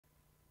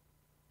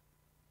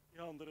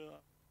And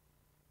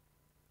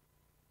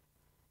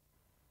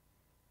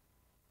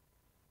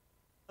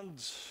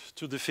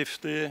to the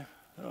 50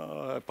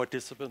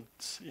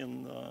 participants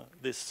in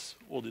this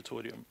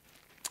auditorium.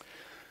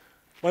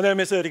 My name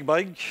is Erik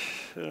Berg.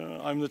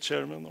 I'm the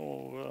chairman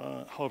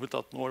of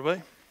Habitat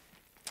Norway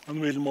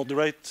and will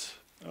moderate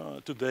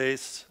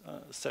today's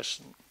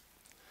session.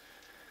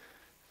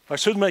 I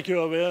should make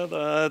you aware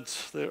that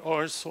there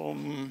are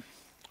some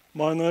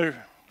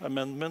minor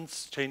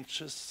amendments,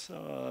 changes,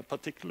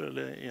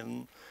 particularly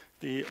in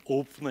the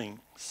opening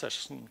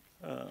session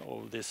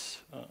of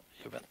this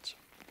event.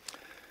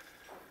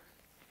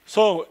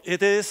 So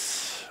it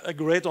is a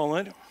great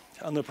honor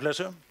and a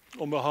pleasure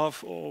on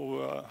behalf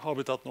of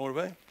Habitat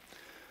Norway,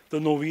 the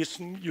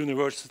Norwegian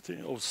University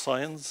of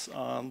Science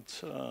and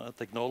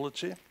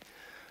Technology,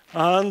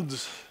 and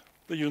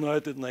the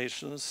United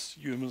Nations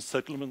Human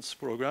Settlements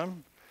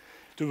Program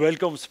to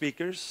welcome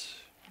speakers,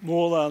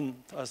 more than,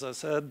 as I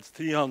said,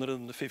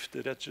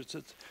 350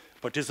 registered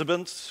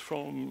participants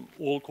from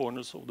all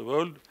corners of the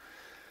world,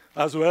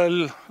 as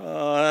well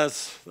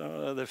as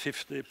the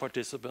 50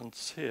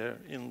 participants here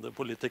in the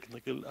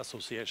Polytechnical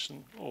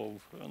Association of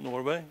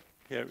Norway,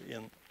 here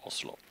in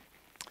Oslo.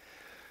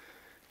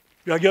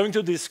 We are going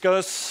to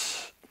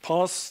discuss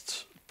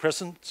past,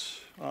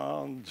 present,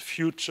 and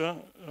future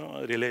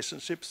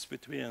relationships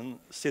between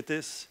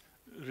cities,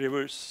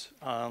 rivers,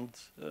 and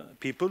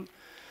people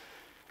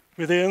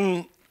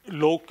within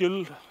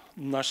local,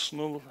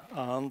 national,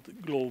 and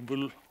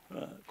global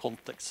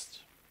context.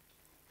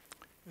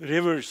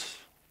 Rivers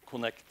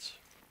connect.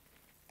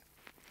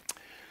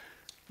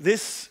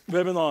 This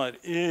webinar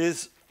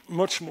is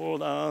much more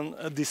than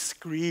a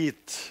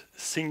discrete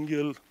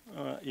single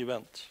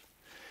event.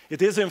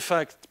 It is in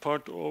fact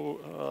part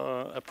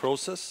of a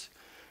process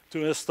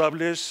to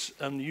establish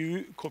a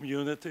new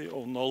community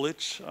of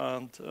knowledge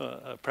and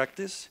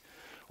practice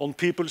on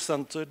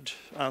people-centered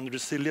and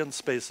resilient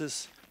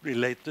spaces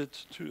related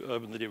to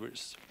urban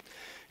rivers,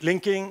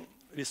 linking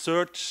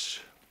research,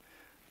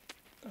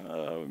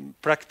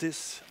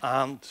 practice,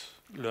 and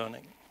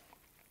learning.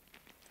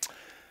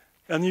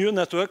 A new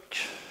network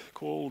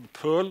called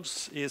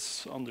Pearls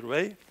is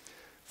underway,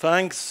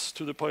 thanks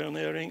to the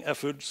pioneering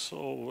efforts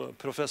of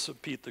Professor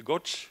Peter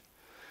Gotsch,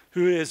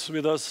 who is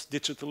with us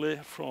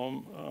digitally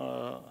from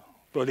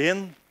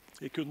Berlin.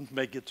 He couldn't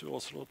make it to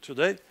Oslo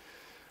today,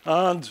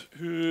 and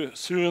who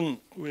soon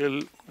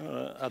will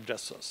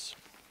address us.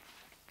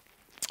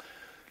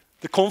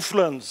 The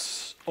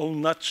confluence of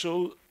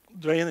natural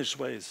drainage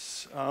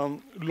ways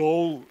and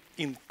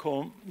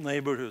low-income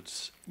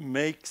neighborhoods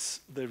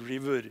makes the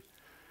river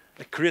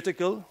a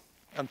critical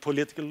and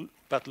political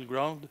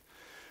battleground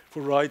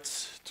for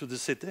rights to the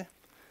city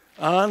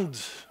and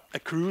a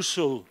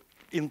crucial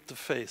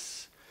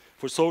interface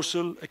for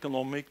social,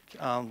 economic,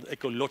 and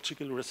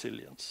ecological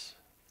resilience,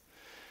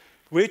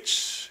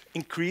 which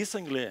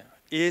increasingly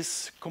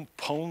is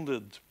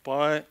compounded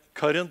by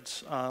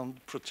current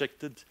and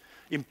projected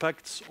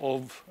impacts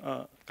of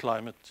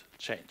climate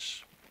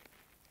change.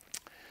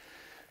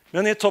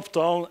 Many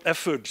top-down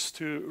efforts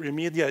to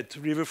remediate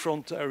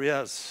riverfront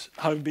areas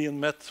have been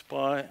met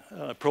by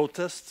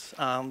protests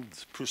and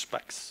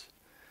pushbacks.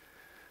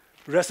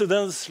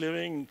 Residents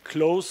living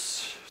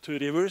close to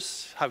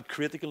rivers have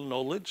critical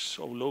knowledge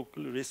of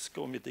local risk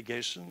of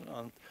mitigation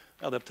and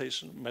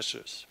adaptation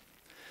measures.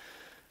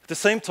 At the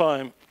same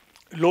time,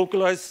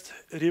 localized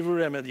river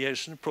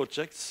remediation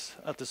projects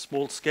at a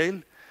small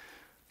scale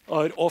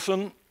are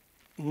often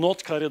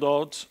not carried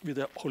out with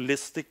a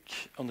holistic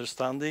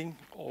understanding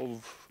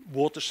of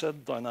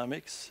watershed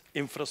dynamics,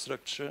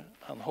 infrastructure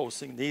and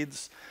housing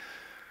needs,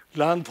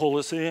 land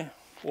policy,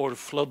 or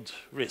flood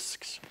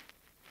risks.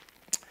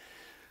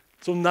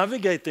 So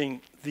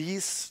navigating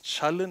these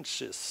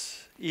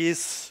challenges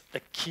is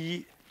a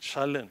key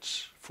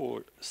challenge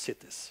for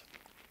cities.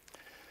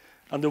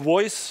 And the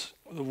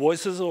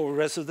voices of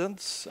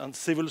residents and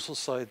civil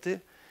society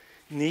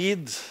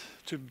need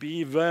to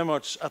be very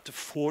much at the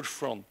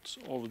forefront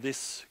of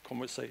this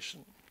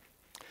conversation.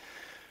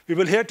 We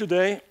will hear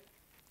today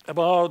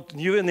about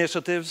new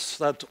initiatives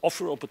that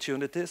offer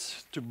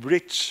opportunities to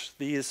bridge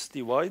these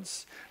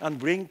divides and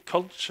bring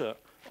culture,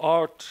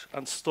 art,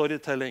 and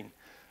storytelling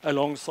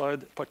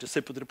alongside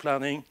participatory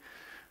planning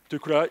to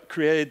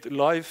create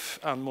life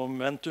and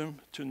momentum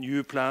to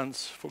new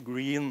plans for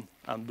green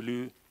and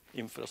blue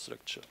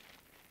infrastructure.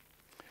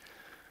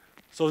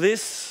 So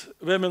this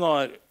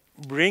webinar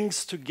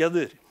brings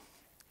together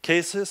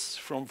cases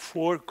from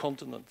 4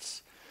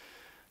 continents,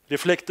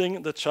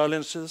 reflecting the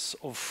challenges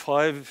of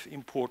 5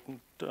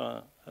 important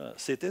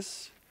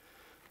cities: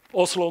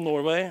 Oslo,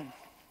 Norway;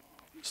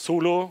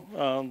 Solo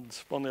and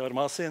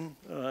Banjarmasin,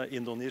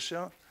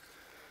 Indonesia;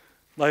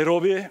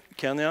 Nairobi,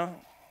 Kenya;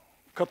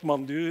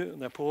 Kathmandu,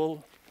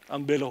 Nepal;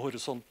 and Belo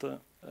Horizonte,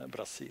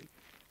 Brazil.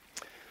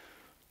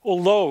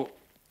 Although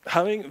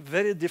having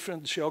very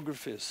different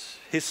geographies,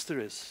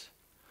 histories,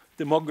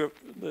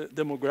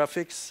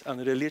 demographics,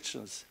 and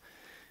religions,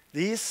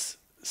 these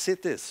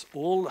cities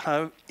all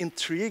have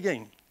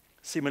intriguing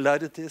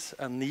similarities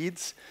and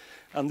needs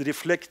and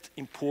reflect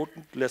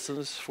important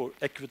lessons for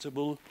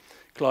equitable,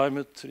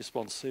 climate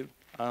responsive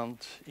and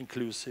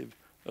inclusive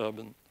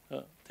urban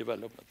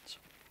development.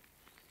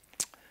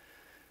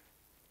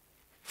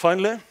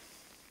 Finally,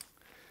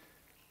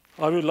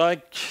 I would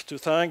like to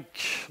thank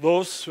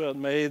those who have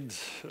made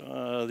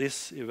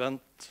this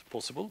event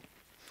possible.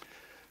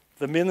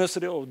 The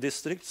Ministry of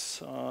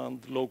Districts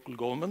and Local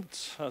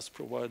Government has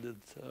provided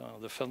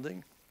the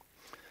funding.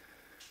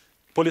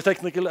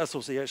 Polytechnical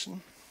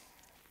Association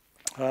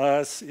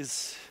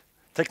is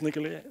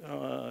technically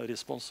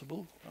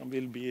responsible and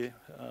will be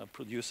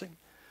producing.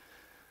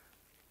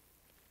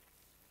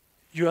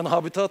 UN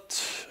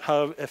Habitat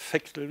have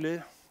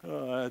effectively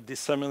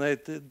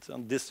disseminated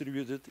and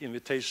distributed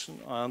invitations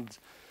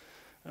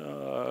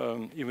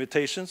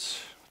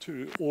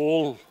to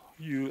all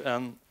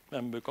UN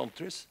member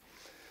countries.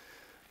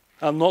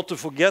 And not to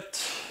forget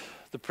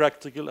the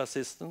practical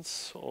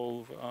assistance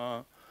of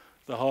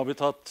the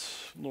Habitat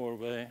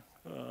Norway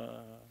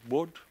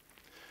board.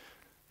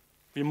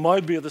 We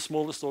might be the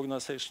smallest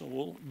organization of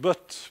all,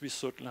 but we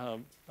certainly have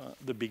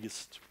the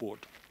biggest board.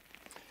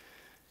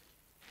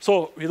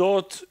 So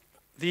without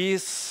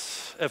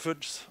these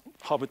efforts,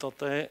 Habitat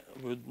Day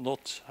would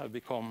not have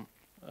become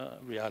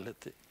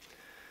reality.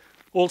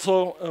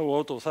 Also, a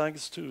vote of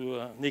thanks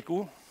to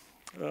Nico,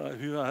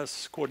 who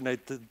has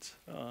coordinated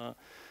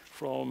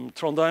from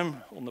Trondheim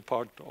on the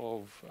part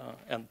of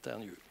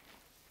NTNU.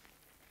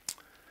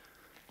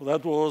 Well,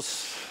 that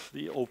was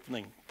the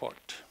opening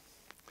part.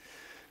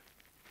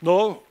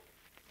 Now,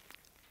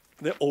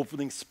 the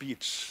opening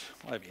speech,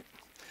 I mean.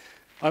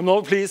 I'm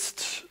now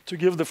pleased to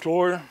give the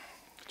floor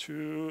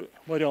to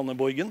Marianne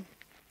Borgen,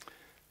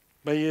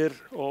 Mayor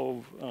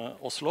of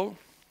Oslo,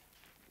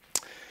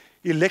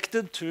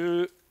 elected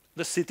to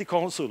the City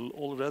Council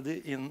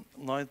already in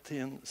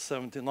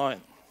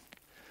 1979,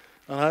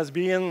 and has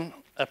been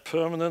a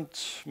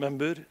permanent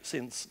member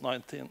since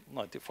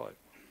 1995.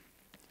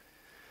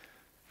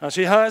 And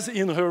she has,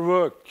 in her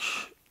work,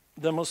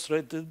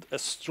 demonstrated a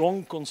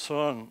strong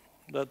concern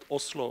that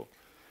Oslo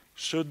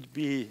should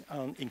be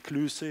an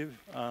inclusive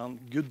and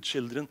good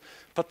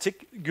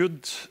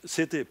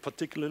city,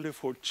 particularly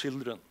for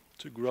children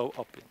to grow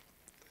up in.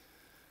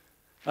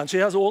 And she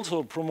has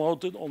also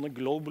promoted on a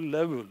global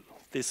level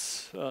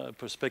this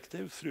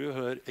perspective through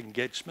her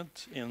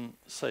engagement in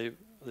Save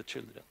the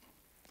Children.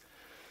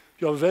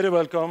 You are very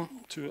welcome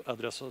to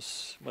address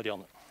us,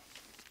 Marianne.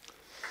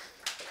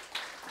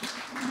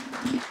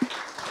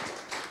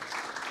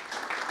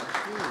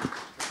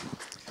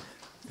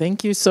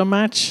 Thank you so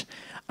much.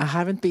 I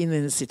haven't been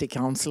in the City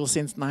Council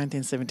since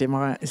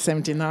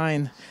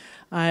 1979.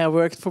 I have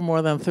worked for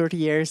more than 30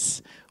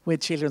 years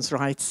with children's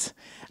rights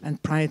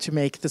and trying to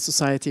make the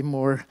society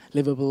more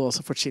livable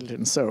also for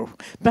children.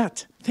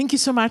 But thank you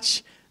so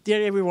much,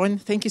 dear everyone.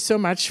 Thank you so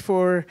much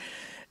for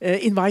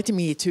inviting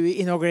me to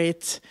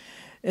inaugurate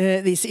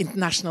this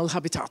International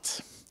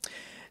Habitat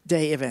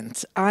Day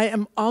event. I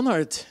am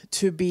honored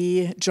to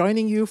be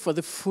joining you for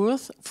the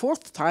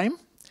fourth time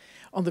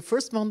on the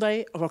first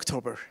Monday of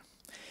October.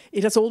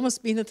 It has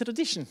almost been a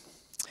tradition.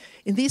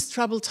 In these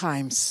troubled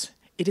times,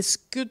 it is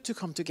good to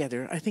come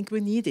together. I think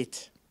we need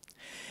it.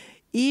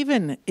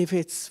 Even if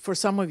it's, for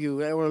some of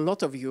you, or a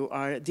lot of you,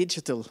 are a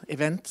digital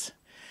event,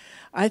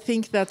 I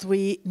think that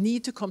we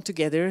need to come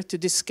together to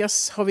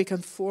discuss how we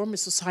can form a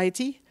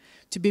society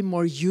to be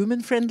more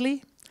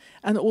human-friendly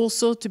and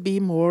also to be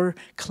more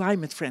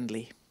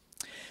climate-friendly.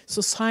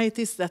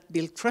 Societies that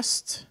build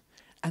trust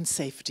and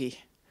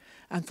safety.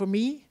 And for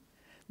me,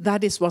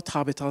 that is what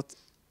Habitat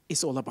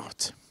is all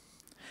about.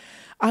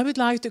 I would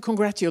like to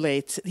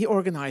congratulate the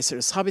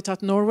organizers,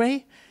 Habitat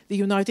Norway, the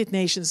United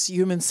Nations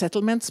Human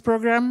Settlements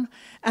Program,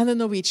 and the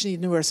Norwegian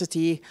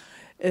University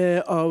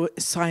of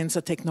Science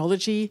and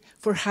Technology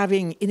for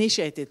having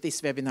initiated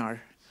this webinar,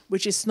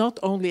 which is not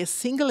only a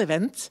single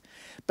event,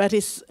 but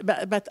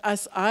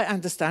as I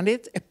understand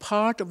it, a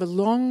part of a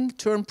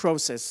long-term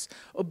process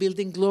of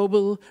building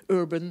global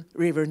urban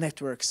river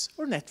networks,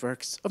 or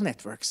networks of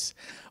networks,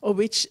 of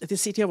which the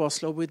City of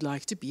Oslo would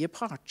like to be a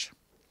part.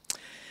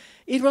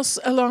 It was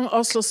along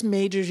Oslo's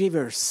major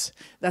rivers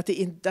that the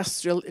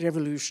Industrial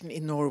Revolution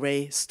in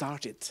Norway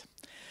started.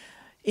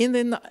 In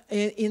the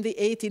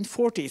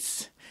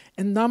 1840s,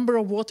 a number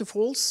of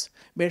waterfalls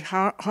were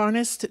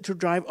harnessed to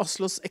drive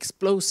Oslo's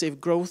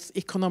explosive growth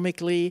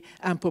economically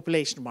and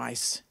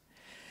population-wise.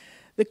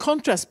 The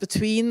contrast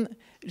between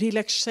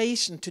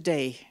relaxation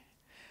today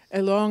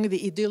along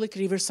the idyllic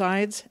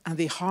riverside and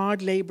the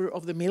hard labor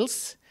of the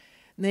mills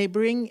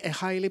neighboring a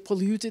highly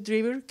polluted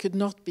river could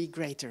not be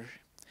greater.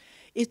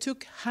 It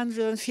took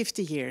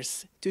 150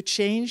 years to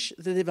change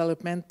the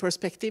development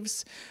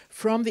perspectives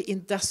from the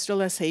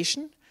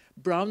industrialization,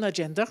 brown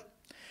agenda,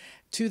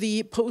 to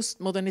the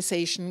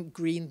post-modernization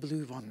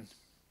green-blue one.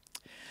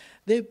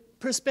 The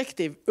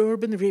perspective,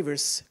 urban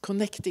rivers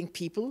connecting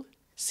people,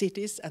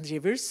 cities and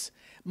rivers,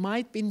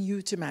 might be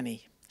new to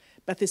many,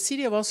 but the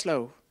City of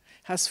Oslo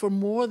has for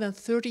more than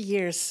 30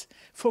 years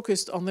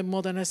focused on the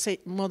modernizing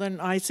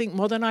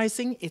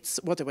its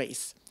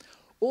waterways.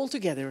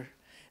 Altogether,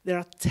 there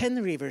are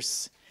 10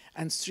 rivers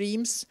and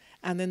streams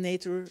and the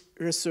nature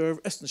reserve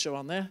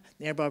Østensjøvannet,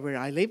 nearby where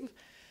I live.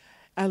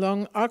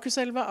 Along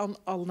Akerselva and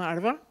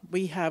Alnaelva,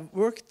 we have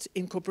worked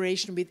in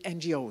cooperation with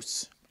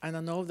NGOs, and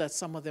I know that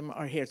some of them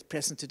are here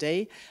present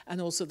today,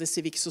 and also the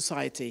civic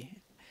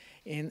society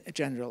in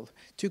general,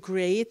 to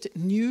create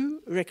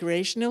new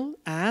recreational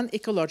and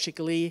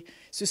ecologically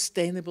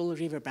sustainable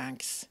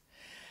riverbanks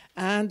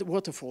and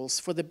waterfalls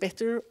for the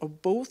better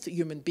of both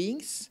human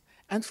beings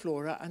and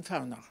flora and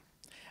fauna.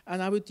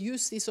 And I would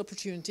use this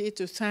opportunity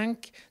to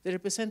thank the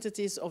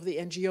representatives of the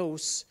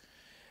NGOs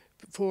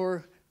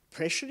for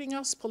pressuring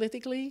us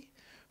politically,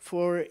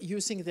 for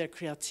using their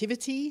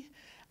creativity,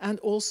 and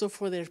also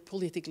for their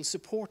political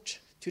support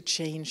to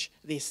change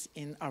this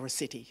in our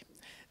city.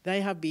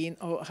 They have been,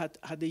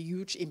 had a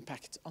huge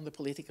impact on the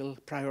political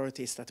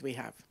priorities that we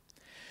have.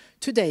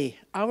 Today,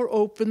 our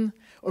open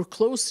or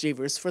closed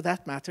rivers, for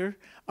that matter,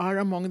 are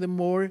among the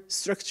more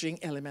structuring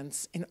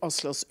elements in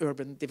Oslo's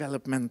urban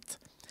development.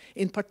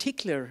 In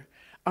particular,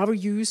 our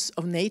use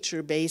of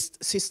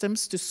nature-based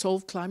systems to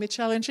solve climate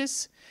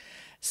challenges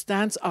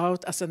stands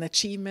out as an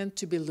achievement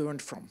to be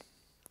learned from.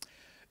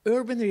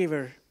 Urban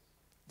river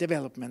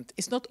development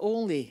is not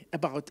only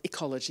about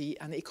ecology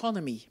and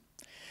economy.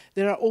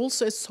 There are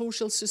also a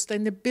social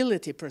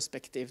sustainability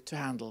perspective to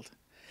handle.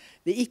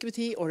 The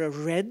equity, or a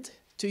red,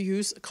 to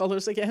use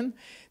colors again,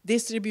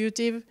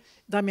 distributive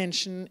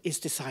dimension is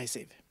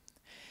decisive.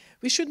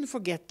 We shouldn't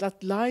forget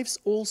that lives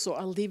also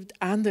are lived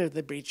under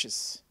the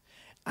bridges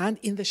and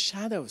in the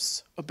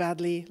shadows of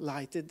badly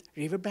lighted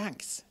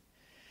riverbanks.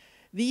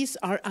 These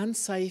are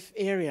unsafe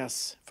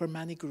areas for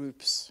many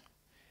groups,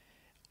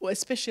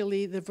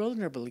 especially the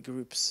vulnerable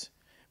groups,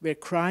 where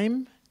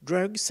crime,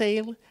 drug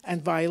sale,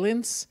 and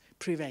violence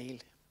prevail.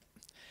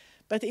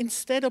 But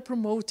instead of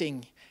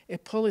promoting a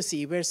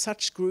policy where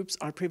such groups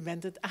are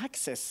prevented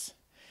access,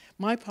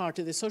 my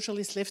party, the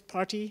Socialist Left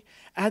Party,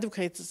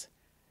 advocates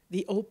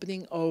the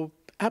opening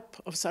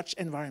up of such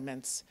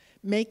environments,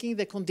 making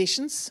the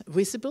conditions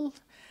visible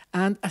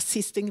and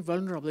assisting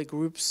vulnerable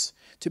groups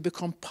to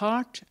become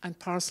part and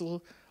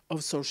parcel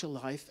of social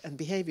life and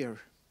behavior.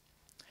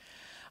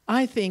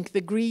 I think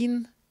the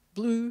green,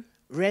 blue,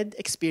 red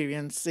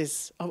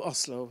experiences of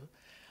Oslo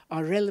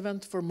are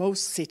relevant for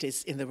most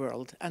cities in the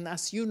world. And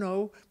as you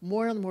know,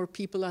 more and more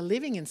people are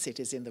living in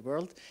cities in the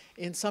world.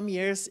 In some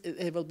years,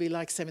 it will be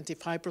like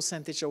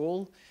 75% of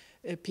all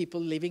people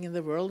living in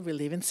the world will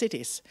live in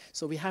cities.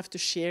 So we have to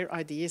share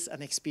ideas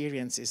and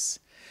experiences.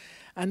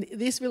 And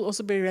this will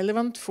also be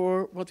relevant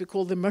for what we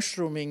call the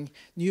mushrooming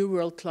new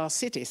world-class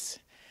cities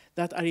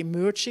that are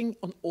emerging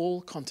on all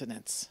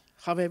continents.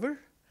 However,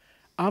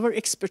 our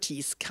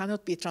expertise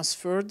cannot be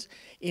transferred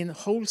in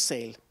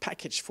wholesale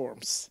package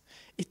forms.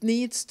 It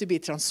needs to be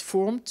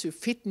transformed to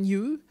fit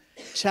new,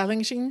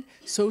 challenging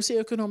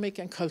socioeconomic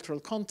and cultural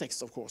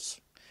contexts, of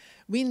course.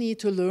 We need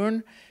to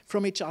learn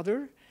from each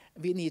other,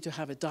 we need to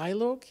have a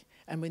dialogue,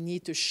 and we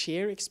need to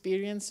share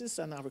experiences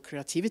and our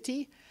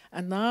creativity.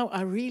 And now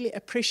I really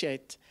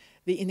appreciate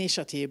the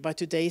initiative by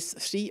today's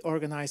three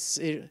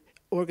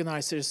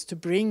organizers to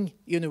bring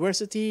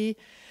universities,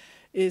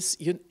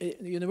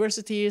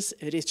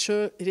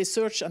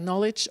 research and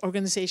knowledge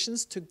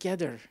organizations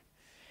together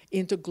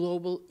into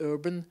global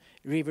urban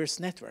rivers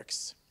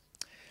networks.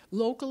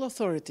 Local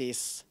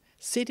authorities,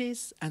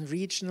 cities and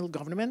regional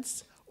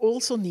governments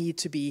also need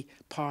to be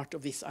part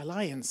of this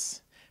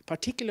alliance,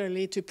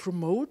 particularly to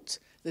promote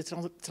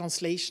the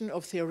translation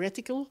of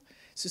theoretical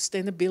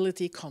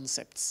sustainability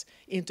concepts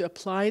into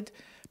applied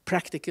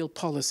practical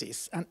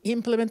policies and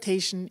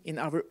implementation in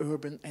our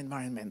urban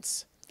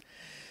environments.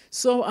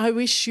 So I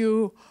wish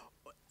you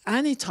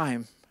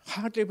anytime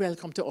heartily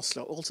welcome to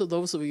Oslo, also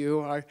those of you who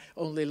are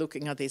only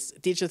looking at this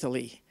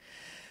digitally,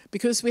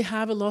 because we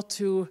have a lot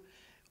to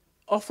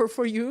offer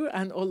for you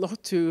and a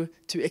lot to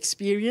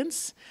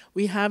experience.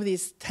 We have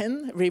these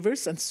 10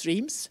 rivers and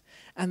streams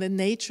and the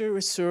nature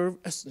reserve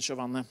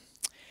Østensjøvannet.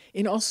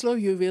 In Oslo,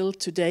 you will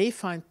today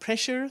find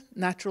precious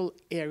natural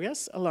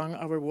areas along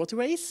our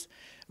waterways,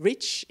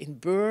 rich in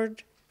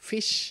bird,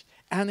 fish,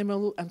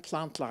 animal and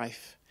plant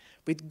life,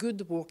 with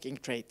good walking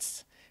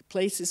trails,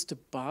 places to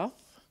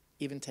bath,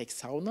 even take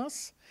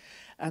saunas,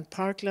 and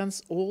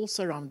parklands all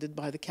surrounded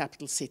by the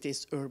capital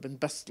city's urban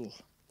bustle.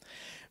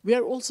 We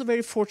are also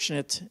very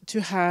fortunate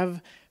to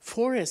have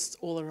forests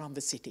all around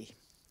the city.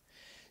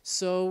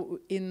 So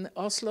in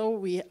Oslo,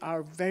 we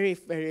are very,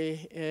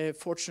 very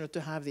fortunate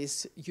to have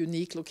this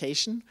unique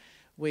location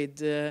with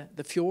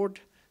the fjord,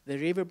 the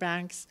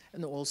riverbanks,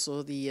 and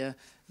also the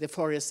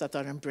forests that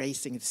are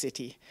embracing the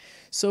city.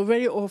 So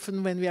very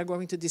often when we are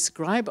going to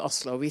describe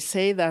Oslo, we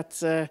say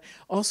that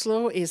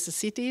Oslo is a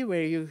city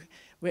where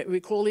we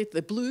call it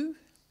the blue,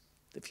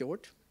 the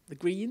fjord, the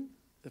green,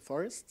 the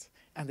forest,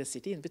 and the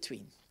city in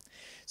between.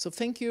 So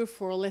thank you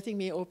for letting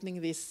me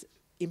opening this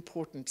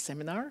important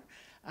seminar.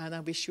 And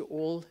I wish you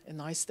all a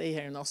nice day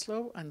here in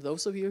Oslo. And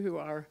those of you who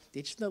are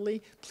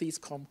digitally, please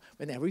come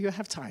whenever you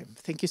have time.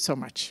 Thank you so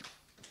much.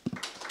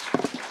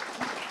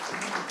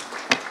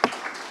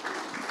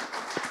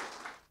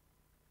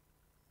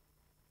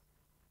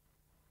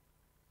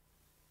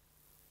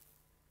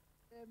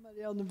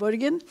 Marianne. Marianne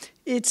Borgen.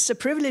 It's a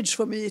privilege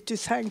for me to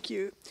thank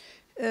you.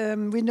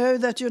 We know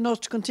that you're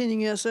not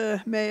continuing as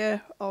a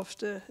mayor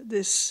after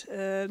this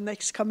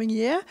next coming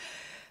year.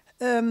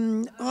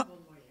 One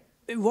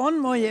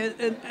more year,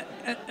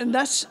 and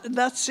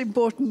that's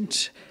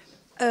important.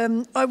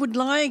 I would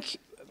like,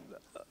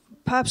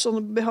 perhaps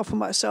on behalf of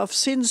myself,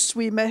 since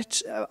we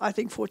met, I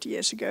think 40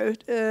 years ago,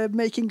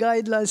 making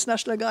guidelines,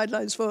 national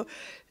guidelines for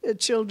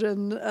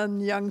children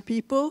and young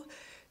people,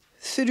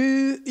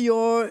 through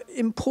your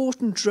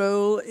important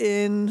role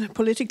in,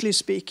 politically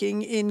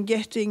speaking, in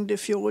getting the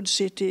fjord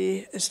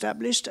city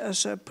established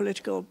as a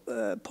political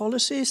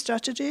policy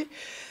strategy,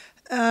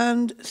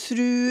 and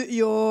through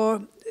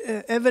your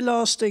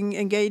everlasting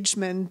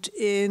engagement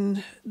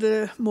in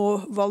the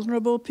more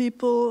vulnerable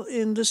people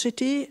in the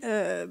city,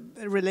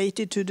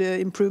 related to the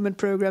improvement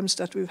programs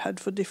that we've had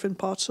for different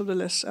parts of the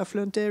less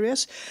affluent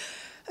areas.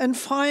 And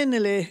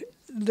finally,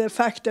 the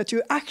fact that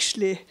you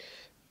actually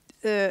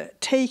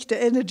take the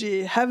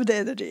energy, have the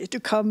energy to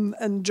come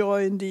and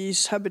join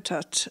these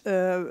habitat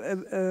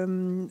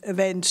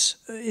events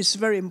is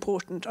very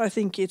important. I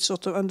think it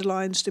sort of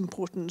underlines the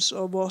importance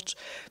of what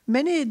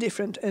many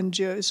different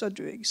NGOs are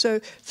doing.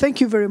 So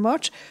thank you very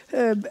much.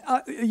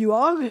 You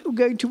are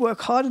going to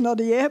work hard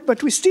another year,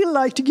 but we still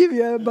like to give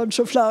you a bunch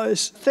of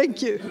flowers.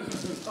 Thank you.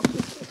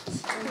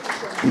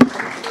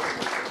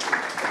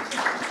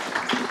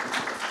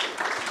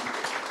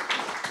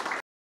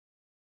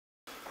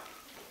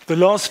 The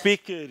last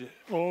speaker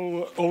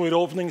of our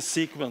opening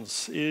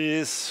sequence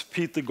is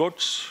Peter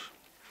Gotsch.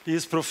 He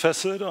is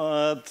professor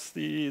at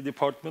the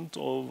Department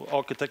of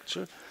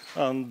Architecture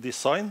and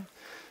Design,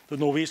 the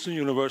Norwegian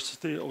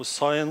University of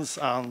Science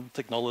and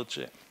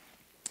Technology.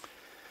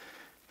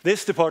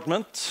 This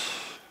department,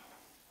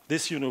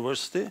 this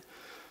university,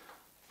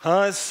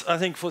 has, I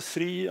think, for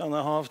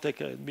 3.5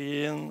 decades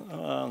been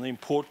an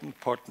important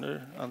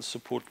partner and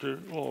supporter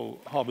of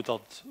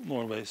Habitat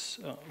Norway's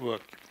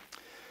work.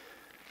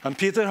 And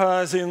Peter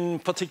has, in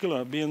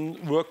particular, been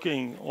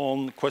working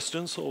on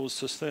questions of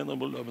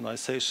sustainable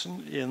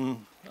urbanization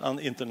in an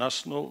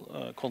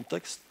international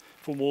context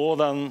for more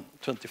than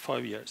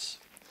 25 years.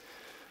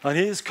 And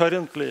he is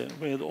currently,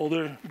 with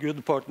other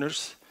good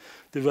partners,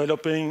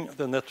 developing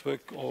the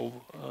network of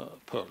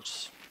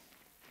pearls.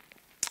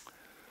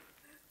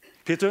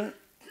 Peter,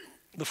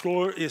 the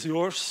floor is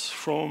yours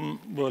from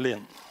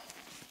Berlin.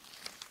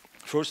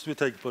 First, we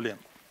take Berlin.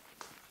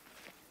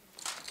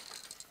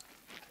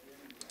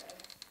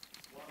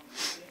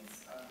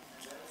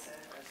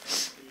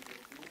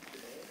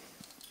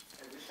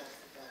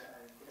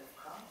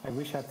 I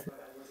wish I could,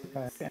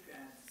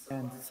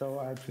 and so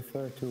I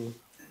prefer to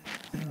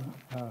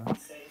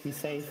be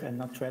safe and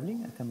not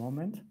traveling at the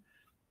moment.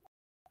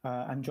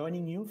 I'm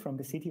joining you from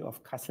the city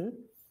of Kassel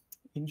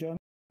in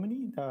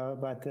Germany,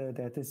 but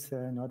that is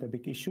not a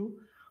big issue.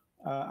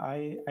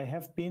 I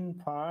have been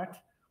part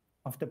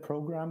of the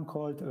program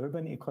called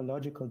Urban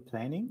Ecological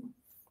Planning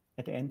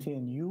at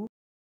NTNU,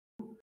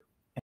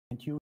 and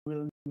you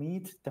will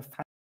meet the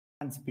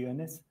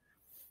Sigbjørn,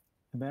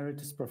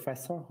 emeritus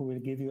professor, who will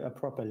give you a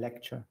proper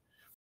lecture.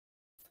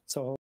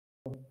 So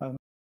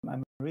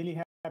I'm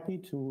really happy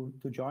to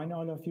join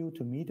all of you,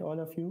 to meet all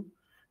of you,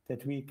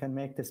 that we can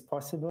make this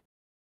possible.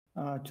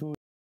 To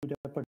the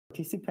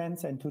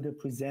participants and to the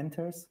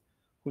presenters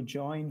who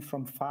join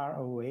from far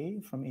away,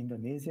 from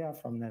Indonesia,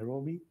 from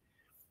Nairobi,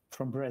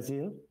 from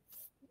Brazil.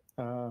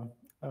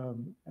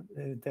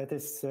 That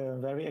is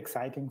very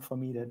exciting for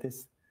me that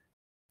this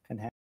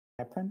can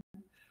happen.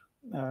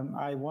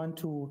 I want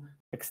to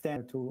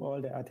extend to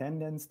all the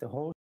attendants, the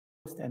host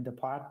and the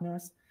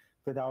partners,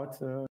 without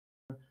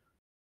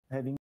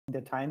having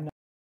the time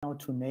now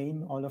to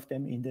name all of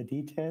them in the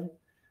detail.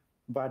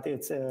 But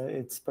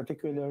it's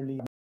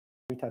particularly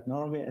Habitat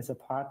Norway as a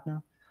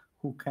partner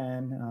who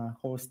can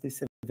host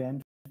this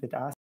event with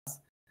us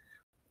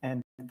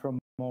and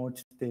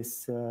promote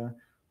this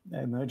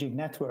emerging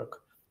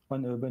network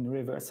on urban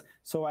rivers.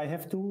 So I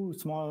have 2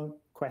 small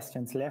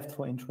questions left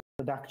for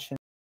introduction.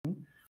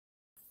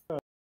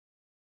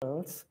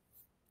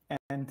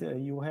 And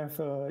you have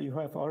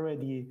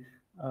already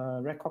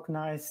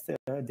recognized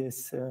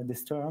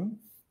this term.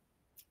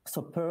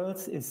 So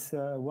Pearls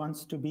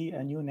wants to be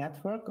a new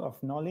network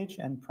of knowledge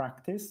and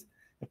practice,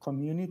 a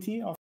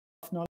community of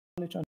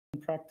knowledge and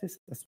practice,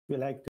 as we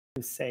like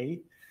to say,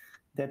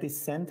 that is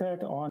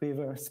centered on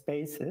river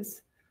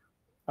spaces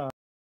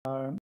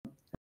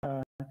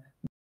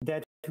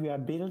that we are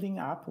building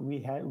up.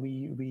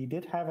 We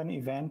did have an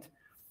event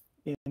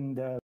in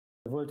the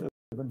World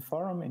Urban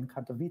Forum in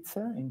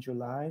Katowice in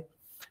July,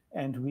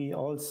 and we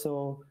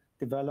also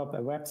developed a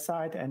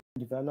website and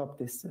developed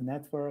this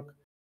network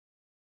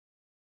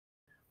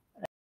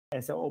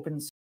as an open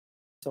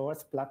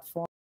source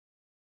platform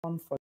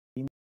for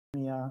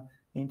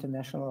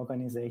international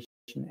organization,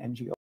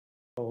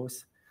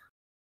 NGOs.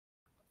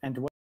 And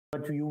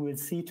what you will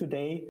see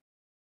today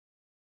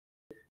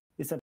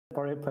is a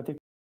very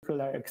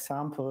particular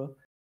example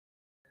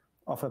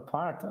of a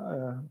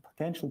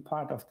potential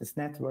part of this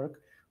network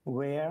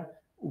where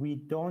we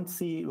don't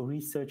see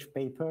research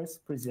papers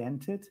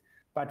presented,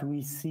 but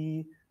we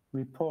see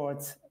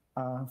reports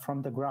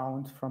from the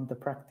ground, from the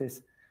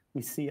practice.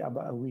 We see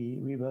about,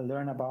 we will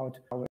learn about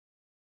our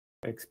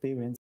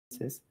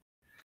experiences.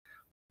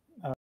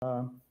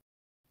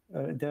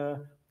 The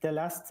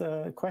last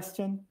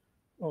question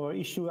or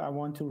issue I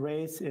want to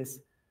raise is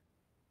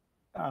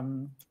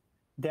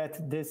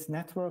that this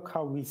network,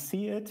 how we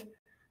see it,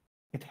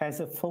 it has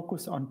a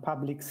focus on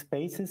public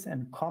spaces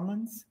and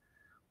commons.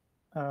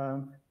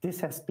 This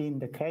has been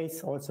the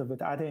case also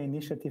with other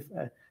initiatives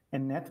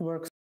and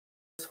networks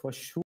for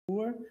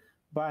sure,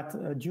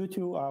 but due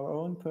to our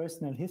own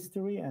personal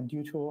history and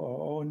due to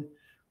our own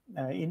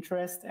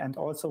interest and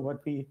also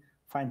what we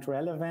find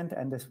relevant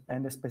and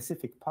the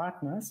specific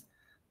partners,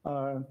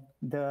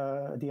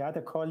 the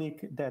other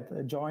colleague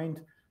that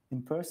joined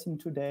in person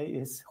today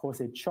is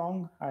Jose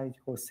Chong. Hi,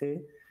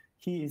 Jose.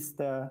 He is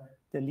the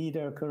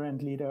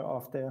current leader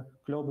of the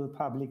Global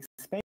Public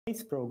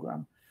Space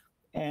Program.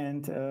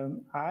 And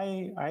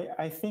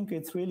I think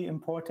it's really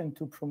important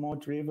to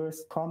promote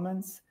rivers,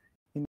 commons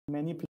in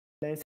many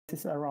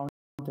places around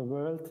the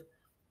world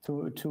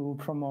to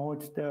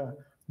promote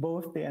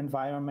both the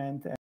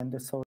environment and the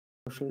social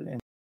and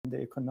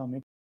the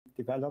economic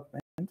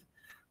development.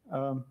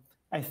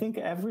 I think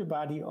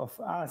everybody of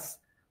us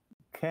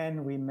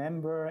can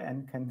remember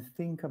and can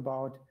think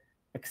about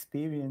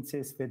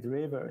experiences with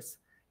rivers.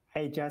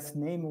 I just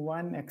name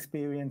one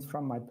experience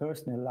from my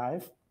personal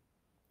life.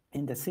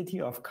 In the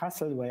city of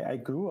Kassel, where I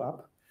grew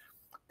up,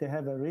 they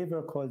have a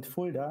river called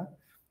Fildzah,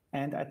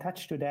 and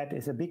attached to that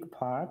is a big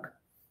park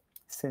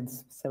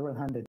since several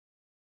hundred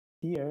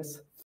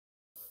years.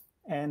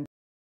 And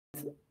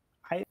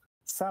I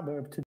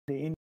suburb to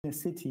the inner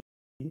city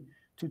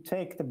to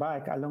take the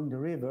bike along the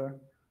river,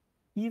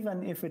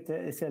 even if it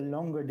is a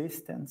longer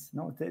distance.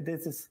 No,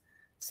 this is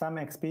some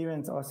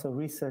experience. Also,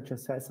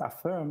 researchers has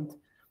affirmed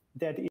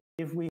that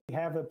if we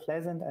have a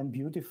pleasant and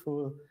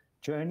beautiful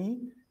journey,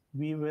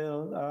 we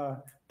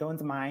will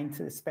don't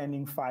mind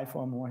spending 5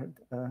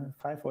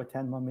 or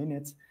 10 more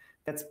minutes.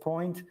 That's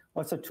point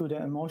also to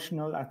the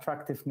emotional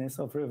attractiveness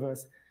of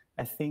rivers.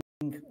 I think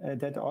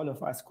that all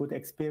of us could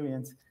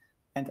experience,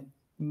 and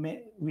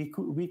we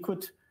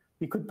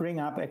could bring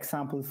up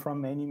examples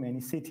from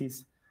many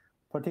cities,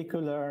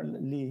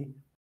 particularly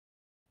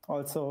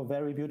also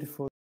very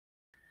beautiful,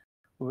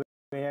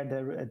 where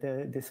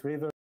this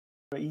river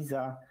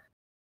Isar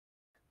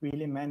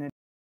really manages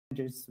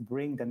to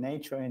bring the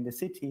nature in the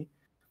city,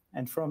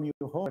 and from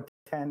your home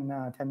 10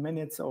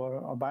 minutes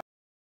or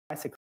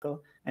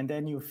bicycle, and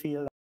then you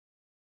feel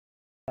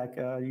like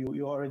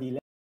you already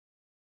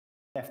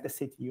left the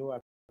city, you are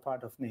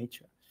part of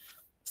nature.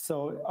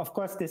 So of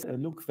course this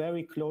look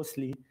very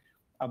closely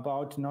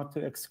about not to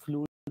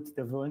exclude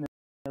the vulnerable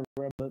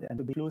and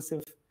to be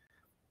inclusive.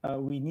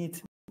 We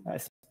need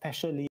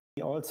especially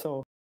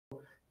also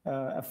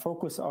a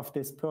focus of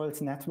this Pearls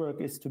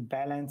network is to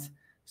balance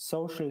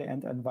social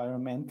and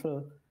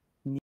environmental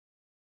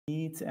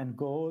needs and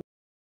goals,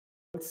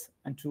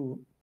 and to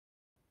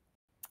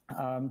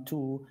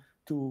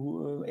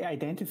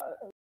identify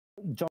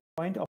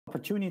joint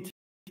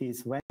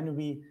opportunities when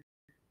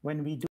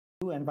we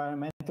do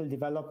environmental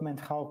development.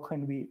 How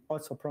can we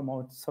also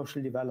promote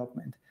social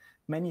development?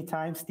 Many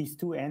times these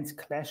two ends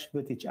clash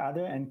with each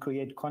other and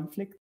create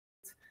conflicts,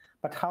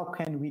 but how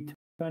can we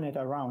turn it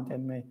around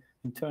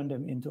and turn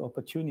them into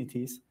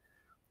opportunities?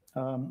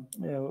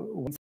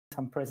 With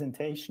some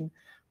presentation,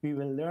 we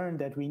will learn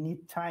that we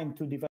need time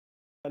to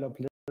develop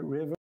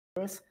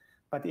rivers,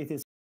 but it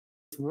is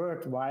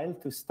worthwhile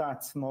to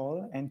start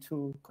small and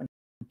to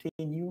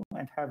continue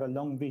and have a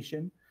long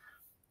vision.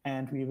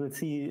 And we will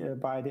see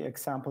by the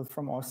example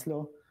from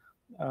Oslo,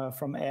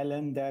 from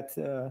Ellen, that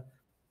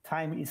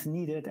time is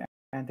needed,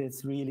 and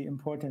it's really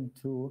important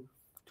to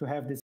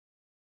have this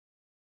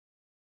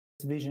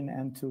vision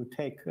and to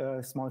take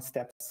small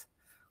steps.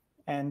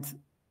 And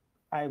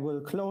I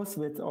will close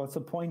with also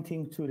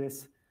pointing to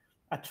this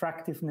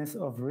attractiveness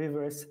of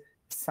rivers,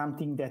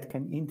 something that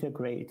can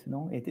integrate.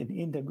 No,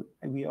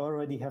 we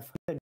already have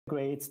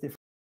integrates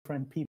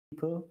different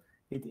people.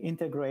 It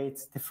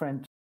integrates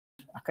different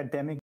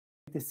academic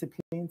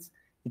disciplines.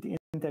 It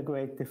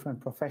integrates different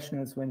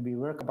professionals when we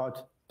work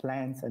about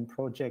plans and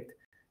project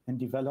and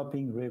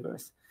developing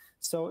rivers.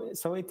 So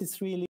it is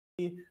really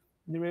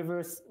the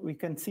rivers. We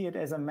can see it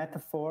as a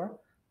metaphor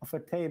of a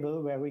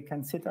table where we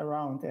can sit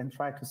around and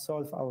try to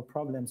solve our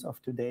problems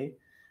of today,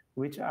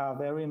 which are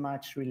very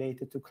much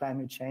related to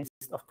climate change.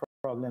 Of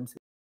problems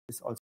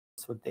is also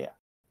there.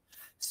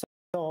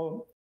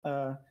 So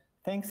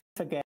thanks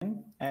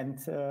again, and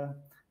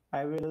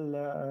I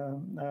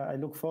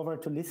look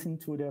forward to listen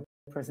to the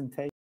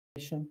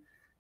presentation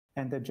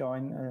and the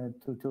join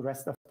to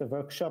rest of the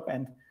workshop,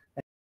 and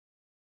I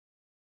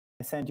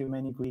send you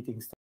many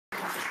greetings.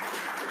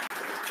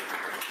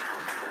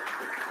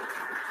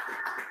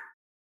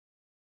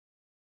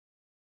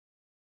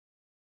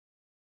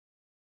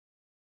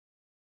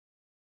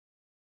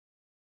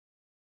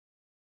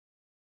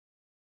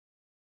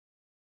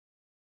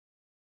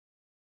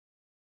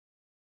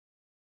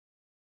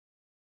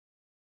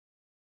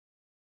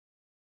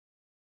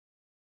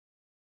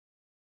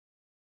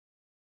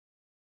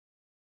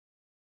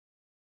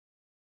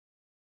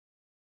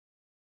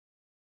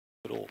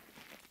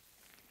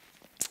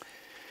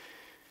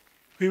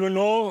 We will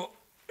now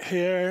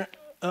hear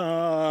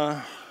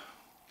the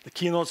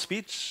keynote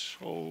speech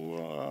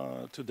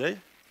of today.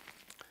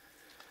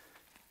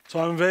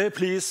 So I'm very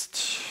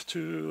pleased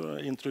to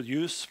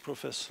introduce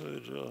Professor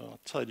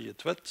Terje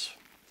Tvedt,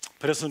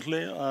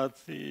 presently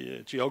at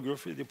the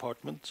Geography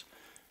Department,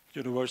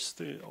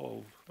 University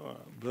of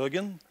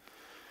Bergen,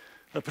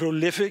 a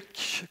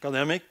prolific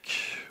academic,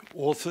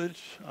 author,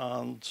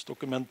 and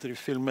documentary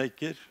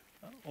filmmaker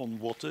on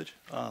water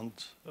and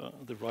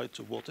the right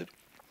to water.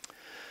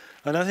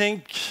 And I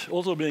think,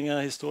 also being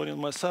a historian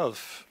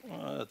myself,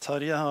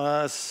 Terje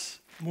has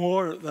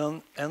more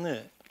than any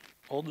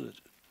other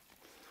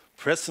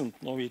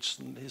present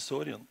Norwegian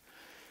historian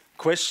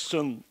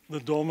questioned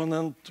the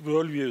dominant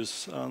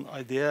worldviews and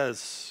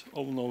ideas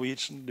of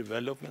Norwegian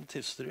development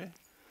history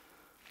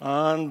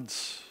and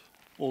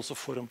also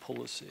foreign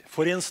policy.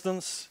 For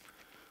instance,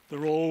 the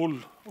role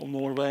of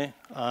Norway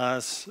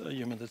as a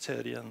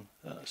humanitarian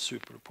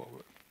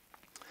superpower.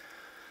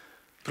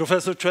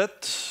 Professor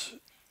Tvedt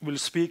will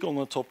speak on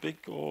the topic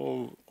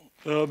of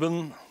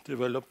urban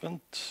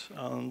development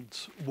and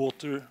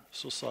water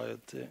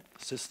society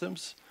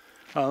systems,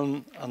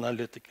 an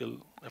analytical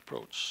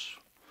approach.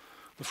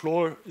 The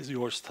floor is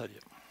yours, Terje.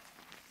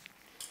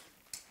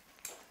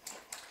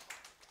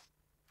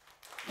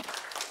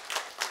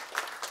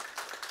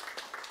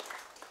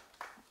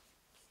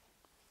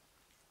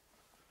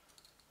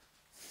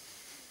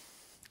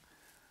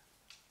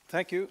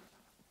 Thank you.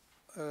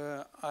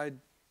 I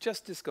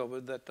just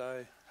discovered that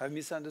I have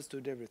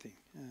misunderstood everything.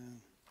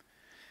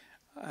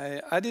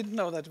 I didn't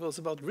know that it was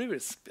about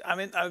rivers. I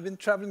mean, I've been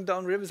traveling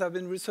down rivers. I've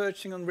been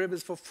researching on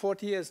rivers for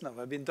 40 years now.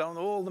 I've been down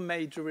all the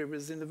major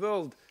rivers in the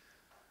world.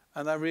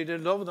 And I really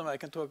love them. I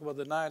can talk about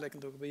the Nile, I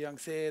can talk about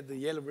Yangtze, the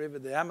Yellow River,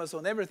 the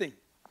Amazon, everything.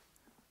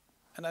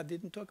 And I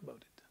didn't talk about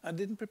it. I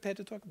didn't prepare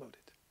to talk about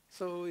it.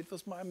 So it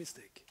was my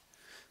mistake.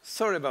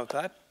 Sorry about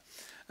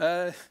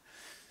that.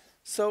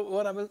 So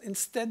what I will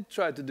instead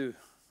try to do,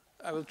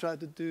 I will try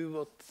to do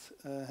what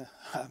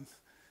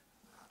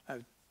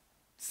I've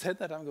said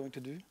that I'm going to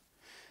do.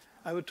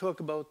 I will talk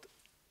about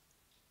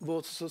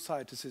water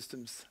society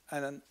systems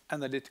and an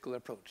analytical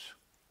approach.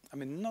 I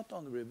mean, not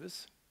on the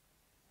rivers,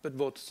 but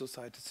water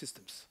society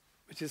systems,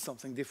 which is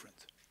something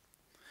different.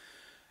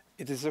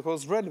 It is, of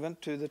course,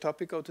 relevant to the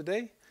topic of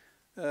today,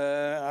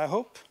 I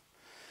hope.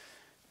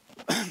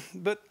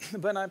 But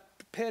when I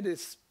prepared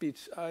this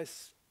speech, I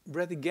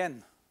read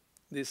again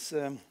this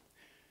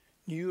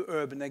new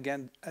urban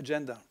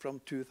agenda from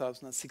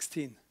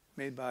 2016,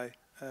 made by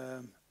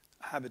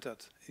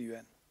Habitat,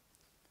 UN.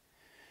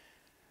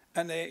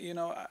 And you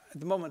know, at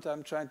the moment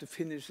I'm trying to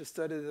finish a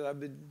study that I've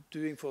been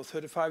doing for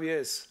 35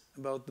 years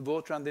about the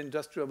water and the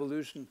industrial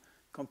revolution,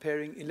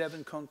 comparing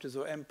 11 countries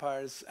or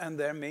empires and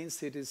their main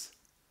cities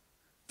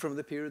from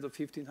the period of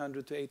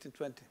 1500 to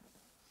 1820.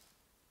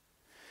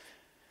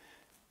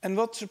 And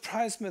what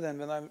surprised me then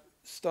when I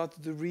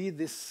started to read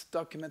this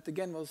document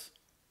again was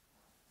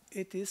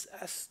it is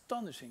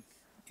astonishing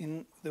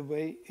in the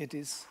way it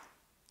is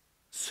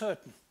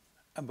certain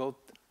about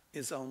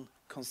its own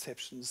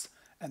conceptions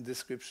and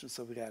descriptions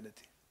of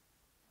reality.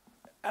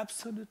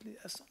 Absolutely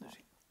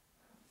astonishing.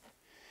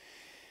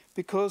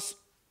 Because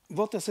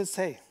what does it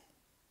say?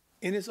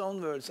 In its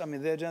own words, I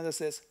mean, the agenda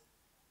says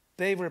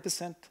they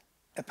represent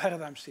a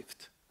paradigm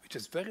shift, which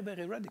is very,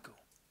 very radical.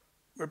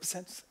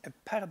 Represents a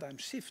paradigm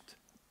shift.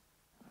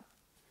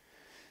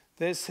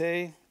 They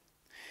say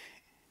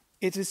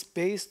it is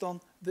based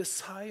on the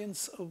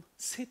science of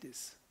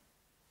cities.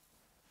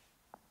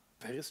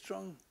 Very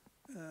strong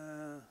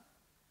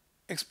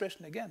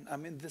expression again. I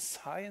mean, the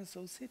science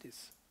of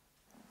cities.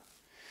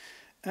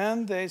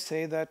 And they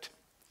say that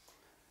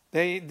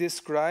they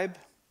describe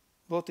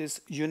what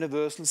is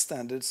universal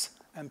standards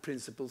and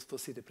principles for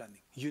city planning.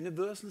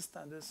 Universal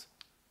standards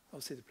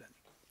of city planning.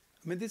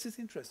 I mean, this is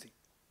interesting.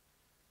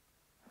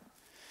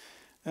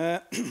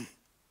 And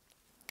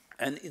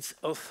its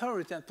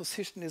authority and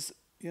position is,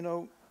 you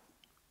know,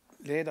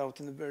 laid out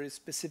in a very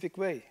specific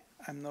way.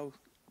 I'm now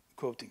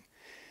quoting.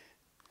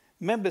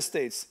 Member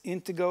states,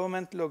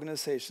 intergovernmental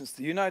organizations,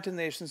 the United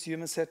Nations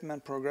Human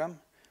Settlement Program,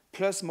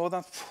 plus more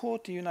than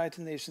 40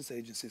 United Nations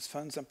agencies,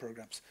 funds and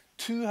programs,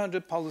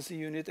 200 policy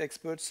unit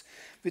experts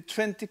with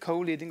 20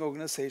 co-leading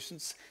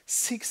organizations,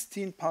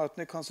 16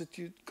 partner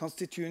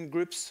constituent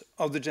groups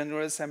of the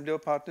General Assembly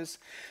of Partners,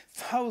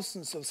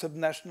 thousands of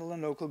subnational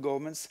and local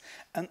governments,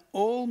 and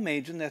all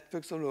major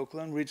networks of local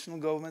and regional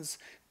governments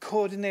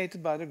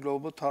coordinated by the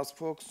Global Task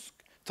Force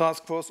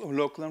of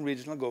Local and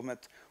Regional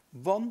Government,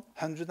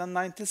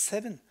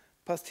 197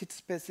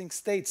 participating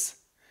states,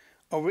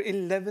 over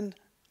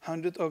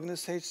 1,100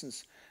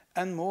 organizations,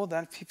 and more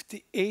than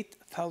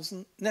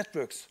 58,000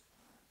 networks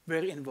were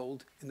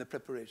involved in the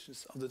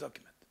preparations of the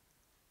document.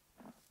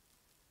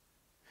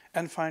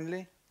 And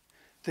finally,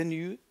 the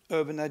new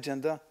urban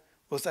agenda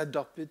was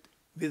adopted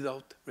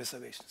without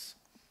reservations.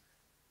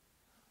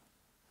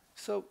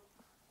 So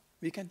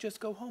we can just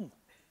go home.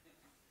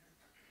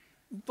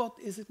 What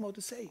is it more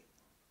to say?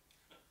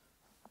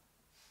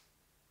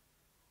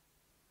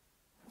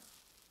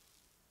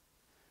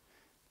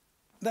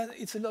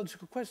 it's a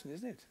logical question,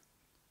 isn't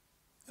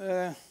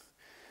it?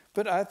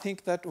 But I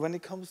think that when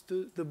it comes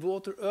to the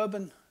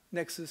water-urban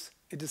nexus,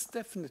 it is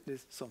definitely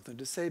something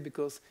to say,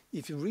 because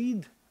if you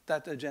read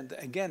that agenda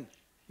again,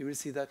 you will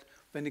see that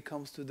when it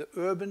comes to the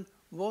urban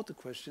water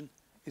question,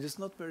 it is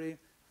not very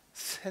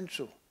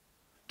central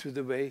to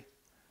the way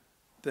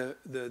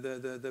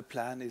the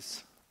plan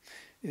is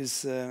in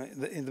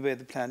the way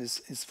the plan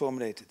is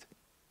formulated.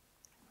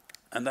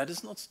 And that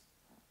is not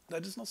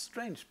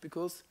strange,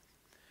 because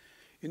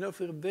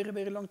for a very,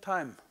 very long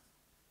time,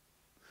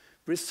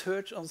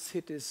 research on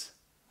cities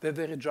were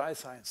very dry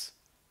science.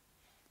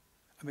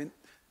 I mean,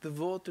 the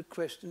water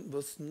question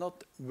was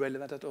not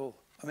relevant at all.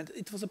 I mean,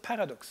 it was a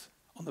paradox.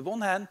 On the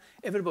one hand,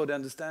 everybody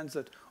understands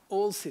that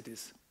all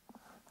cities,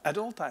 at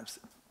all times,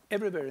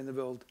 everywhere in the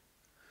world,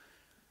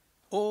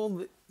 all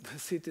the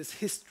cities'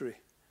 history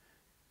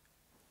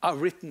are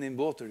written in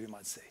water, you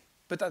might say.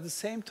 But at the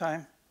same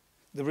time,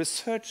 the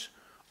research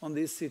on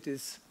these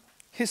cities'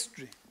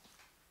 history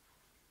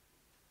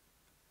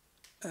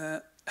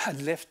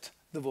had left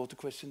the water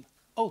question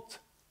outside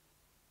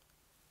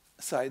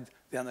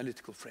the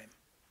analytical frame.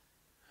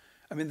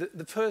 I mean,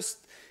 the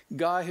first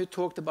guy who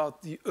talked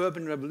about the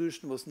urban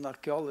revolution was an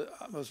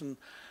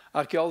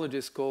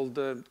archaeologist called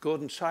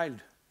Gordon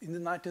Childe. In the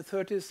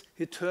 1930s,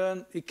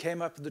 he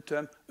came up with the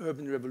term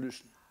urban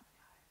revolution.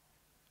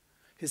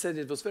 He said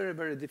it was very,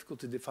 very difficult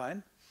to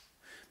define,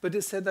 but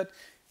he said that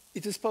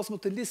it is possible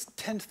to list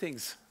 10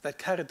 things that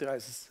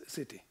characterizes a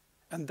city.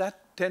 And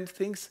that 10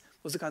 things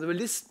was a kind of a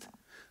list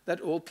that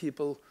all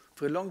people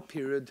for a long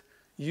period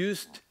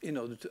used in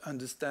order to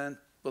understand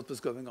what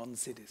was going on in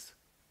cities.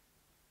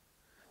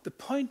 The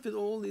point with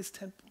all these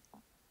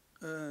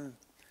 10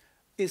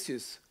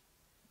 issues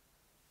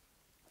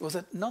was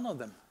that none of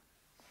them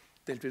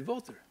dealt with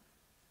water.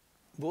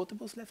 Water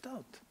was left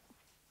out.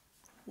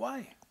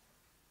 Why?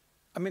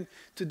 I mean,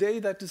 today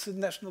that is a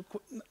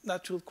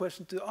natural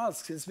question to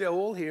ask, since we are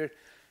all here.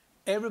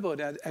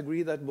 Everybody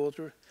agree that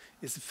water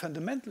is a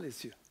fundamental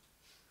issue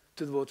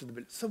to the water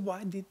debate. So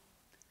why did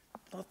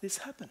not this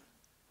happen?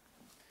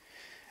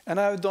 And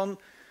I've gone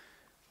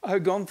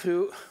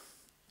through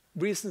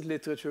recent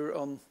literature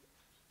on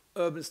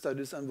urban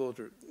studies and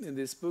water in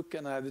this book,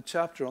 and I have a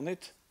chapter on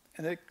it,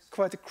 and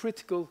quite a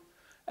critical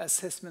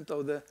assessment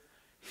of the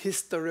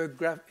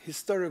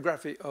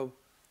historiography of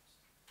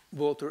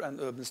water and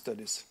urban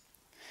studies.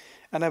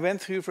 And I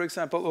went through, for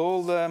example,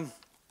 all the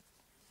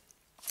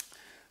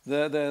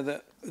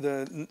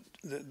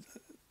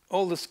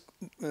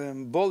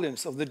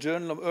volumes of the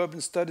Journal of Urban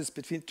Studies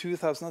between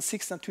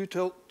 2006 and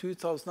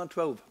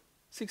 2012,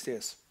 6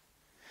 years.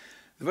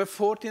 There were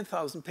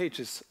 14,000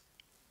 pages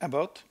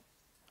about,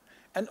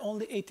 and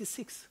only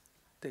 86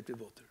 dealt with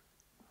water.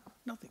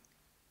 Nothing.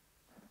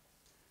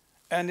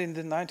 And in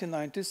the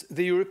 1990s,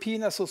 the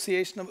European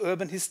Association of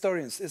Urban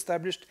Historians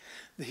established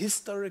the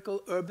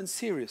Historical Urban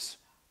Series.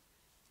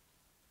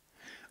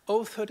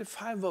 Of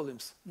 35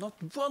 volumes,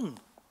 not one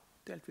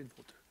dealt with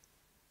water.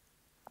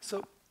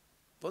 So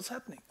what's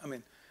happening? I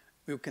mean,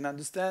 you can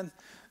understand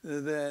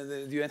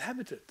the UN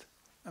Habitat.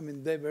 I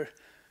mean, they were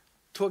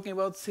talking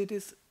about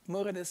cities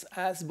more or less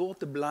as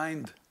water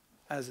blind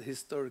as a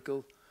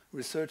historical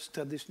research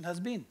tradition has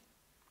been.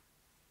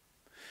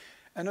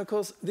 And of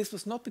course, this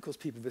was not because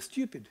people were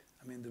stupid.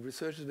 I mean, the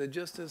researchers were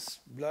just as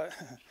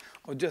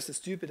or just as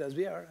stupid as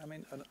we are. I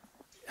mean, it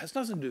has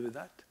nothing to do with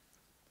that.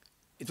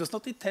 It was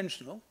not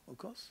intentional, of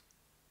course.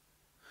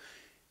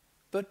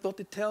 But what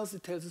it tells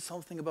you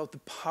something about the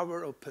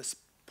power of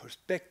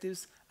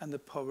perspectives and the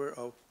power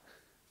of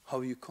how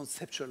you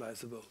conceptualize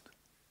the world.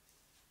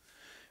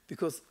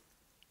 Because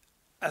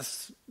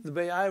as the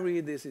way I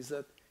read this is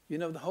that,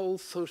 the whole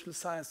social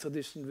science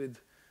tradition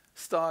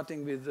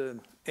starting with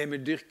Emil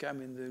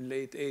Durkheim in the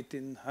late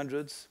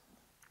 1800s,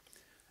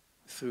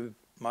 through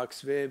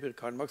Max Weber,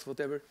 Karl Marx,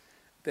 whatever,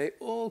 they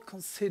all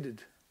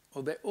considered,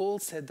 or they all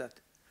said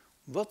that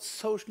what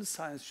social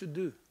science should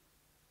do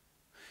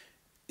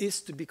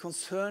is to be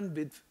concerned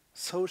with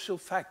social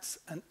facts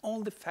and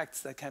only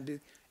facts that can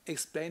be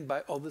explained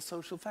by other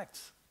social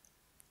facts.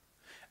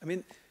 I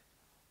mean,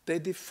 they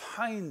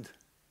defined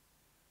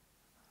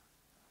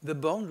the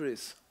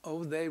boundaries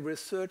of their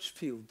research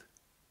field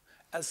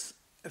as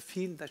a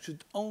field that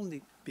should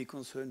only be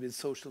concerned with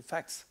social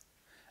facts.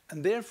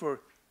 And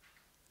therefore,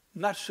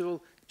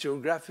 natural,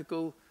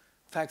 geographical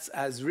facts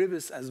as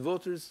rivers, as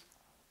waters,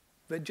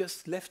 were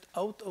just left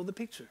out of the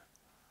picture.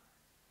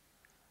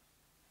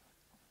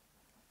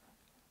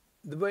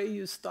 The way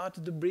you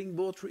started to bring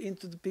water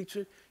into the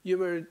picture, you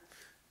were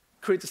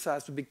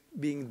criticized for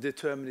being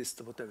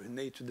determinist or whatever,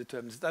 nature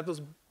determinist. That was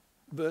the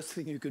worst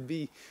thing you could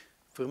be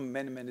for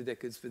many, many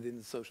decades within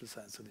the social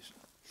science tradition.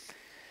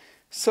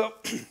 So,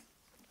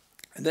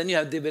 and then you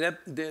have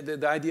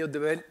the idea of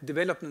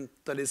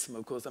developmentalism,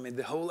 of course. I mean,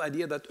 the whole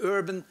idea that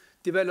urban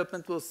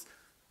development was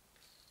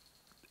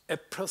a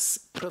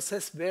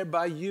process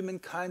whereby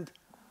humankind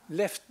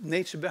left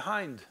nature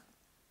behind.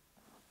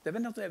 They were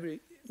not ever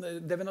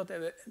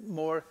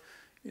more,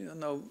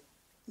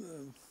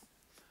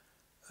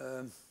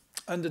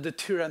 under the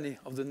tyranny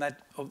of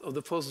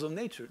the forces of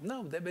nature.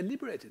 No, they were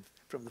liberated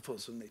from the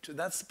forces of nature.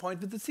 That's the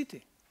point with the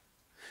city.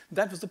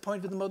 That was the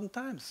point with the modern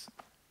times.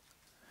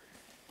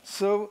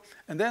 So,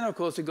 and then of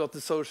course you got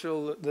the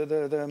social,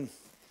 the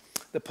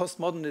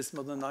postmodernism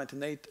of the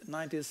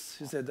 1990s,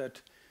 who said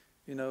that,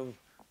 you know,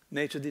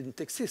 nature didn't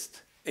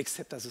exist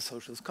except as a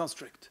social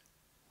construct.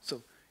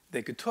 So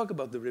they could talk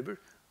about the river,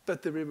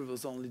 but the river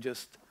was only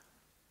just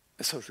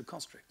a social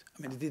construct.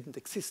 I mean, it didn't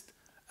exist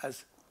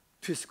as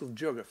physical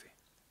geography.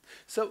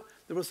 So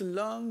there was a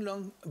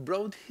long,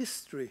 broad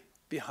history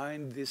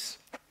behind this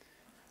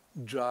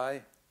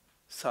dry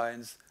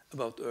science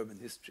about urban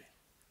history.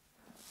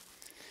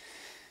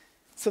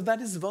 So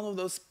that is one of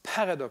those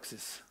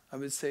paradoxes, I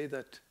would say,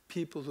 that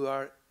people who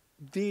are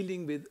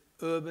dealing with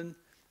urban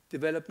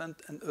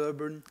development and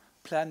urban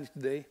planning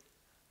today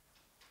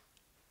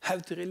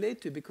have to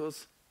relate to,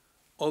 because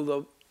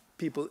although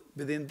people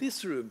within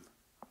this room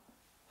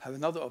have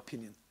another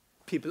opinion,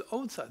 people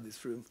outside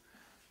this room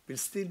will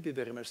still be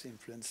very much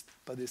influenced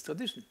by this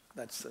tradition.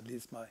 That's at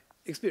least my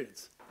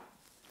experience.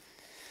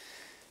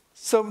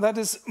 So that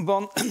is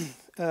one,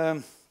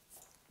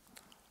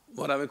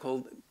 what I would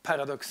call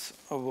paradox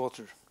of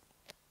water.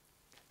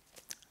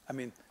 I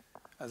mean,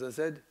 as I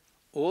said,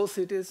 all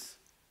cities,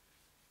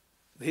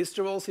 the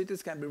history of all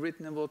cities can be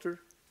written in water,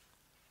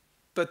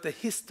 but the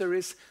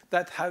histories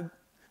that have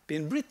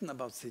been written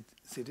about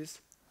cities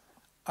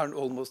are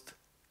almost,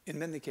 in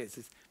many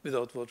cases,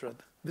 without water.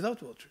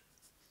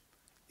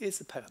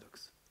 It's a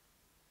paradox.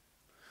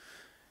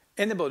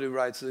 Anybody who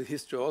writes the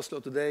history of Oslo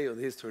today, or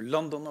the history of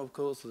London, of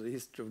course, or the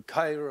history of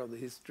Cairo, or the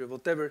history of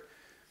whatever,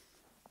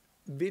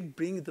 will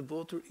bring the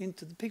water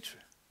into the picture.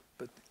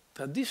 But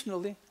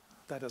traditionally,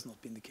 that has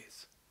not been the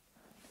case.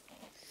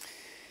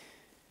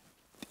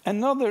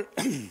 Another,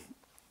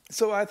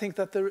 so I think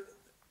that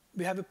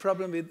we have a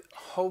problem with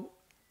how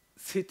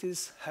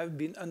cities have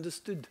been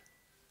understood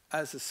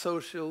as a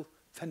social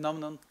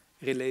phenomenon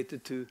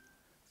related to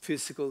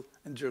physical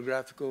and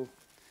geographical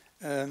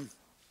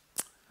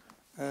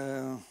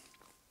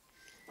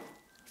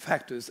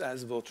factors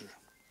as water.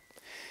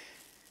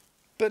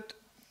 But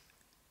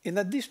in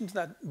addition to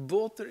that,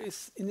 water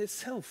is in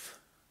itself,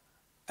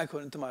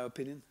 according to my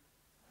opinion,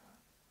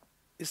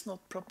 is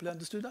not properly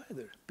understood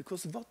either.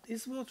 Because what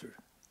is water?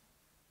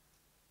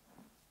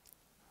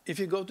 If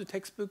you go to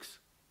textbooks,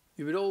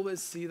 you will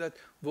always see that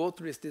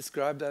water is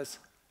described as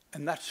a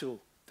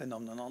natural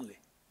phenomenon only.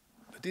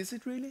 But is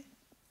it really?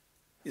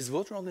 Is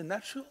water only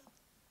natural?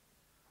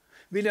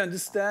 Will you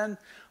understand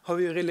how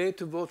you relate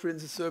to water in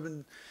this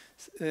urban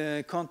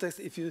context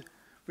if you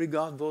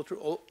regard water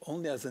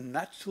only as a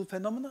natural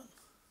phenomenon?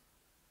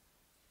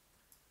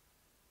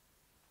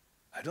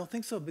 I don't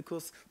think so,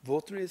 because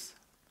water is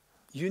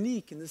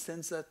unique in the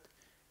sense that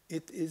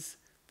it is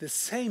the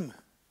same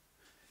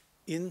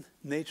in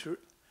nature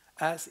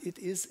as it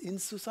is in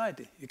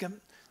society. You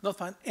can not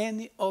find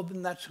any other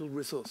natural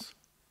resource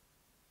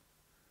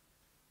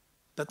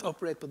that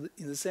operate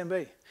in the same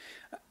way.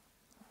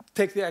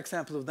 Take the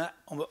example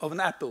of an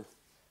apple.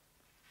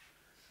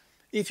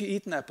 If you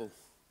eat an apple,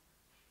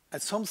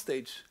 at some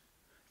stage,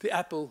 the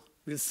apple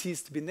will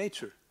cease to be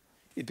nature.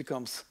 It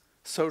becomes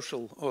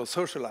social or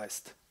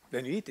socialized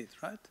when you eat it,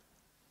 right?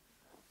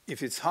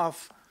 If it's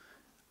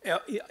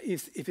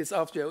if it's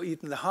after you've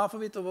eaten the half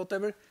of it or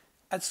whatever,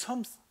 at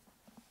some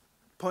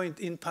point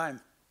in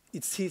time,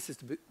 it ceases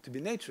to be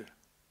nature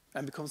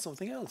and becomes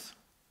something else.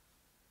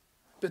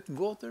 But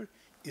water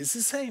is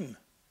the same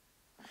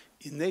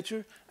in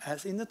nature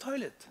as in the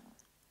toilet,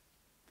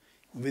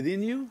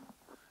 within you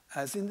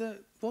as in the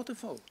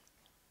waterfall.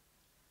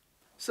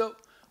 So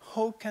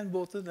how can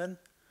water then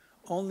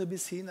only be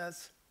seen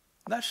as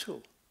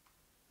natural,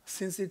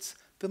 since it's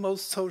the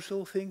most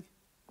social thing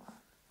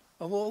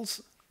of all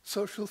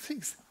social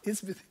things?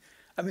 It's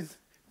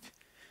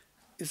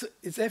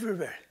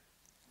everywhere,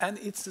 and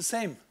it's the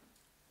same.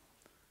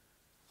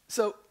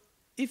 So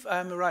if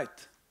I'm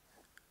right,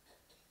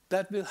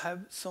 that will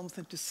have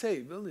something to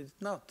say, will it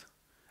not,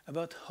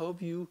 about how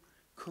you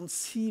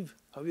conceive,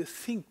 how you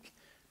think,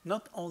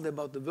 not only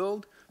about the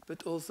world,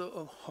 but also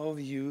of how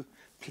you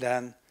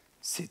plan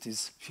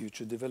cities'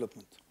 future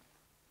development.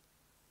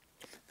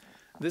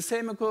 The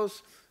same, of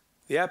course,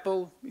 the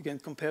apple, you can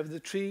compare with the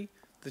tree.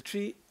 The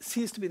tree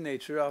ceases to be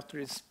nature after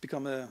it's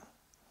become a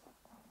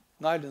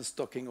nylon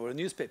stocking or a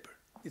newspaper.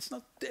 It's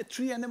not a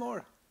tree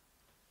anymore.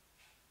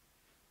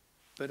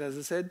 But as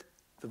I said,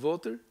 the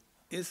water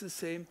is the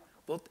same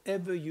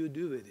whatever you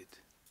do with it.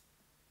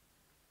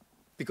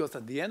 Because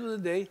at the end of the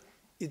day,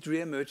 it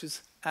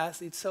re-emerges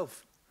as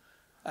itself,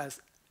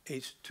 as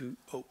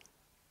H2O.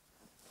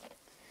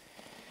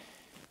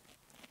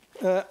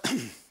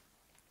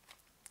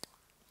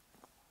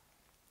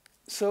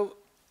 So,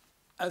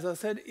 as I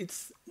said,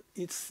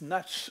 it's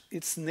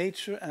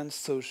nature and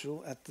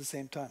social at the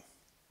same time.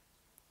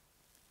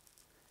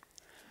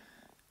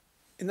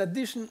 In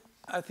addition,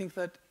 I think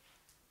that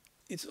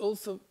it's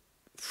also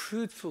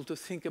fruitful to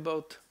think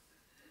about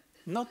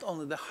not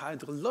only the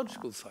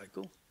hydrological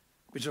cycle,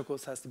 which of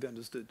course has to be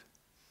understood,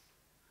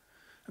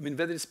 I mean,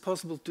 whether it's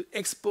possible to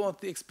export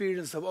the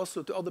experience of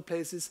Oslo to other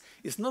places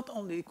is not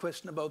only a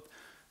question about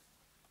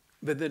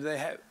whether they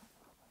have,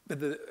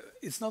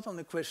 it's not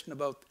only a question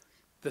about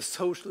the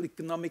social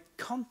economic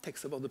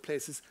context of other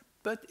places,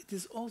 but it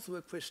is also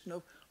a question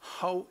of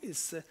how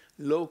is the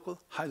local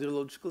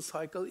hydrological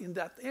cycle in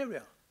that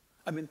area.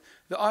 I mean,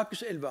 the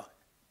Akerselva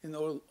in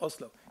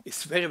Oslo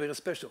is very, very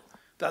special.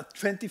 There are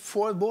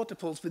 24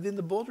 waterfalls within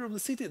the border of the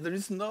city. There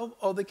is no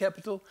other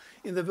capital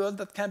in the world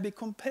that can be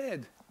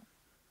compared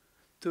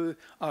to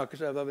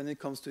Akerselva when it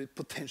comes to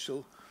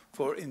potential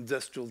for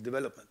industrial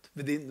development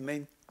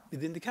within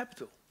the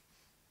capital.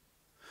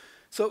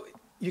 So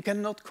you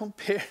cannot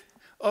compare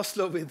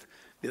Oslo with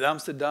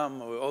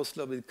Amsterdam or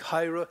Oslo with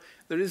Cairo.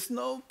 There is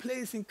no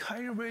place in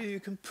Cairo where you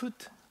can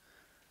put,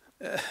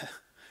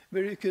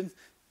 where you can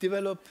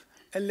develop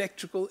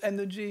electrical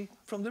energy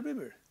from the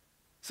river.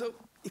 So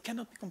it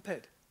cannot be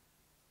compared.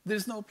 There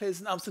is no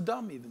place in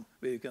Amsterdam even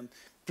where you can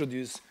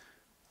produce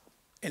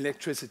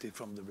electricity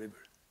from the river,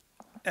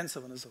 and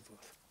so on and so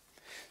forth.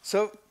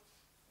 So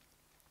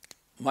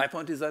my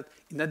point is that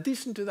in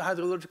addition to the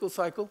hydrological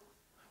cycle,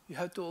 you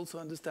have to also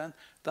understand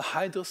the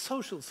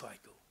hydrosocial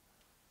cycle.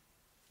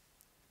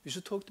 We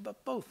should talk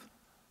about both.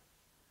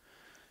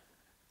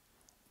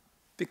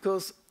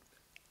 Because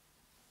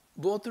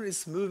water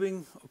is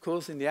moving, of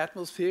course, in the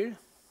atmosphere,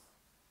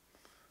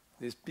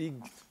 these big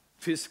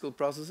physical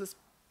processes,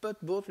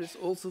 but water is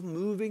also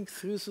moving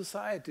through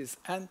societies.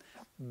 And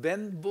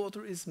when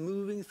water is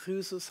moving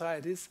through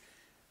societies,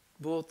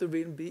 water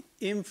will be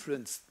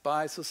influenced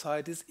by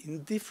societies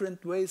in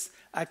different ways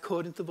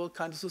according to what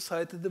kind of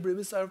society the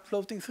rivers are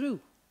floating through.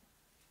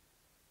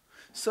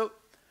 So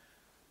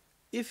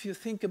if you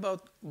think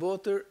about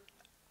water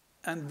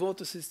and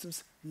water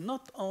systems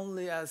not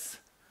only as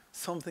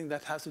something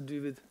that has to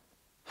do with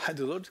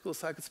hydrological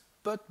cycles,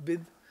 but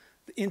with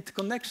the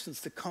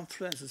interconnections, the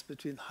confluences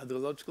between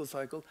hydrological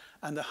cycle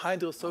and the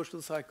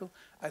hydrosocial cycle,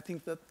 I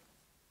think that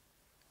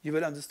you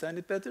will understand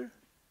it better,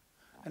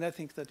 and I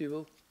think that you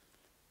will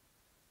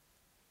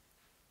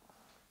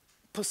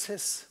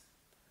possess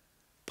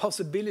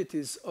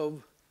possibilities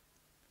of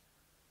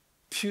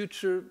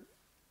future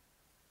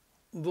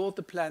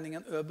water planning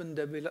and urban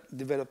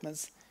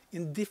developments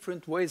in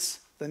different ways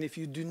than if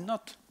you do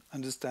not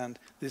understand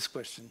this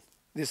question,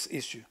 this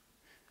issue,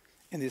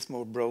 in this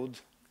more broad,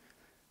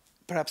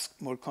 perhaps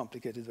more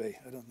complicated way.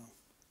 I don't know.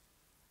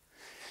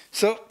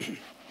 So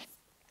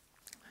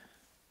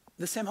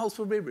the same holds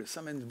for rivers.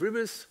 I mean,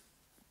 rivers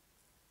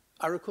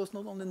are, of course,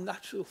 not only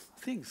natural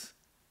things.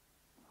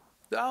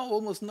 There are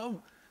almost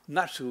no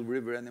natural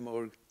river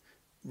anymore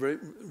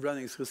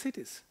running through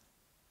cities.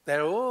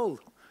 They're all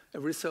a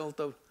result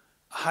of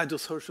a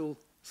hydrosocial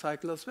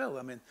cycle as well.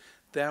 I mean,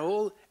 they're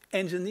all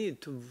engineered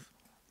to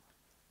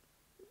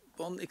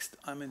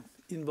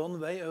in one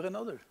way or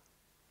another.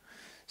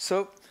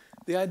 So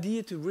the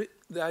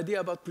idea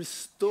about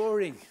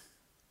restoring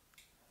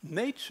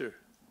nature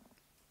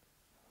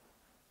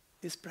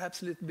is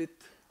perhaps a little bit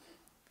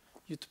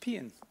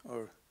utopian,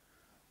 or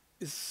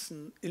is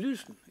an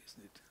illusion,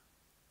 isn't it?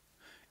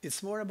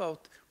 It's more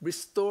about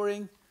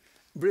restoring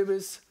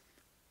rivers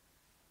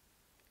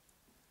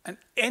and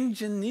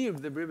engineer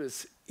the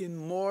rivers in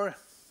more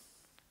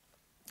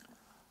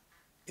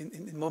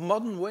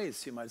modern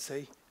ways, you might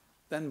say,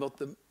 than what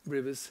the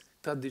rivers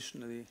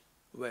traditionally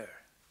were.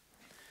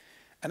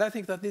 And I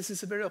think that this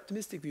is a very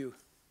optimistic view,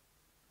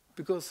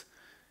 because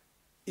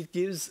it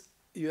gives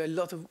you a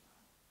lot of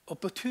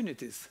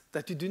opportunities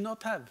that you do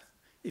not have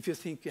if you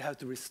think you have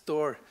to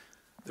restore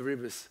the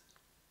rivers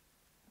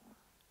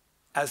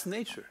as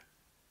nature,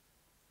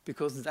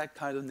 because that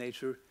kind of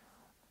nature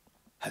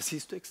has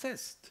ceased to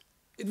exist.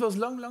 It was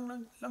long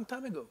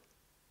time ago.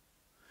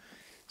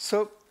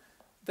 So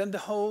then the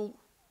whole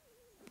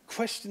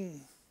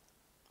question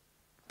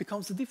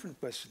becomes a different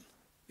question,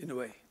 in a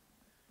way,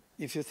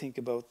 if you think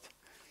about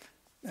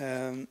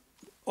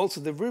also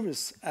the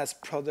rivers as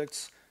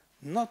products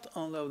not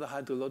only of the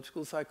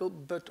hydrological cycle,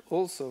 but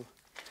also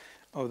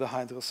of the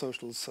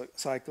hydrosocial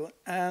cycle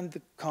and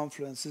the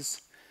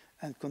confluences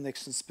and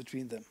connections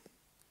between them.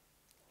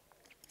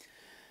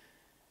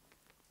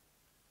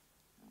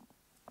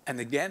 And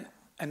again,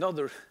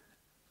 another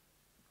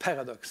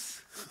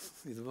paradox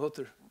with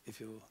water, if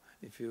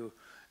you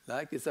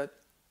like, is that,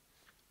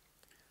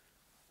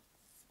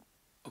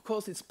 of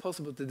course, it's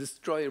possible to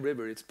destroy a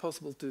river. It's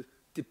possible to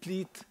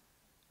deplete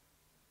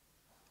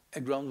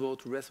a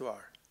groundwater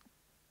reservoir.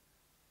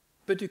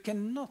 But you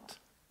cannot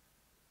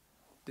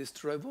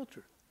destroy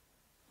water.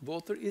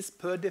 Water is,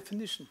 per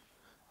definition,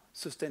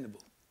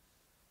 sustainable.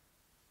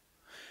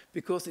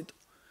 Because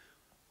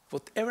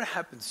whatever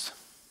happens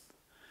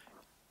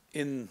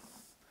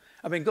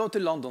go to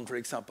London, for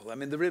example. I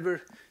mean, the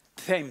River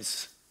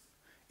Thames.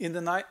 In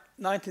the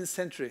 19th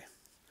century,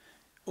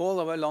 all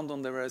over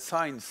London, there were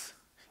signs.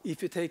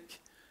 If you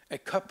take a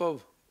cup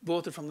of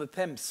water from the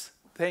Thames,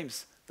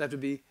 that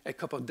would be a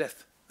cup of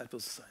death. That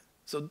was the sign.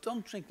 So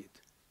don't drink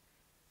it.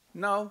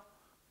 Now,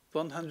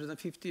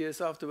 150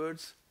 years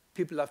afterwards,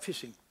 people are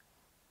fishing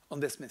on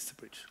Westminster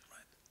Bridge.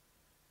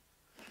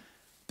 Right?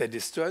 They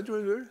destroyed the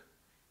river,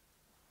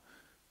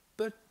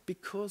 but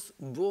because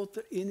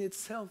water in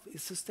itself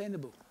is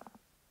sustainable.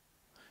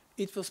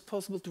 It was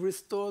possible to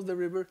restore the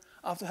river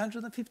after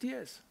 150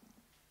 years.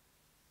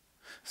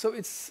 So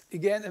it's,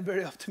 again, a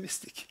very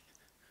optimistic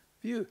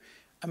view.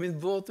 I mean,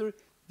 water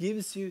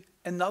gives you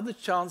another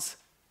chance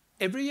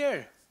every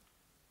year,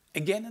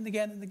 again and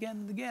again and again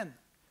and again,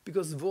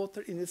 because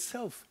water in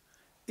itself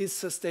is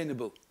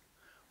sustainable,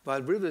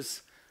 while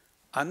rivers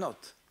are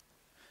not,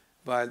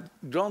 while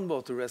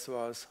groundwater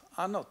reservoirs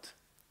are not.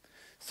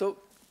 So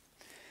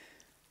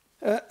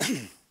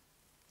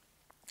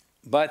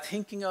by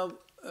thinking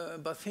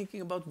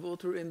about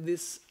water in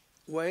this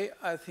way,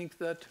 I think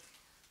that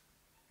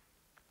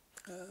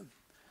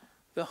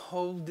the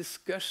whole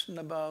discussion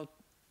about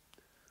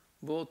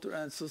water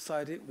and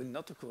society will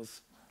not, of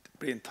course,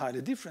 be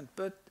entirely different,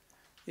 but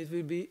it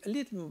will be a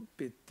little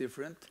bit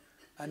different,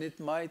 and it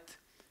might,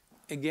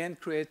 again,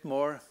 create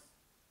more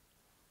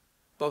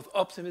both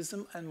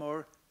optimism and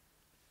more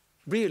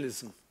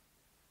realism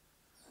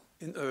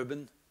in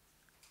urban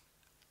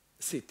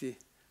city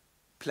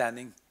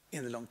planning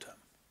in the long term.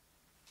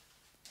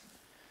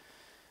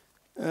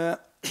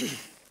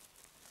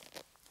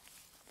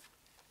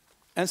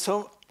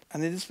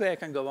 And in this way I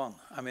can go on.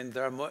 I mean,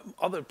 there are more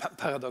other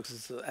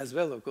paradoxes as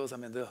well, of course. I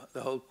mean,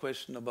 the whole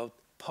question about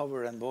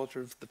power and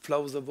water, the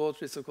flows of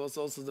water is, of course,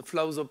 also the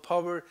flows of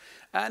power,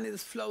 and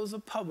it's flows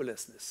of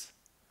powerlessness.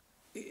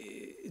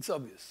 It's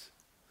obvious.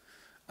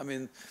 I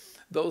mean,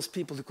 those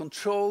people who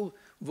control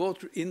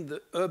water in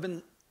the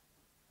urban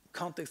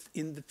context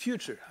in the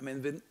future, I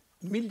mean, when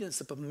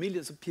millions upon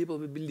millions of people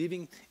will be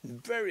living in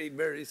very,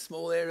 very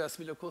small areas,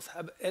 will, of course,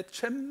 have a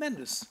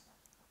tremendous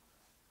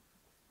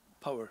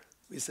power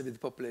vis-à-vis the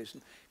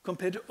population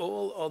compared to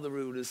all other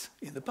rulers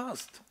in the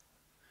past.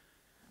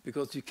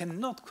 Because you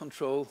cannot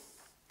control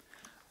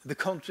the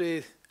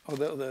country or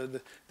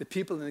the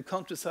people in the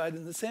countryside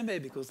in the same way,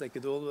 because they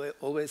could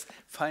always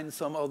find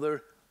some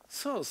other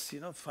source,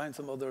 find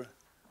some other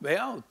way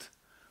out.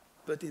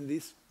 But in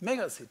these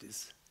mega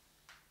cities,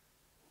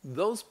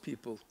 those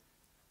people,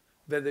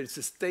 whether it's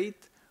a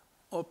state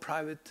or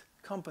private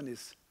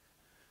companies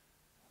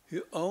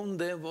who own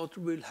their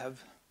water, will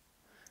have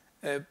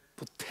a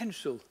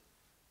potential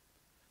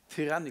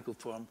tyrannical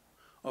form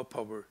of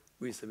power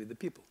vis-à-vis the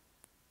people.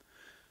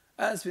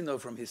 As we know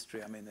from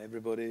history, I mean,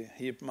 everybody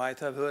here might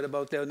have heard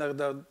about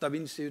Leonardo da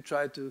Vinci, who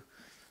tried to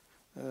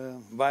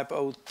wipe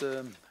out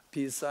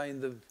Pisa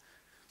in the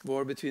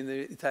war between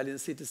the Italian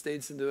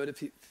city-states in the early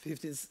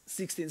 15th,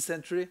 16th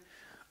century,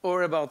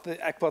 or about the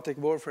aquatic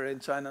warfare in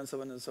China and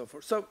so on and so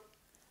forth. So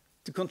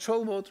to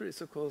control water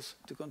is, of course,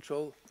 to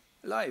control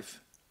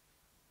life.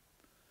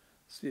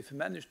 So if you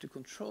manage to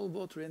control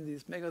water in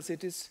these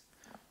megacities,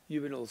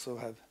 you will also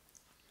have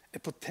a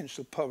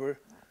potential power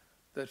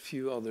that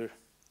few other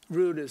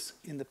rulers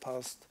in the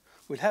past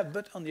will have.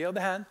 But on the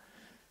other hand,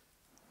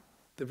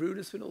 the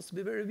rulers will also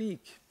be very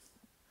weak,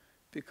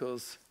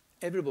 because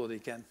everybody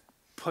can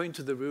point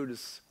to the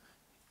rulers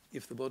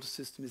if the water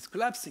system is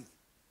collapsing.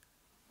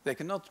 They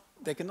cannot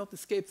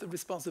escape the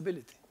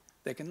responsibility.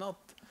 They cannot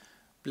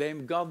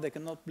blame God. They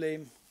cannot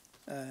blame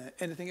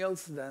anything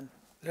else than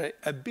their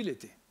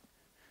ability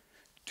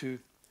to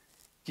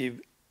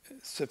give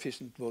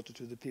sufficient water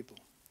to the people.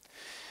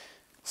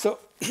 So,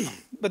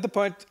 but the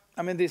point,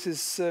 I mean, this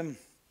is, there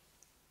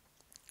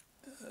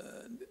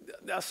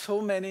are so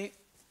many,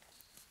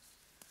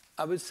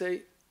 I would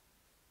say,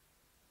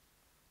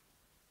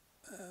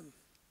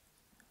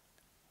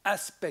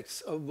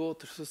 aspects of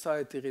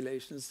water-society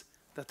relations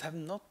that have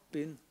not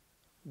been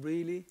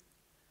really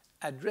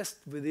addressed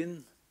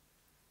within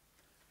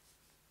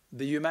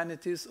the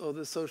humanities or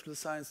the social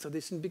science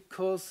tradition,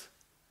 because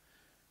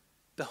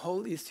the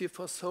whole issue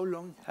for so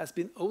long has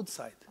been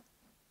outside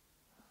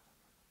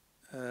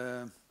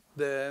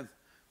the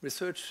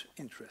research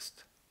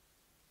interest.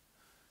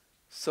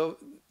 So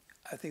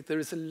I think there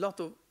is a lot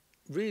of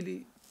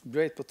really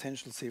great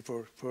potential here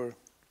for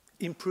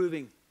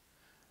improving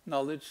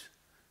knowledge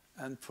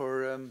and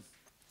for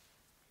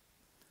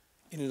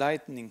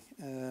enlightening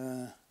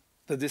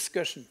the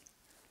discussion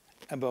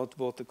about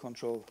water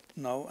control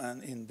now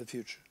and in the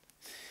future.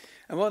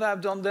 And what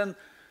I've done then,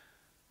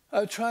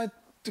 I've tried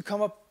to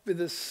come up with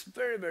this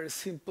very, very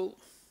simple,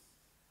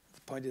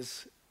 the point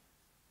is,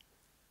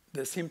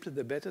 the simpler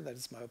the better, that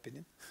is my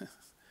opinion,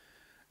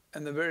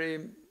 and a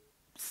very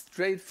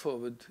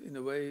straightforward, in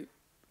a way,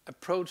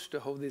 approach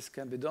to how this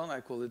can be done. I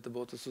call it the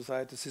water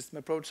society system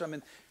approach. I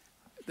mean,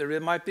 there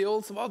might be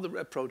also other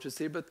approaches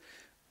here, but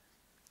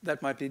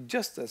that might be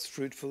just as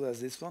fruitful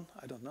as this one,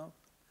 I don't know.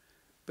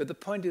 But the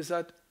point is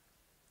that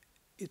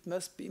it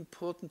must be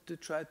important to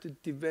try to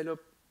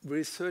develop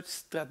research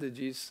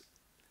strategies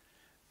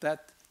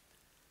that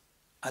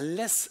are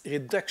less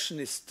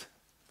reductionist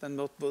than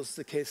what was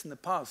the case in the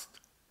past.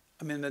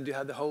 I mean, when you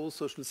had the whole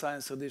social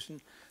science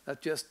tradition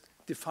that just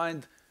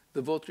defined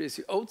the water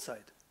issue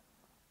outside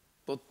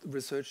what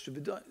researchers should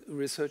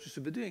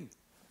be doing.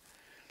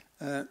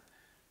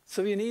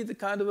 So you need a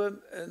kind of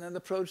an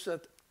approach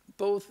that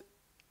both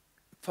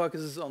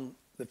focuses on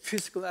the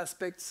physical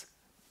aspects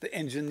the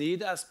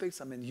engineered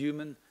aspects, I mean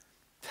human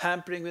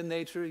tampering with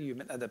nature,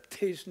 human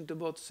adaptation to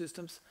water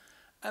systems,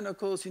 and of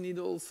course you need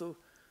also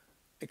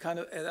a kind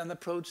of an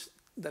approach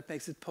that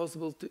makes it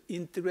possible to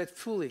integrate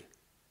fully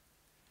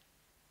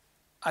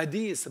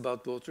ideas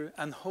about water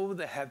and how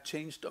they have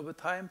changed over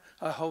time,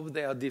 or how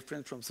they are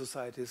different from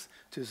societies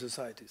to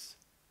societies.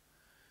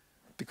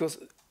 Because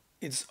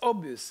it's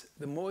obvious,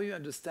 the more you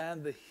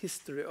understand the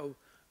history of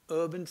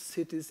urban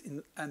cities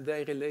and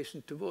their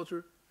relation to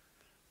water,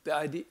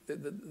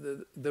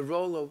 the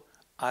role of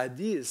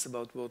ideas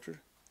about water,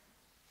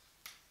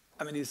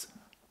 I mean, is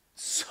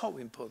so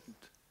important.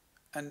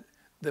 And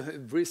the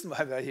reason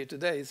why we are here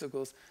today is, of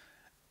course,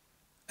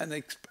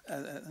 an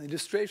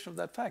illustration of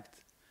that fact.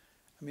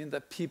 I mean,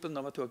 that people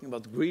now are talking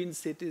about green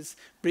cities,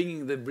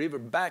 bringing the river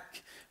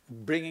back,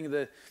 bringing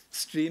the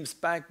streams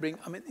back.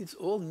 I mean, it's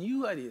all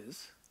new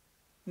ideas.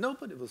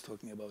 Nobody was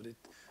talking about it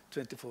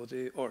 20,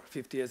 40, or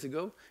 50 years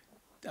ago.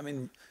 I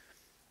mean,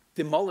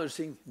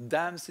 demolishing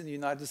dams in the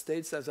United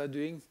States, as are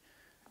doing,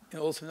 and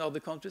also in other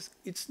countries,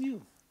 it's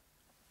new.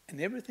 And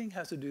everything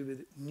has to do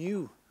with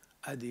new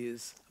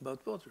ideas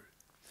about water.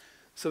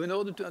 So in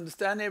order to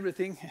understand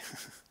everything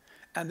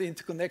and the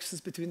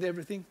interconnections between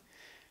everything,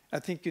 I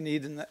think you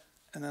need an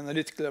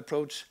analytical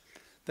approach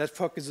that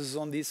focuses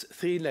on these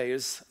three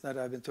layers that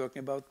I've been talking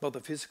about, both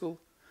the physical,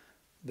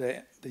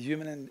 the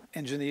human and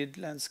engineered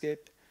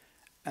landscape,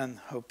 and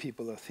how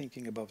people are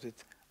thinking about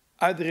it,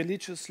 either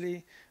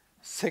religiously,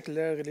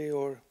 secularly,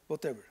 or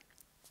whatever.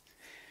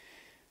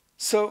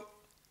 So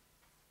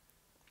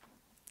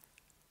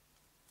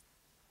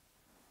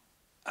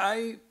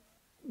I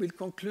will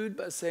conclude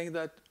by saying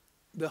that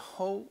the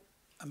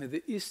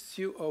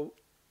issue of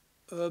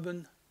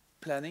urban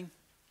planning,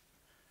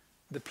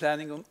 the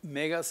planning of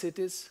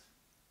megacities,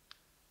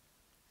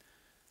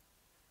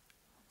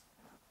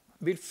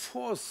 will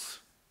force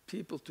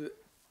people to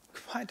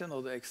quite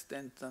another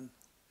extent than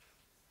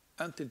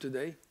until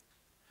today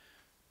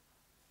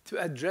to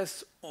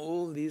address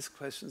all these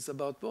questions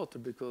about water,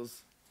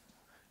 because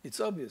it's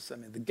obvious. I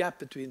mean, the gap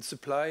between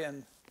supply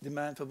and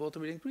demand for water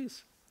will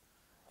increase.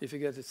 If you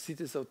get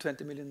cities of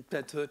 20 million,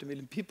 30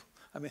 million people,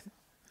 I mean,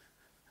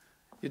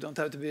 you don't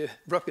have to be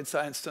rocket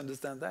science to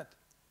understand that.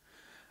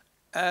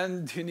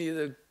 And you need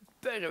a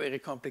very, very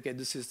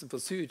complicated system for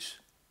sewage.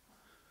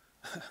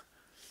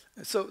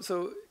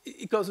 So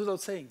it goes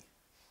without saying.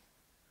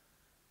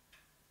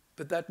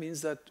 But that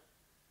means that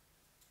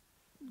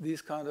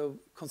these kind of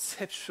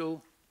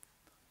conceptual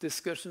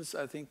discussions,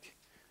 I think,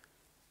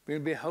 will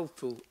be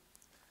helpful,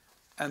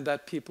 and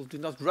that people do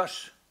not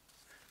rush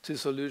to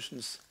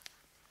solutions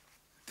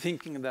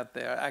thinking that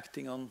they are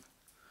acting on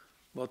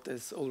what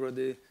is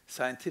already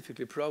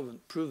scientifically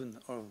proven,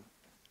 or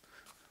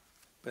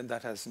when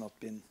that has not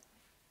been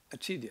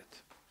achieved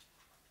yet.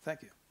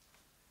 Thank you.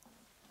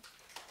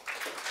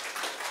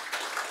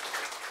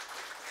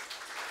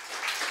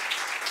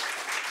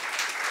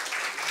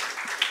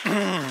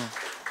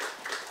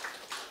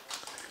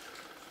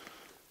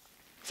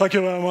 Thank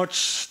you very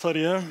much,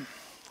 Terje,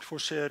 for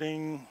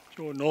sharing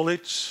your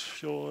knowledge,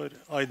 your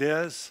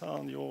ideas,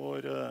 and your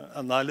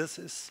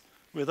analysis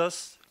with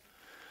us.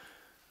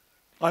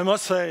 I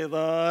must say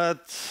that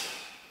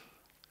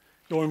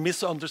your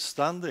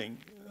misunderstanding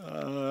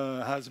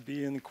has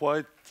been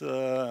quite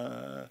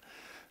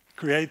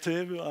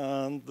creative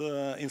and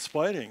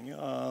inspiring,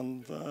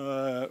 and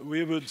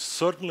we would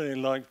certainly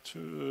like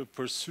to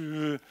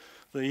pursue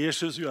the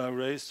issues you have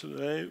raised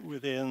today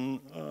within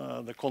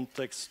the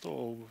context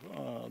of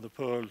the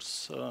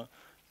Pearls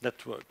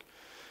network.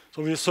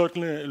 So we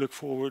certainly look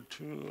forward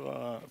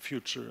to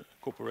future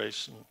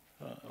cooperation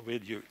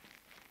with you.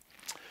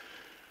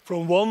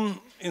 From one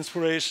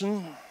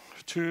inspiration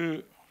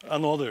to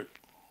another,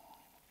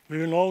 we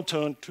will now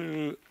turn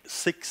to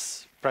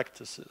 6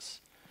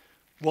 practices,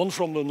 1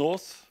 from the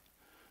north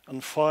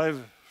and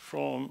 5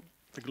 from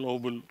the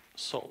global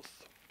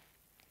south.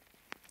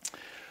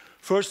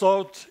 First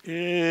out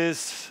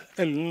is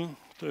Ellen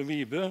de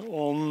Vibe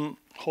on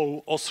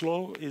how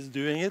Oslo is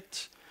doing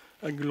it,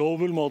 a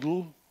global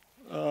model,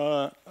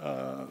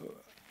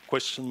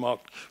 question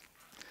mark.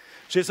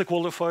 She's a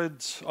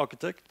qualified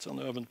architect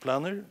and urban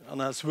planner and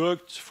has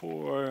worked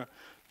for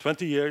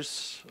 20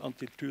 years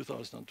until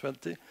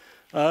 2020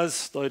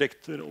 as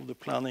director of the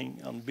Planning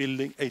and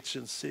Building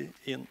Agency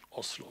in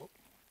Oslo.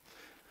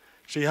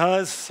 She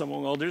has,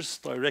 among others,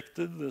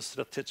 directed the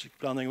strategic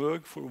planning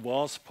work for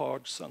vast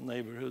parts and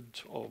neighborhood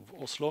of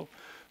Oslo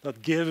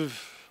that give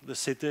the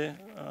city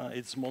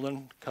its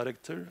modern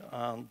character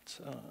and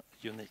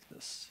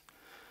uniqueness.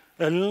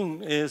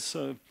 Ellen is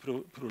a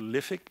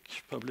prolific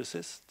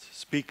publicist,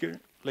 speaker,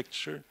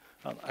 lecturer,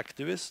 and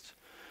activist,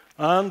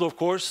 and of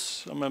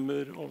course, a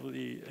member of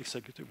the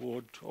executive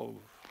board of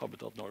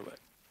Habitat Norway.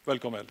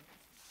 Welcome, Ellen.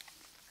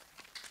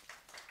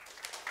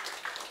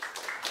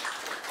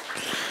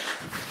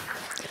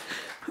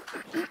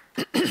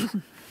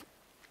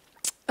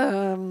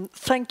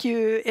 Thank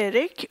you,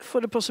 Erik, for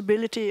the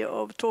possibility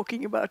of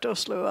talking about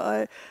Oslo.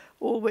 I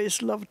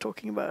always love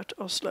talking about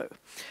Oslo.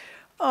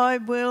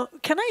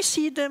 Can I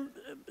see the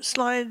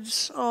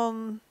slides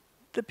on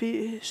the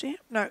PC?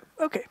 No.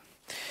 Okay.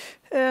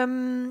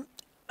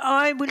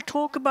 I will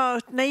talk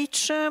about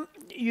nature,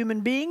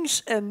 human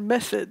beings, and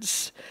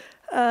methods.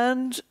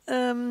 And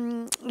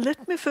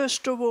let me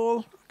first of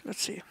all,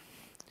 let's see,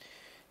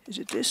 is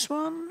it this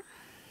one?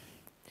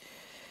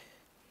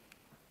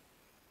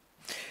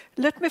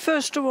 Let me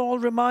first of all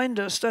remind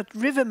us that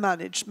river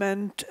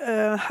management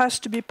has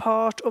to be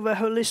part of a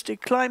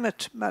holistic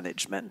climate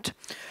management.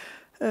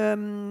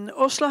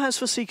 Oslo has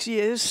for 6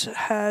 years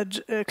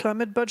had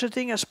climate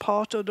budgeting as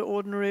part of the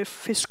ordinary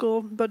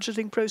fiscal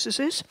budgeting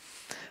processes,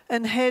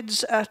 and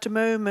heads at the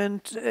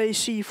moment a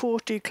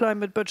C40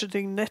 climate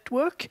budgeting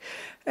network.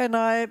 And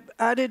I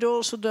added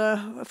also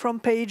the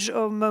front page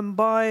of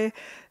Mumbai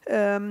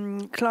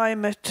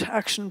climate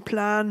action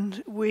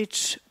plan,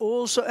 which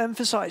also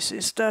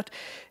emphasizes that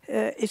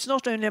it's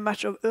not only a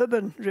matter of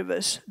urban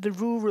rivers, the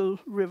rural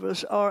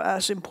rivers are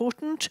as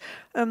important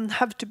and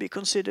have to be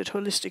considered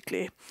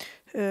holistically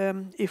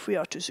if we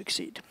are to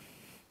succeed.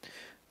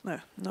 No,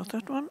 not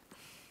that one.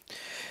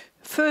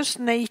 First,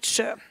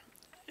 nature.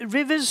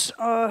 Rivers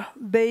are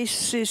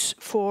basis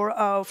for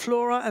our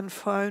flora and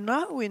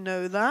fauna, we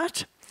know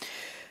that.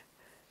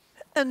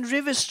 And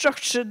rivers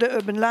structure the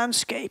urban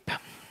landscape.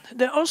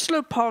 The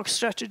Oslo Park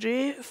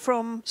strategy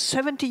from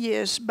 70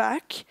 years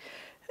back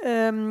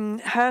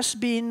has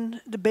been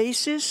the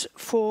basis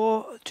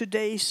for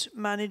today's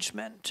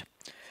management.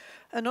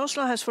 And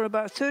Oslo has for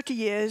about 30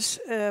 years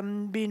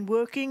been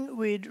working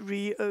with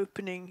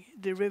reopening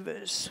the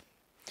rivers.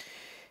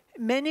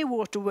 Many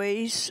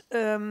waterways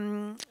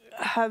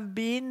have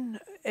been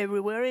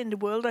everywhere in the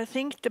world, I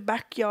think, the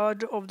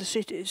backyard of the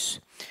cities,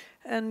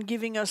 and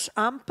giving us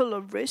ample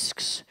of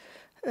risks.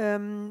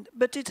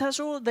 But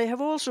they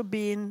have also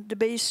been the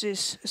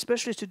basis,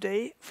 especially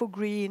today, for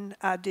green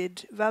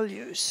added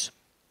values.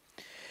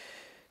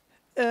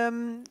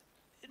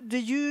 The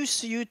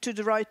use, to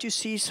the right, you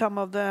see some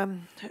of the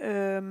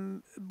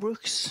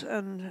brooks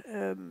and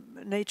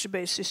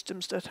nature-based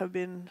systems that have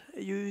been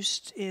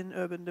used in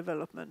urban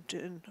development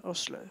in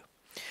Oslo.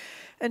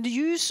 And the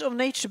use of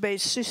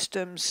nature-based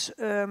systems,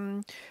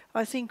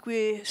 I think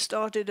we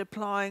started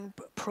applying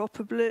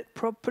properly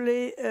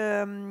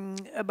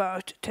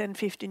about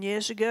 10-15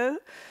 years ago,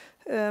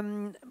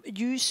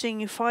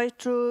 using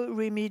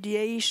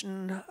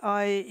phytoremediation,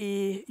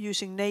 i.e.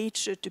 using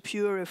nature to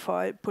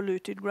purify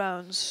polluted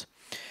grounds.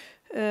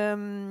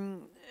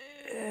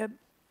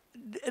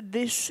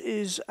 This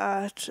is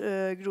at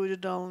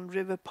Groruddalen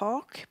River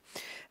Park.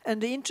 And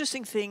the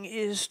interesting thing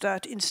is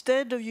that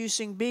instead of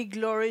using big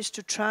lorries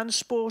to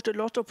transport a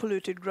lot of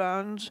polluted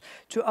ground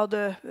to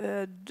other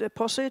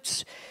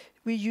deposits,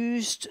 we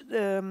used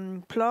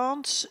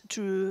plants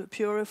to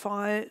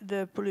purify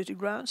the polluted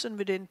grounds, and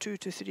within 2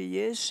 to 3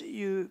 years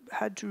you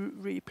had to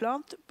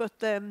replant, but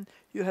then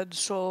you had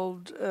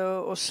solved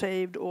or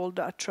saved all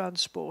that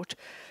transport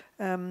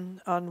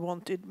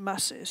unwanted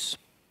masses.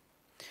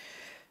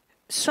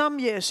 Some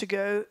years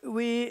ago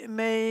we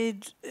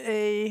made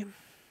a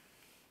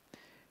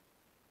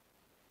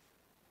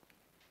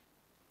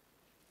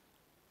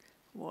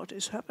what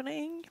is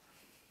happening?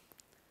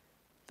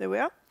 There we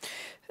are.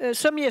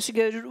 Some years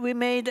ago, we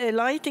made a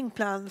lighting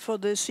plan for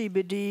the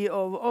CBD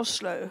of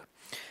Oslo.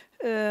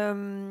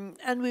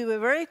 And we were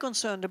very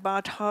concerned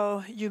about how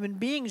human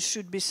beings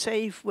should be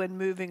safe when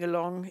moving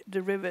along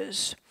the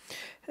rivers.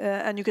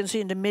 And you can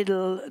see in the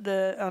middle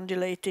the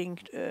undulating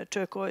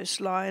turquoise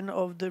line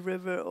of the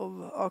river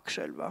of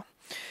Akerselva.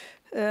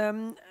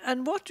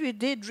 And what we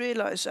did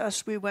realize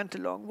as we went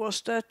along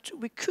was that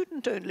we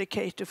couldn't only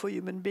cater for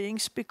human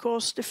beings,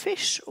 because the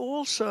fish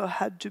also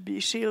had to be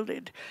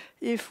shielded.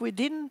 If we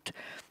didn't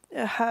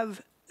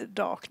have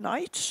dark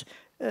nights,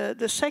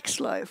 the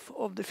sex life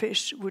of the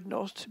fish would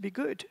not be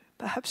good.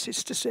 Perhaps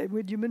it's the same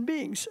with human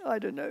beings, I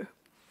don't know.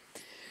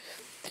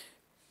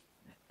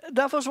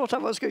 That was what I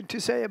was going to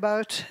say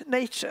about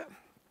nature.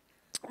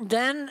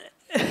 Then,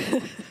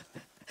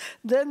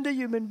 then the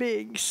human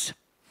beings.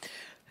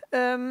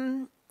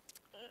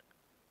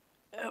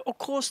 Of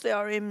course, they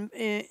are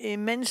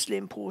immensely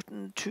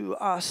important to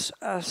us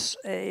as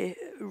a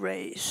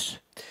race.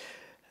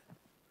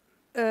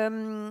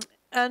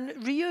 And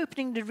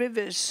reopening the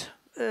rivers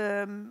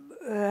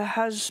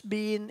has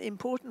been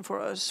important for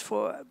us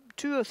for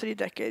 2 or 3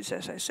 decades,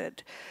 as I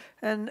said.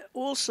 And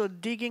also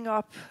digging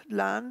up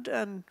land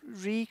and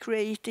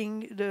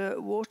recreating the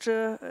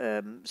water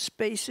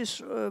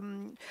spaces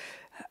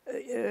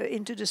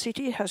into the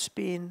city has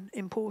been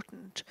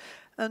important.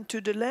 And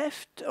to the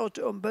left,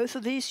 on both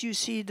of these, you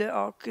see the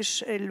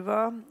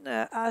Akerselva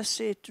as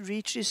it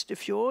reaches the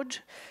fjord,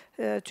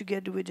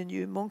 together with the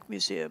new Munch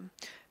Museum.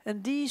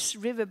 And these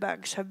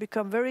riverbanks have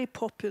become very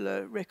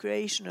popular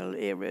recreational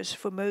areas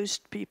for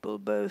most people,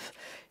 both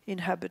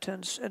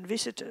inhabitants and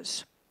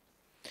visitors.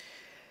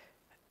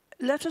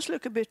 Let us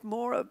look a bit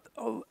more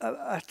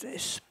at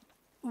this.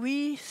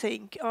 I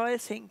think,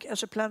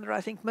 as a planner,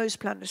 I think most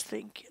planners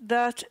think,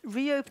 that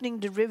reopening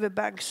the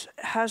riverbanks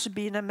has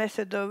been a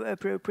method of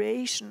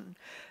appropriation,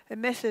 a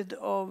method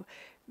of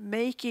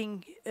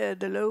making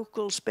the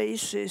local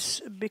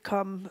spaces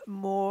become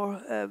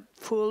more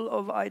full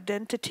of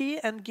identity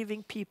and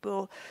giving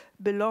people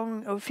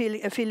a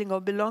feeling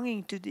of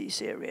belonging to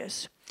these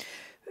areas.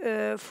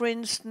 For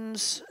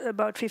instance,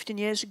 about 15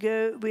 years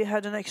ago, we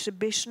had an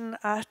exhibition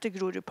at the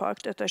Grorud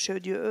Park that I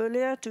showed you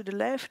earlier to the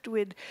left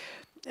with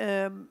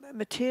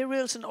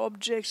materials and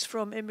objects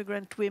from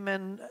immigrant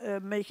women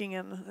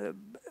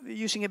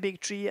using a big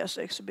tree as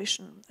an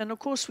exhibition. And of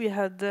course we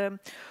had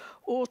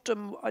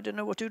autumn, I don't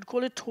know what you'd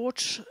call it,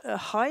 torch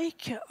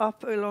hike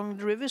up along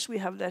the rivers. We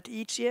have that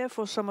each year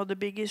for some of the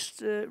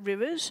biggest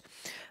rivers.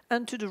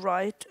 And to the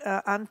right,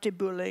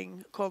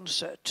 anti-bullying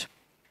concert.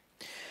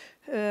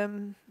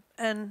 And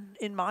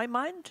in my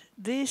mind,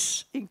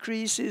 this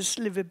increases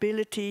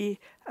livability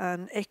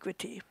and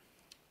equity.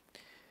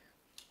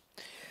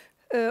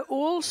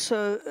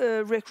 Also,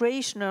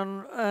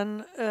 recreational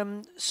and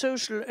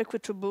social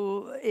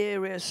equitable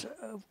areas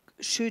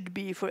should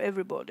be for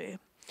everybody.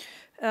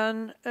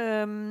 And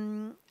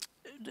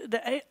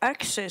the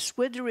access,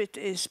 whether it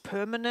is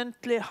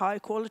permanently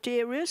high-quality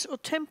areas or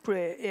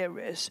temporary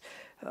areas,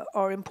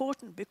 are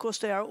important because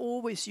they are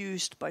always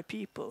used by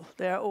people.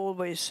 They are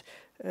always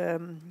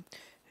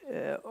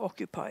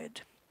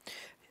occupied.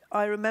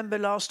 I remember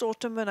last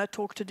autumn when I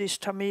talked to this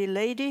Tamil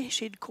lady.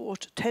 She'd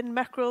caught 10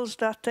 mackerels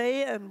that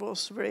day and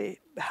was very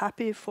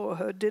happy for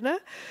her dinner.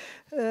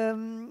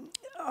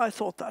 I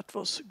thought that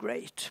was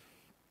great.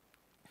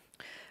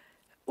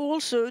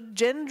 Also,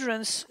 gender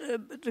and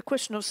the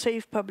question of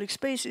safe public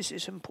spaces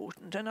is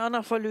important. And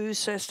Anna Falou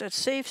says that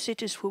safe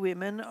cities for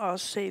women are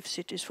safe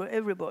cities for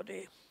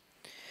everybody.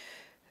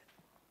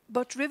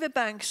 But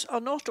riverbanks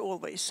are not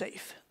always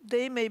safe.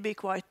 They may be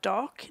quite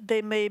dark.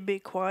 They may be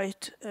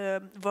quite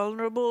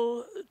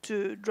vulnerable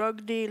to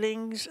drug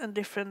dealings and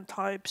different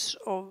types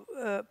of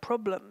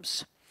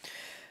problems.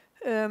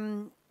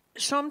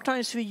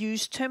 Sometimes we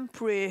use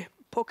temporary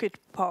pocket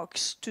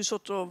parks to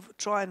sort of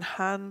try and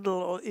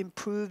handle or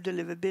improve the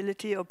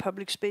livability of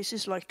public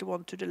spaces like the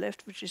one to the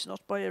left, which is not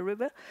by a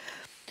river.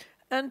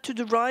 And to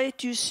the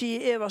right, you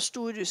see Eva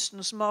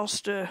Storusten's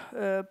master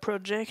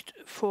project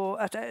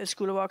at the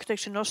School of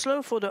Architecture in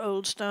Oslo for the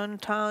old stone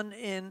town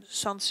in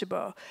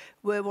Zanzibar,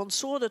 where one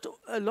saw that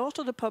a lot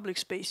of the public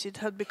spaces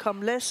had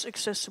become less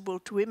accessible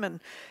to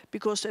women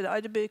because they'd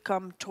either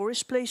become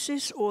tourist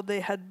places or they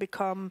had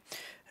become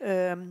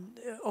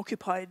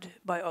occupied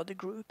by other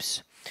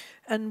groups.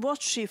 And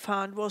what she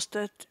found was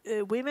that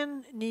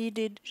women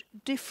needed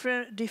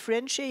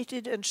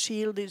differentiated and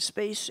shielded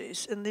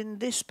spaces. And in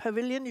this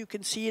pavilion, you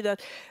can see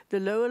that the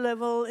lower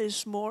level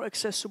is more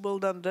accessible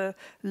than the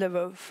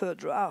level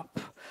further up.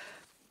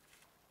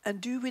 And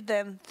do we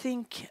then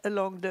think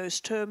along those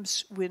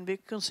terms when we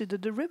consider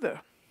the river?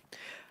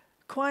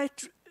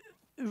 Quite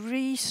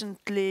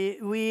recently,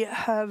 we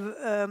have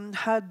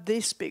had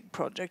this big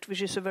project,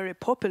 which is a very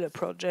popular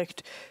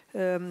project,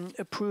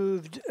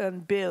 approved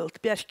and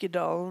built,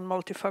 Bjerkedalen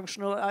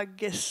multifunctional. I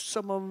guess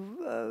some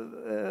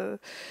of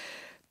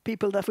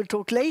people that will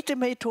talk later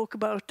may talk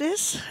about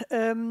this.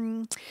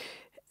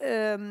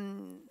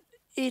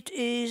 It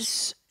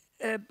is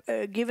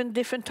given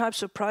different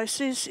types of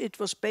prizes. It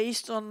was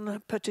based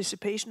on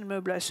participation and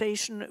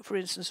mobilization, for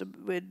instance,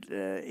 with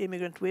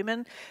immigrant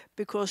women,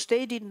 because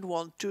they didn't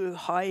want to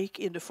hike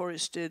in the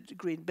forested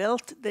green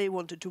belt. They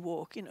wanted to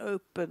walk in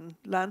open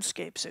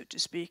landscape, so to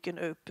speak, and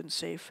open,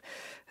 safe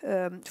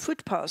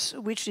footpaths,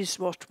 which is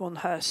what one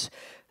has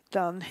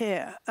done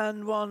here.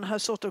 And one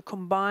has sort of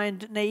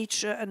combined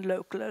nature and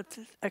local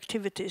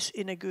activities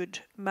in a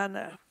good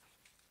manner.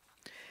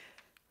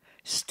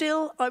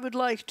 Still, I would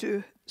like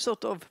to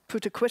sort of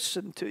put a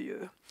question to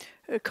you.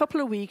 A couple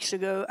of weeks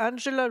ago,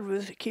 Angela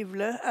Ruth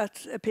Kivle, a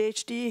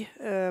PhD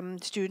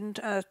student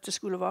at the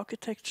School of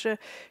Architecture,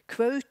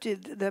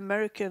 quoted the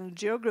American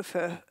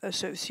Geographer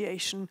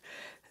Association.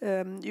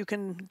 You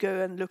can go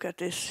and look at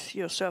this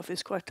yourself.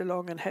 It's quite a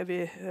long and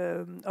heavy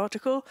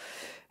article.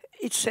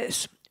 It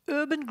says,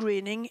 urban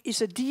greening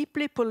is a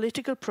deeply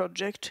political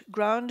project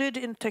grounded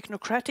in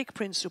technocratic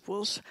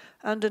principles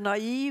and a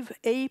naive,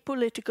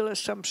 apolitical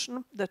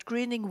assumption that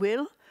greening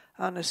will,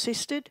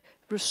 unassisted,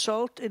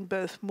 result in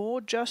both more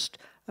just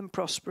and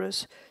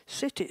prosperous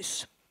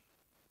cities.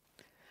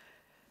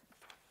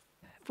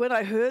 When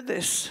I heard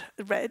this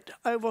read,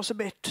 I was a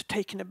bit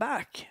taken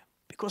aback,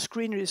 because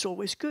greenery is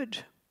always good.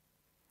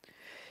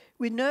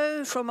 We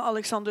know from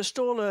Alexander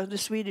Ståhle, the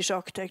Swedish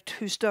architect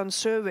who's done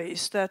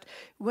surveys, that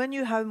when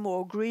you have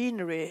more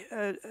greenery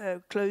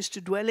close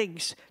to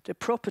dwellings, the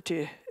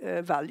property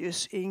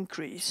values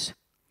increase.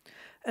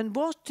 And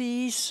what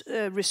these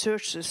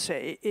researchers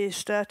say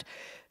is that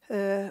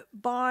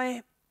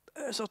by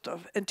sort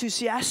of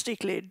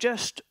enthusiastically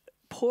just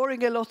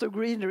pouring a lot of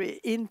greenery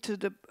into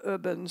the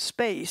urban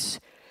space,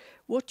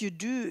 what you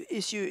do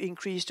is you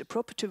increase the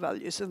property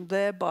values and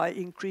thereby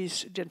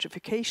increase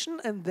gentrification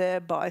and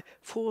thereby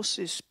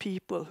forces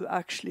people who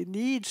actually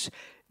need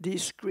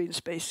these green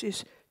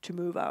spaces to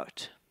move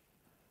out.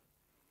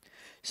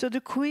 So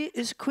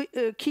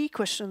the key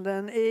question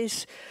then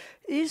is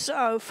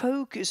our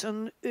focus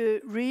on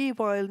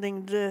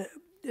rewilding the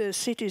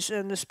cities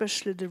and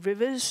especially the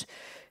rivers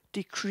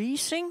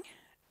decreasing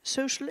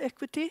social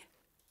equity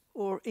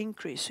or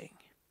increasing?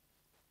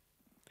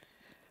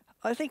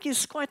 I think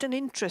it's quite an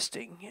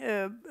interesting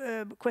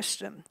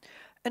question.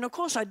 And of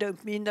course, I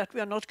don't mean that we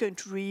are not going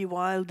to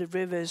rewild the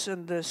rivers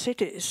and the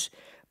cities,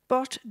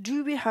 but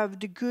do we have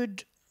the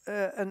good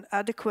and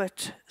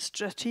adequate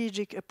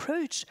strategic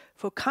approach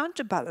for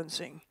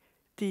counterbalancing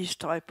these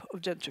type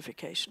of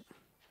gentrification?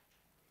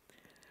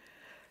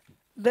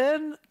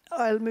 Then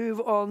I'll move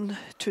on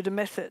to the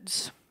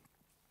methods.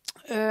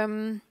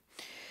 And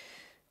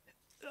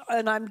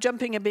I'm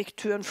jumping a bit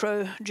to and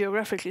fro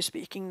geographically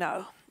speaking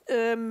now.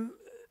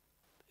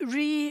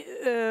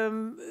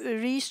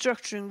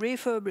 Restructuring,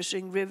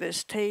 refurbishing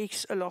rivers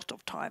takes a lot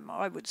of time.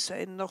 I would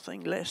say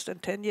nothing less than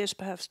 10 years,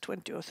 perhaps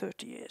 20 or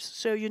 30 years.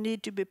 So you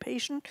need to be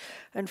patient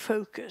and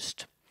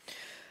focused.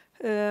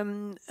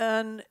 The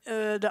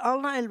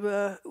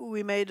Alna,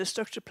 we made a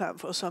structure plan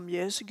for some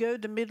years ago.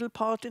 The middle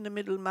part in the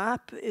middle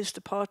map is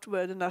the part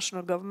where the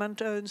national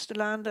government owns the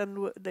land,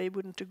 and they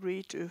wouldn't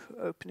agree to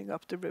opening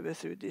up the river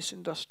through this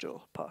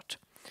industrial part.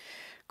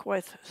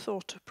 Quite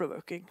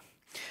thought-provoking.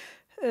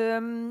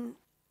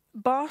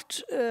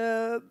 But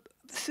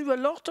through a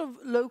lot of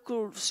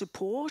local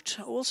support,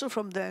 also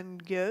from the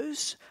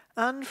NGOs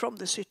and from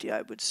the city,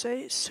 I would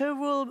say,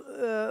 several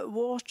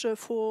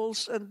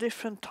waterfalls and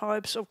different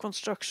types of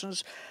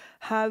constructions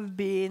have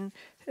been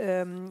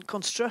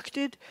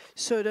constructed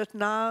so that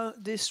now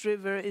this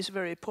river is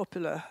very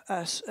popular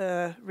as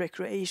a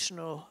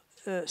recreational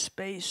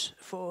space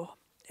for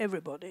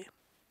everybody.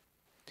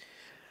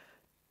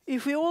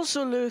 If we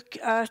also look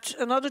at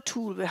another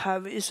tool we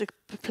have is a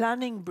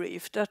planning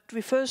brief that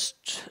we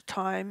first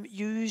time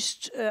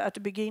used at the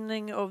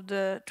beginning of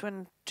the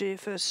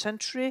 21st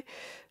century,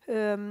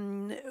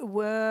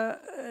 where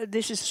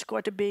this is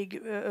quite a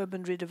big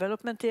urban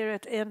redevelopment area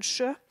at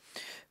Ensjø.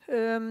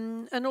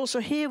 And also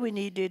here we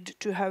needed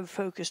to have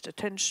focused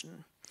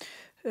attention.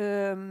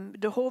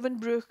 The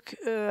Hovenbrook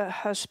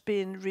has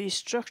been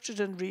restructured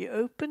and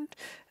reopened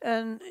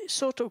and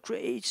sort of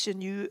creates a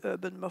new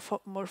urban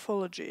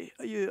morphology.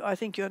 I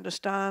think you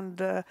understand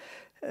the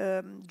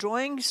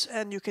drawings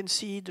and you can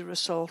see the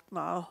result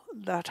now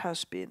that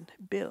has been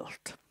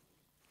built.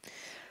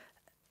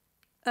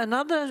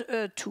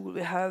 Another tool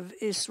we have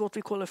is what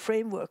we call a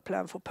framework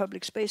plan for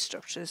public space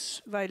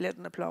structures,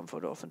 veiledende plan for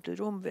det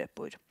offentlige rom,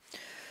 VEPOR.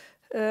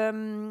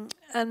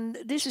 And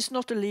this is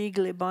not a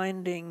legally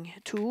binding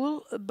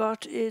tool,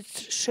 but it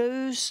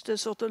shows the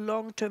sort of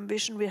long-term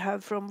vision we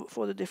have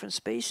for the different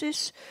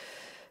spaces.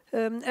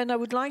 And I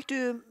would like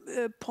to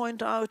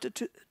point out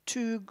the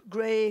two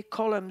grey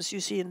columns you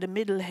see in the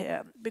middle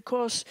here,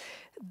 because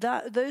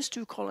those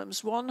two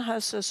columns, one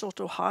has a sort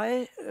of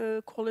high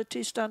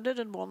quality standard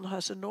and one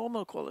has a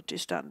normal quality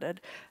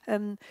standard.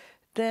 And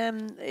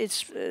then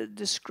it's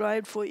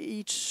described for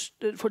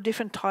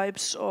different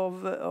types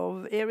of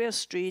areas,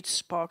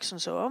 streets, parks,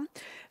 and so on.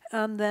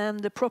 And then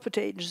the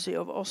property agency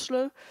of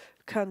Oslo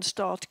can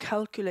start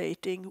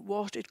calculating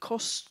what it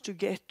costs to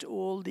get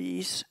all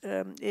these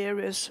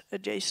areas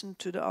adjacent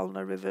to the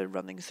Alna River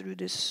running through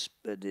this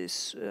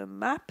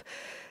map.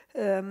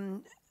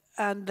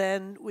 And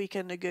then we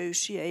can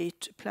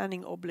negotiate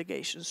planning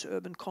obligations,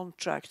 urban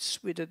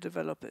contracts with the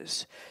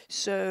developers.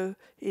 So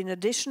in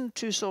addition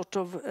to sort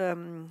of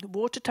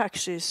water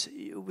taxes,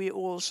 we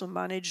also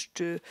managed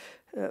to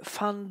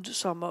fund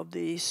some of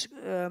these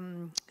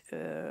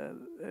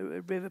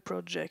river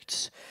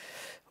projects,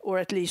 or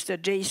at least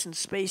adjacent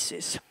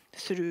spaces,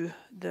 through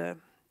the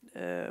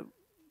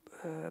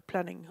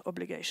planning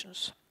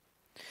obligations.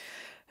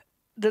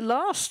 The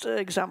last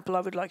example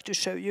I would like to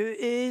show you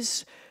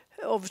is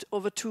of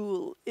a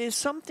tool is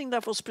something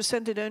that was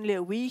presented only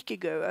a week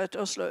ago at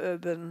Oslo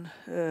Urban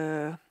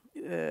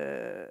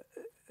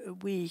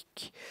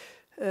Week.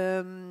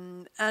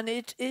 And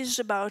it is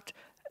about,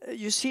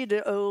 you see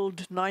the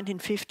old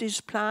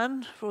 1950s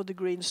plan for the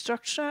green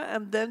structure,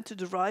 and then to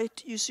the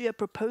right you see a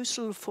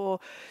proposal for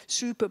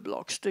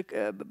superblocks,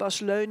 the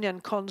Barcelonian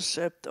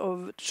concept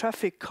of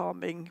traffic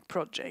calming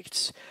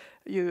projects.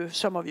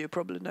 Some of you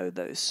probably know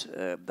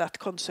that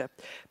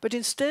concept. But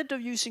instead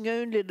of using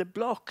only the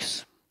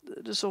blocks,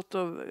 the sort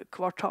of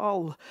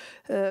quartal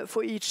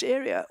for each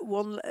area,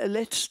 one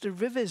lets the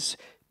rivers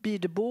be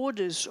the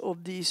borders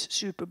of these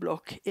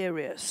superblock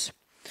areas.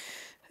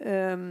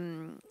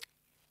 And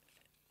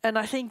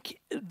I think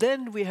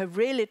then we have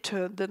really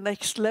turned the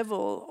next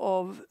level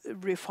of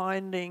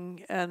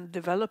refining and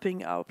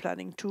developing our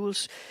planning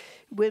tools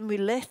when we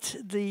let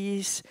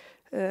these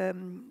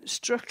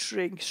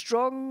strongly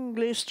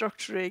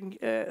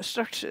structuring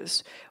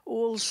structures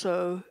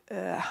also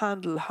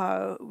handle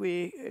how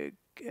we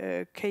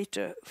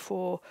cater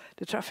for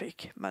the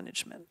traffic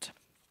management.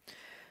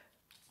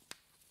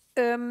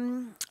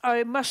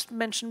 I must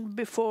mention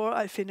before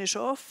I finish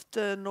off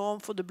the norm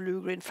for the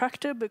blue-green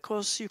factor,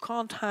 because you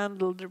can't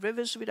handle the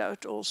rivers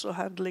without also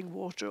handling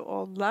water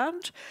on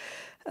land.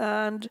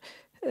 And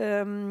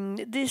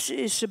This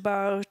is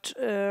about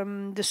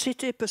the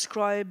city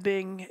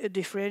prescribing a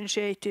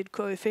differentiated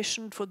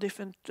coefficient for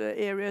different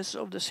areas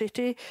of the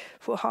city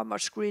for how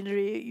much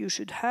greenery you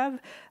should have,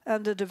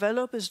 and the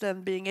developers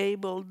then being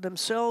able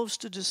themselves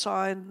to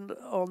decide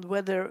on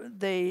whether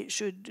they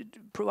should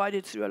provide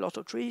it through a lot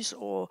of trees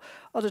or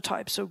other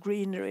types of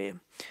greenery.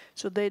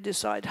 So they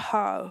decide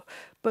how.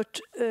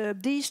 But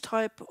these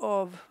type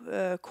of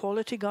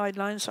quality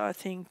guidelines, I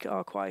think,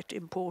 are quite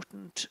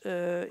important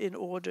in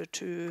order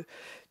to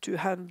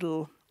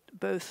handle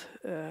both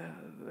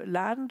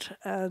land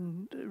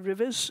and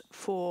rivers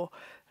for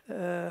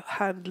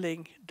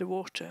handling the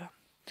water.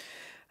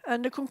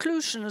 And the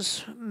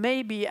conclusions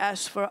may be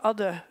as for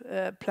other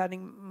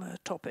planning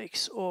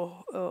topics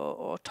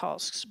or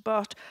tasks,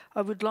 but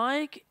I would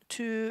like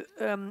to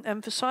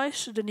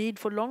emphasize the need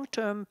for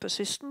long-term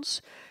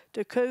persistence,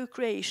 the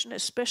co-creation,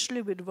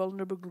 especially with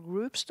vulnerable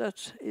groups,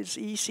 that is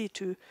easy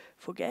to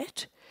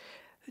forget.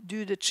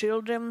 Do the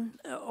children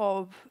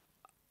of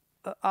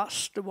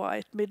us, the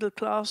white middle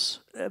class,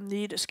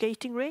 need a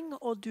skating ring,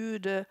 or do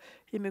the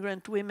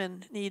immigrant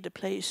women need a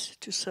place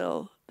to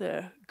sell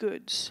their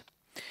goods?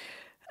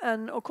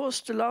 And of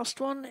course, the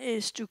last one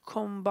is to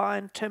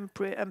combine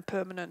temporary and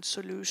permanent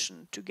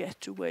solution to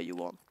get to where you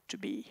want to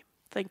be.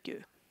 Thank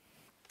you.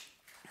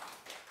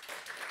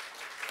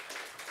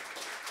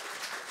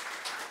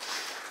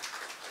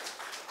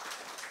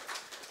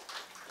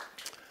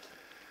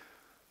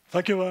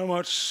 Thank you very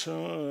much,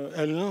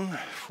 Ellen,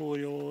 for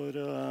your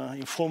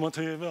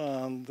informative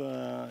and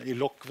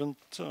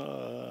eloquent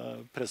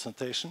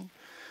presentation.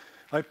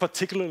 I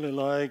particularly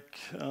like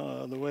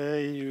the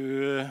way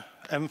you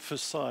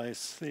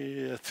emphasize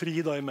the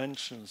 3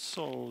 dimensions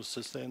of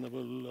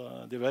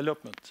sustainable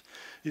development.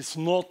 It's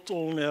not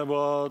only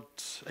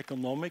about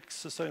economic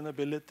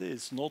sustainability,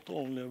 it's not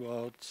only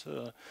about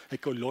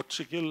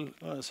ecological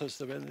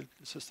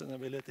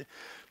sustainability,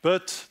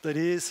 but there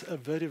is a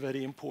very,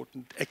 very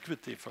important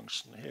equity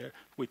function here,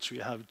 which we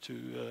have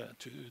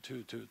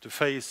to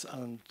face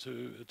and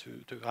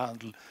to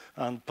handle.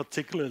 And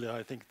particularly,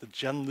 I think the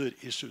gender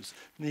issues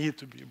need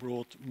to be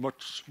brought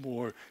much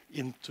more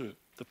into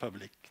the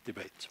public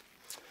debate.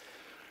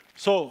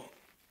 So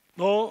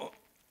now,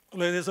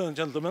 ladies and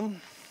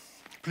gentlemen,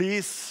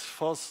 please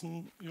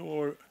fasten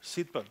your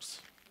seatbelts.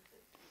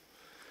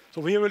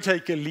 So we will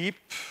take a leap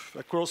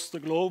across the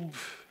globe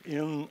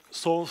in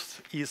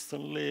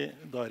southeasterly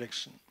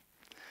direction.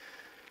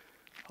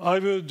 I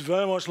would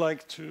very much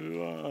like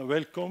to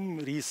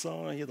welcome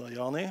Risa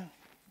Hidayani,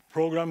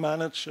 Program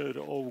Manager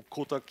of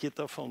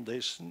Kota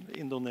Foundation,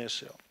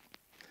 Indonesia.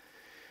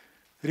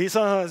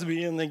 Risa has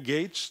been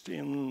engaged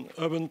in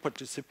urban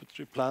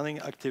participatory planning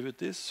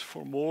activities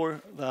for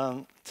more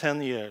than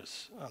 10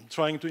 years, and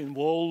trying to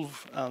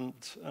involve and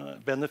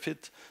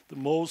benefit the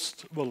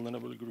most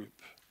vulnerable group.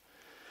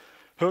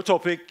 Her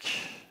topic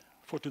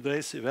for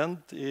today's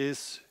event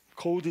is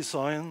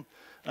co-design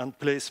and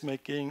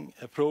placemaking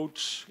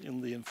approach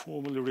in the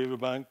informal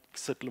riverbank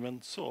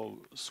settlements of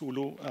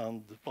Sulu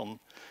and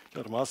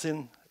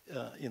Banjarmasin,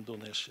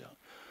 Indonesia.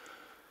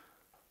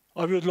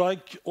 I would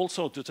like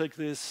also to take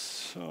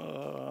this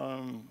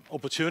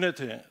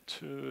opportunity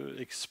to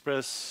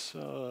express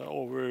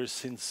our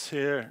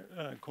sincere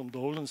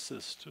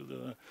condolences to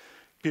the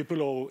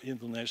people of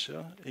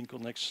Indonesia in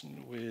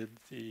connection with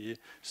the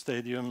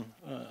stadium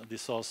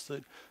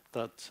disaster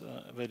that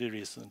very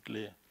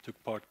recently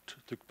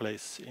took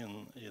place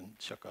in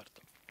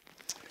Jakarta.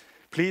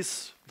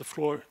 Please, the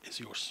floor is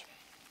yours.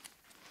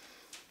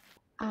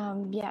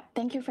 Yeah,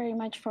 thank you very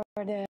much for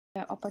the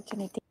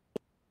opportunity.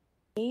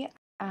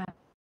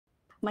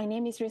 My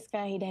name is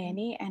Risa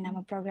Hidayani, and I'm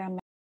a program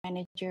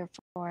manager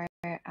for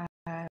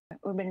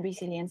urban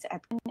resilience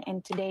at NTNU.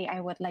 And today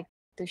I would like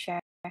to share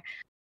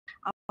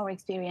our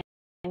experience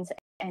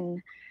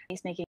and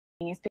placemaking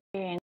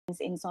experience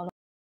in Solo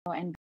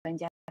and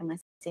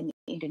Banjarmasin,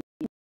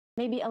 Indonesia.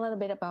 Maybe a little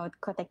bit about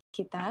Kota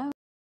Kita.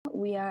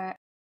 We are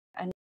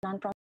a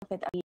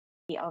non-profit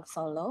of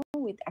Solo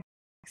with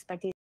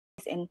expertise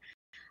in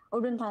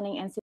urban planning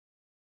and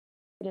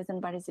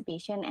citizen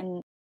participation,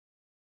 and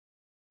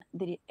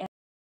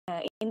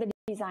in the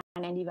design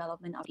and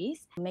development of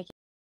these, making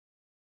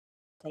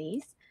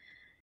place.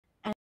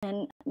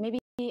 And maybe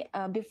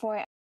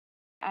before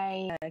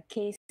I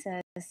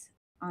cases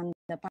on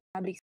the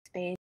public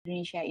space in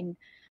Indonesia in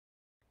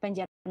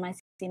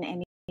Banjarmasin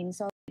and in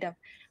sort of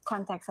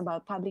context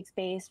about public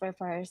space,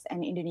 rivers,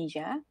 and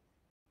Indonesia.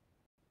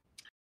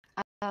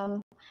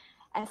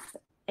 As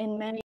in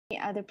many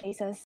other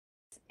places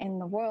in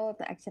the world,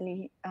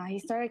 actually,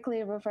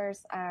 historically,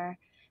 rivers are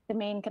the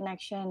main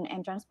connection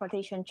and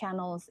transportation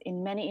channels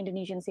in many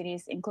Indonesian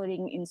cities,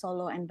 including in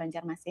Solo and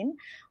Banjarmasin,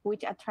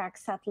 which attract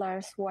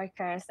settlers,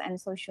 workers, and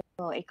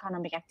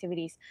socio-economic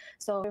activities.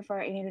 So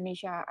rivers in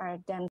Indonesia are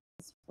dense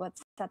with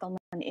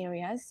settlement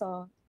areas.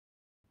 So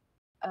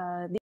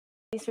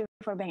these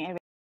riverbank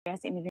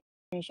areas in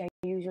Indonesia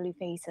usually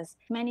faces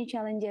many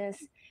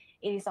challenges.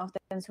 It is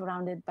often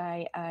surrounded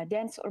by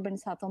dense urban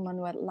settlement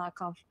with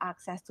lack of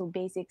access to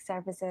basic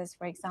services,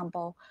 for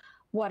example,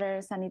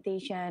 water,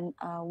 sanitation,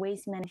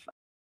 waste management,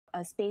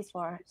 space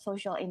for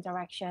social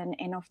interaction,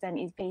 and often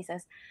it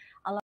faces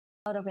a lot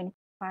of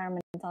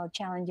environmental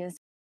challenges,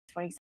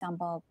 for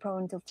example,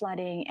 prone to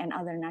flooding and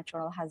other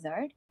natural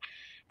hazards.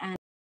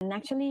 And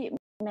actually,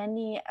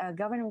 many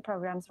government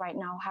programs right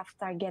now have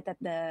targeted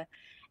the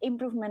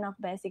improvement of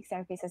basic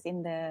services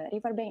in the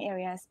riverbank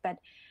areas, but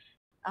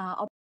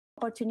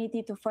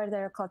opportunity to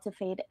further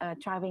cultivate a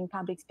thriving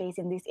public space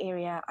in this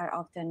area are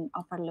often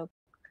overlooked.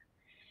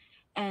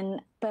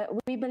 But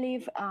we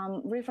believe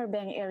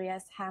riverbank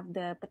areas have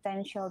the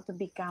potential to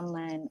become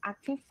an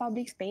active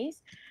public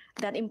space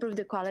that improve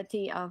the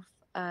quality of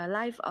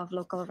life of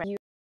local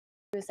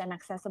residents and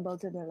accessible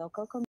to the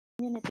local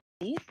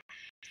community.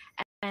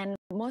 And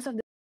most of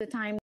the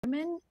time,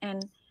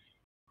 and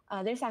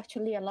there's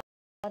actually a lot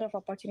of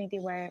opportunity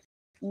where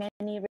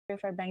many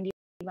riverbank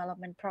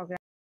development programs.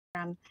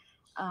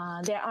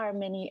 There are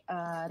many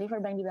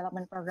riverbank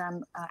development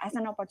programs as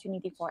an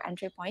opportunity for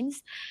entry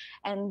points,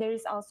 and there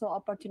is also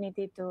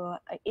opportunity to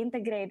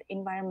integrate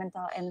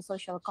environmental and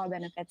social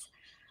co-benefits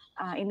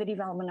in the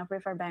development of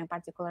riverbank,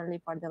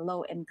 particularly for the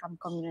low-income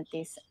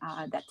communities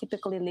that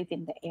typically live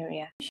in the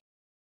area.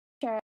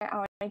 Share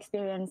our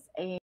experience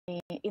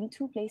in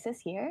two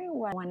places here,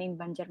 one in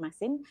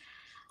Banjarmasin,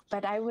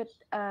 but I would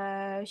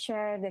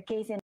share the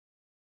case in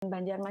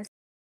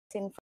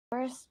Banjarmasin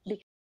first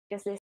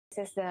because this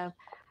is the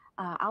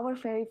our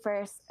very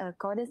first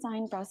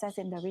co-design process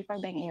in the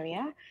riverbank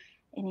area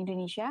in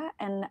Indonesia.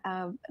 And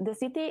the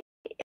city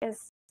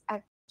is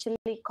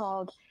actually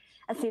called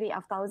a city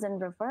of 1,000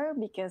 rivers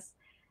because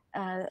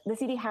the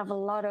city have a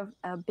lot of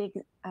big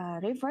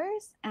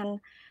rivers, and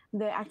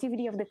the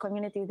activity of the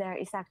community there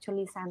is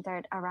actually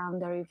centered around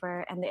the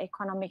river, and the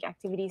economic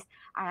activities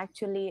are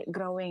actually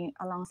growing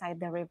alongside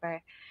the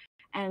river.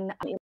 And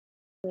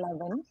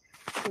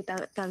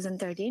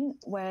 2013,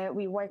 where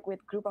we work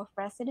with group of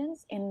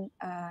residents in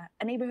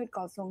a neighborhood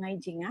called Sungai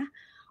Jingah,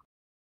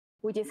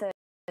 which is a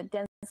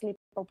densely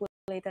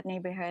populated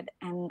neighborhood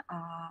and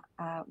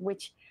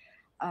which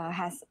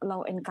has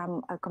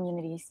low-income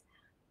communities.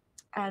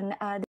 And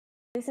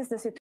this is the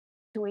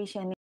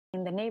situation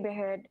in the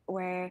neighborhood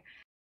where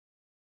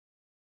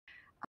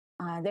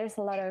there's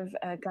a lot of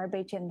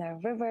garbage in the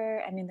river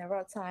and in the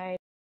roadside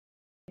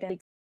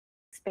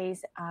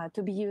space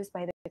to be used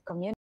by the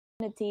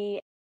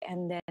community.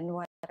 And then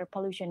water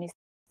pollution is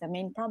the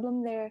main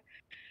problem there.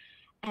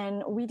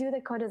 And we do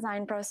the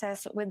co-design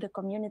process with the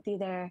community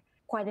there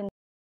quite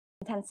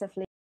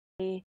intensively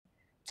to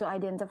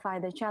identify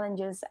the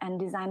challenges and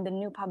design the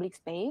new public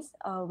space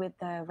with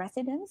the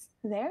residents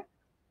there.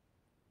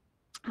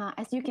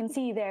 As you can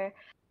see there,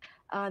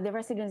 the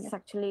residents is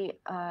actually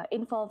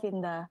involved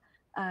in the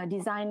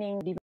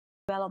designing,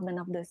 development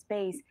of the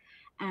space.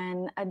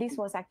 And this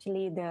was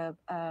actually the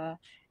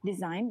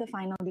design, the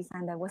final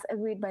design that was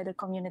agreed by the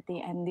community.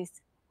 And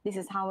this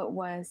is how it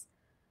was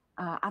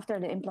after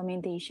the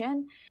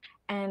implementation.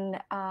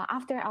 And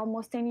after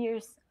almost 10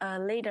 years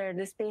later,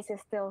 the space is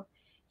still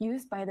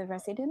used by the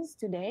residents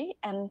today.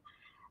 And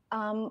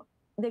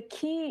the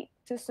key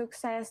to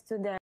success to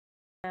the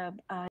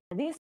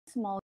this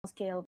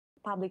small-scale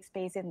public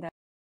space in the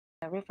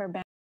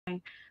riverbank,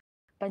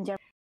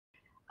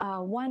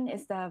 one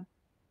is the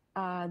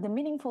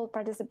meaningful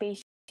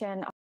participation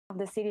of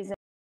the citizens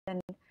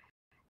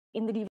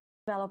in the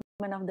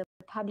development of the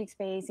public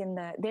space, in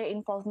their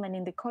involvement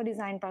in the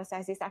co-design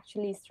process is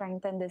actually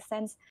strengthen the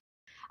sense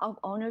of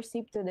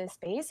ownership to the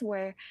space,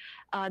 where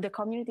the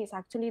community is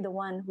actually the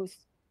one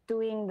who's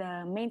doing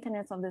the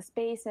maintenance of the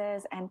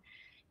spaces and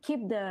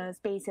keep the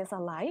spaces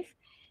alive.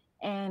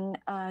 And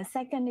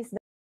second is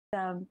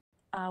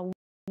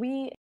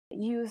we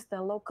use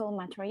the local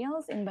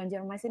materials in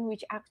Banjarmasin,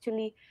 which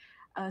actually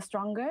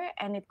stronger,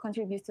 and it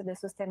contributes to the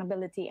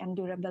sustainability and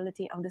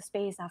durability of the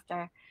space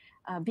after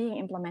being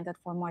implemented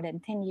for more than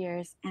 10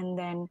 years. And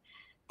then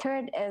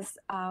third is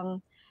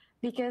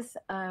because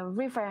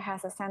river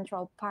has a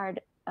central part,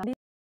 this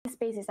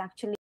space is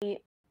actually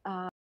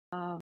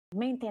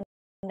maintain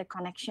the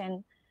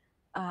connection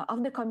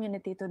of the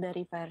community to the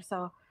river.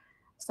 So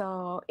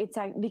it's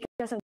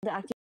because of the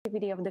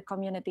activity of the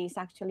community is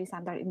actually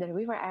centered in the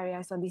river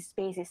area. So this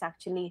space is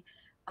actually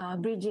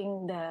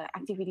bridging the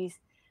activities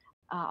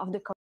of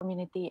the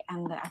community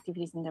and the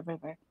activities in the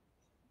river.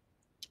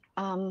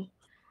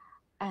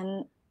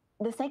 And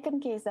the second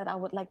case that I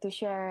would like to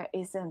share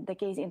is the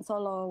case in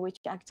Solo, which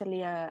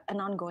actually an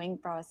ongoing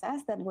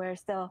process that we're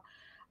still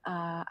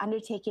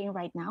undertaking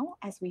right now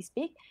as we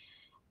speak.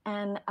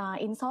 And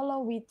in Solo,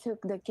 we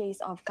took the case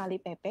of Kali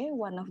Pepe,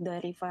 one of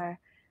the river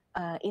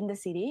in the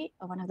city,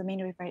 one of the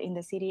main river in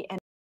the city. And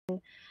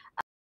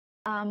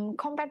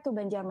compared to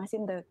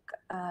Banjarmasin,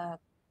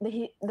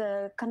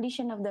 the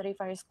condition of the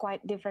river is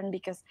quite different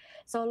because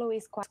Solo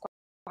is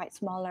quite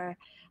smaller.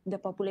 The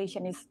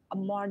population is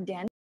more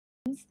dense.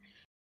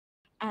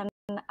 And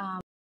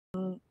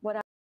what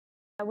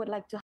I would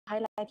like to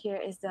highlight here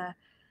is the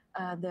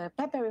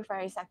Pepe River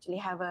is actually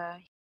have a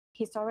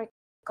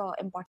historical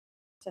importance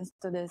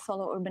to the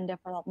Solo urban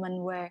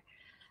development, where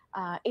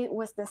it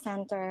was the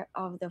center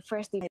of the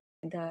first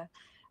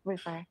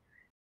river,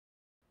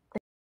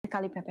 the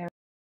Kalipepe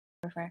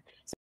River.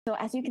 So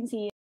as you can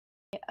see,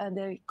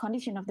 the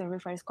condition of the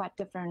river is quite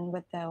different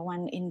with the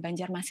one in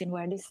Banjarmasin,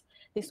 where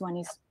this one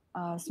is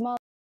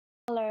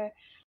smaller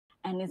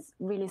and it's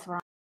really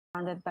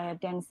surrounded by a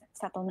dense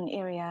settlement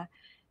area.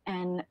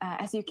 And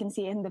as you can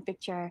see in the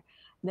picture,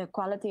 the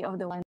quality of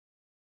the one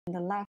on the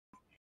left,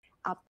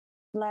 up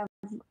left,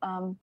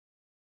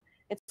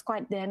 it's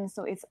quite dense,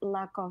 so it's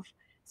lack of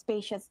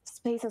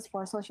spaces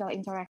for social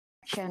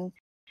interaction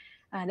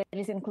that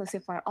is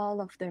inclusive for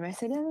all of the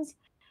residents.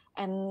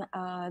 And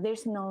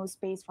there's no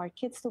space for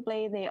kids to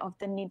play. They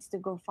often need to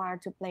go far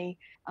to play,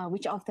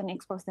 which often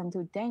expose them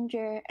to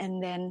danger.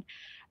 And then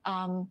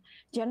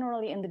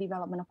generally in the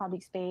development of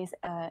public space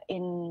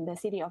in the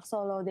city of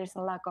Solo, there's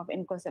a lack of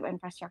inclusive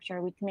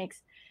infrastructure, which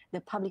makes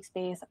the public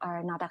space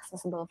are not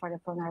accessible for the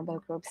vulnerable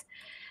groups.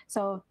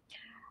 So,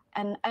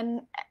 and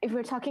if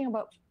we're talking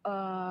about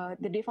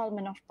the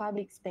development of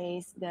public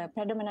space, the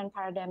predominant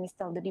paradigm is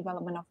still the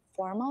development of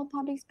formal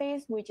public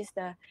space, which is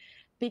the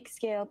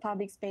big-scale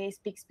public space,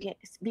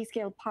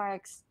 big-scale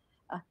parks,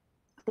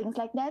 things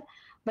like that.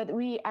 But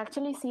we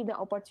actually see the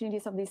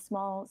opportunities of this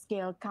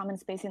small-scale common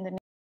space in the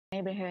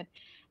neighborhood.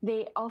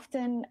 They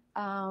often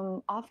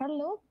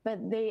overlook,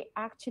 but they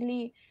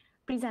actually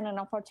present an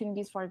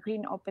opportunities for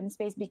green open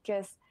space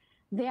because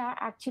they are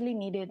actually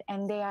needed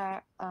and they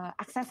are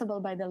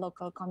accessible by the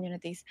local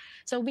communities.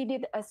 So we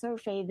did a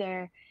survey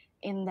there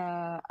in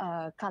the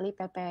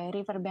Kalipepe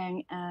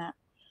riverbank.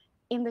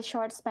 In the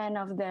short span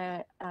of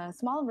the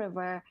small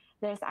river,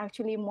 there's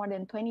actually more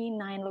than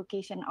 29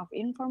 locations of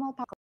informal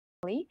park,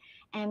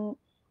 and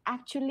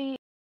actually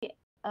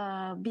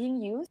being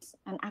used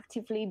and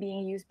actively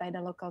being used by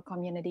the local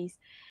communities.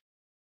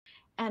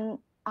 And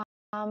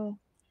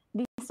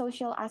the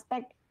social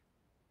aspect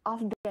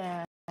of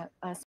the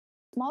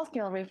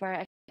small-scale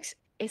river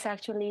is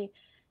actually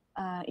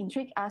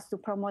intrigued us to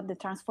promote the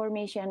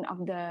transformation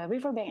of the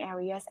riverbank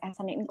areas as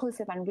an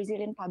inclusive and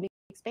resilient public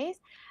space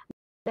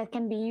that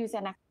can be used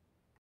and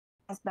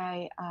accessed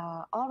by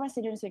all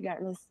residents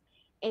regardless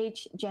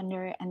age,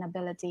 gender, and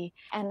ability.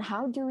 And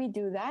how do we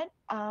do that?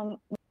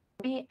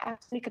 We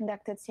actually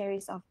conducted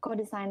series of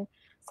co-design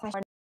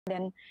sessions,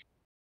 and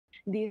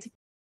these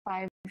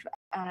 5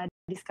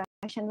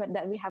 discussions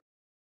that we have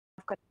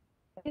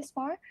this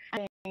for,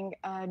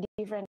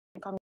 different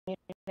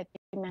community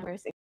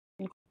members,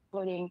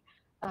 including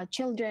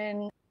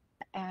children,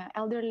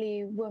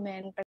 elderly,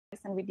 women,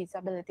 persons with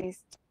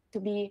disabilities,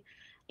 to be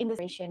in the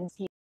situations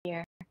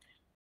here.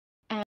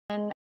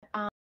 And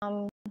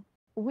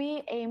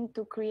we aim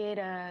to create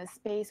a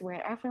space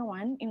where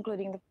everyone,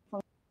 including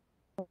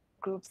the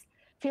groups,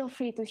 feel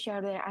free to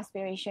share their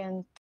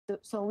aspirations.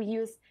 So we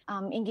use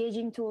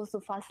engaging tools to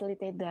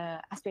facilitate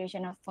the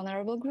aspiration of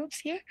vulnerable groups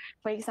here.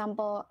 For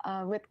example,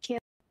 with kids,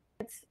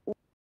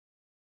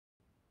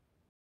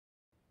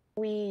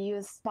 we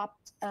use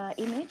popped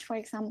image, for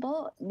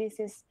example. This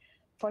is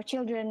for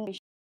children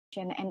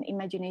and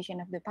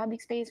imagination of the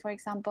public space, for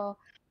example.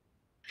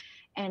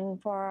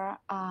 And for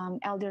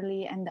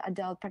elderly and the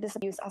adult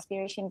participants, use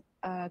aspiration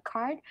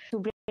card to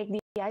break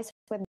the ice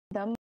with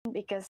them,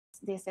 because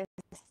this is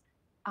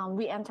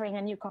we entering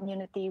a new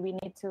community. We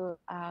need to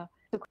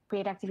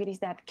create activities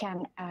that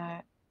can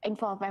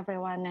involve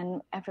everyone,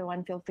 and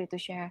everyone feel free to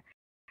share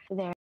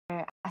their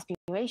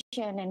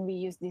aspiration. And we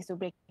use this to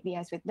break the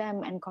ice with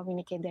them and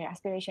communicate their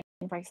aspiration.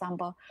 For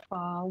example,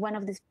 one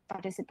of these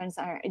participants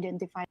are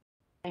identifying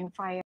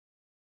fire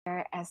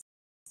as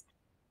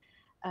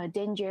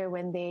danger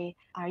when they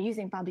are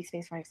using public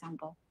space, for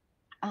example.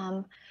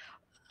 In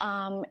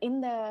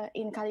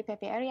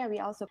Kalipepe area, we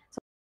also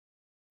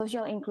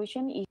social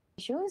inclusion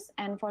issues,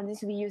 and for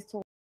this we use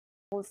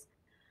tools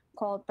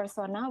called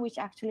persona, which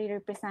actually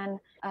represent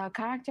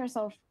characters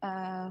of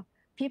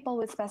people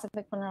with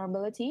specific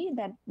vulnerability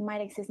that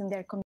might exist in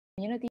their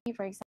community.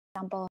 For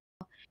example,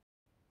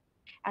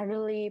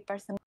 elderly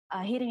person,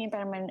 hearing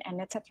impairment,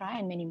 and etc.,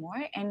 and many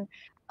more. And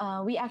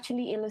we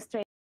actually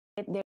illustrate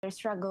their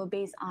struggle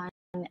based on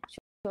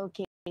actual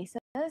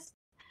cases,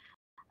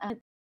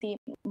 be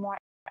more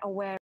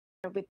aware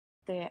with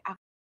the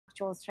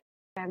actual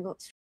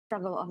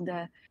struggle of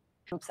the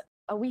groups.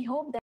 We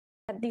hope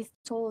that these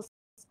tools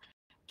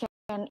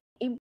can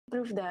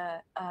improve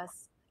the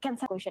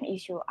cancellation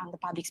issue on the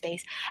public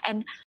space.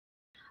 And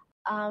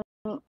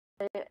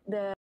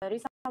the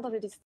result of the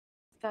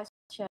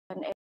discussion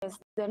is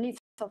the needs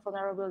of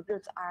vulnerable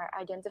groups are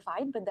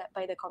identified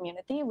by the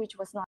community, which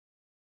was not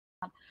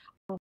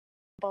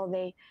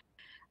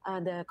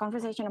the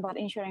conversation about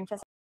ensuring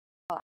physical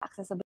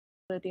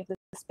accessibility of the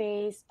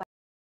space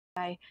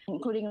by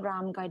including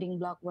RAM guiding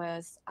block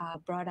was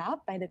brought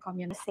up by the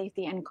community.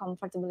 Safety and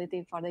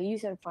comfortability for the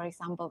user, for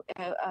example,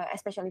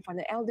 especially for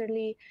the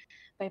elderly,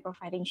 by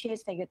providing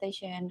shades,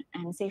 vegetation,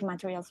 and safe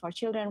materials for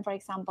children, for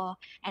example,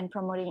 and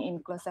promoting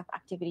inclusive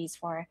activities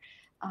for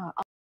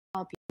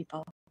all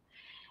people.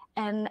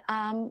 And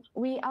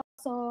we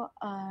also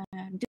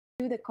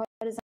do the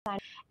co-design,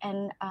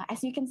 and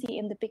as you can see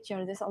in the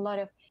picture, there's a lot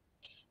of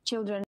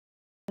children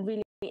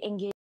really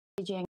engaging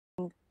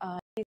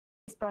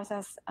this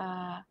process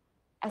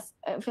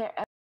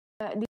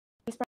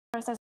this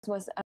process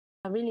was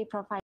really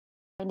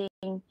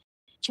providing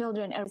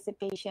children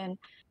participation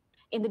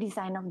in the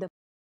design of the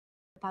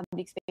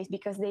public space,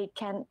 because they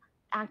can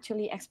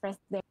actually express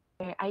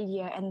their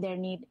idea and their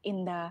need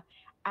in the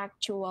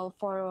actual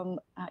forum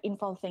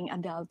involving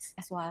adults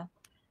as well.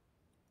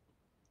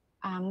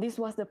 This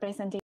was the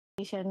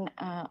presentation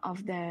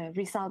of the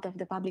result of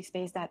the public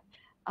space that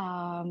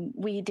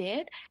we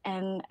did.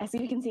 And as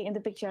you can see in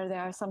the picture,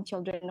 there are some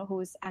children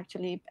who's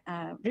actually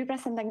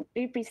representing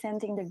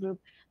the group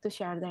to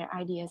share their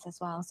ideas as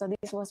well. So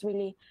this was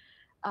really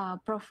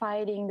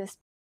providing the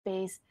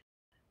space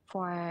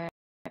for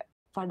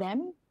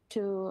them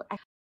to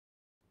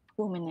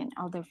women and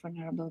other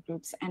vulnerable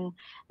groups. And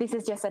this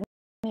is just an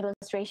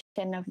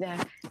illustration of the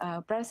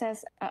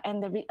process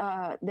and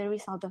the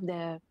result of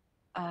the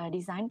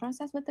design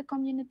process with the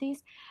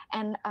communities.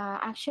 And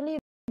actually,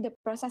 the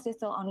process is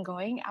still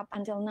ongoing up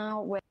until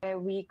now, where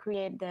we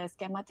create the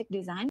schematic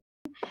design,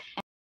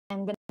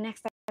 and the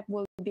next step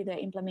will be the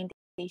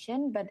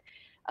implementation. But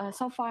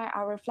so far,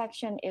 our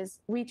reflection is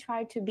we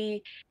try to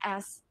be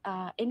as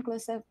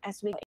inclusive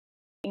as we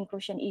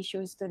inclusion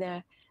issues to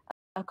the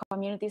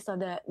community, so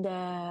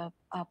the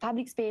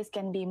public space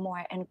can be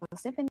more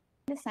inclusive in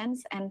the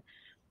sense. And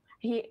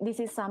this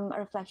is some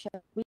reflection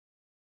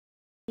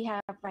we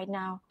have right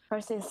now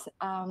versus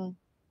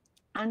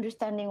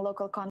understanding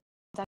local context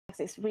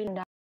is really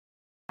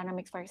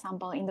dynamics. For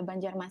example, in the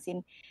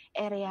Banjarmasin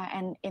area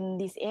and in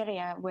this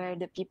area where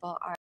the people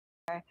are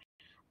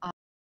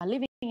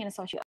living in a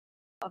social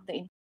of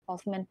the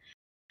involvement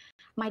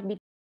might be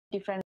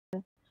different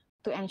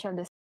to ensure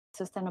the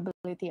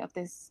sustainability of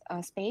this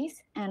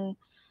space. And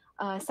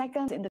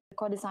second, in the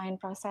co-design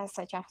process,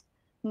 such as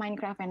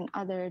Minecraft and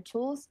other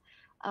tools,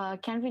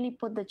 can really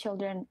put the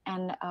children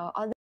and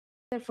other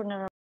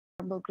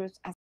vulnerable groups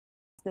as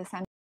the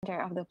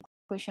center of the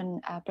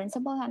inclusion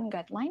principle and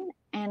guideline.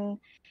 And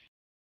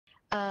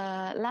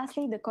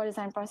lastly, the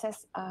co-design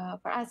process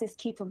for us is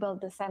key to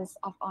build the sense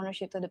of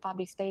ownership to the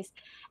public space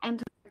and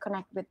to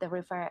connect with the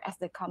river as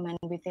the common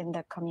within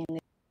the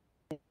community.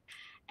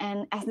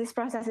 And as this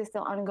process is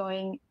still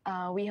ongoing,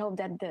 we hope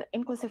that the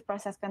inclusive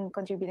process can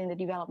contribute in the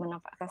development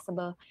of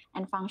accessible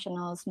and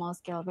functional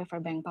small-scale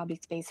riverbank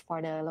public space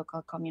for the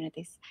local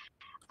communities.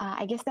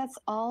 I guess that's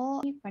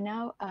all for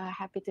now.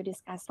 Happy to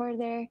discuss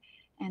further,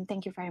 and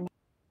thank you very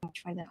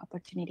much for the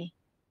opportunity.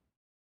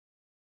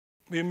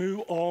 We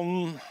move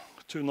on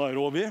to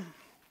Nairobi,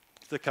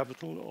 the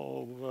capital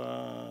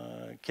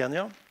of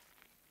Kenya.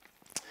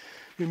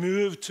 We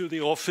move to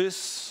the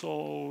office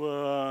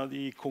of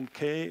the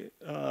Kounkuey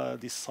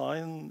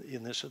Design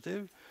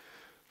Initiative,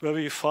 where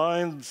we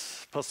find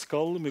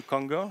Pascal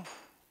Mukanga,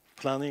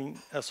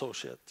 Planning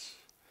Associate.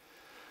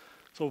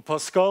 So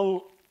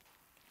Pascal,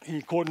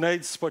 he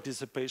coordinates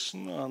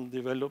participation and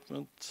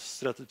development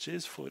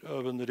strategies for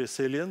urban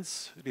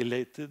resilience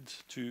related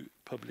to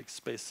public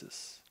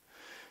spaces.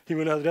 He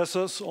will address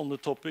us on the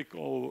topic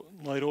of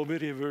Nairobi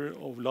River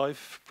of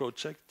Life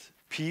project,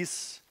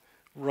 peace,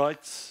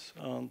 rights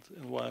and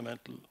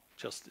environmental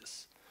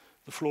justice.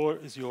 The floor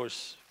is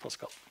yours,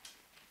 Pascal.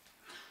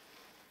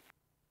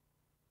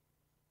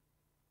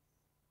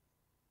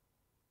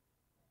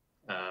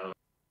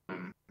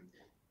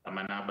 I'm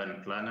an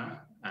urban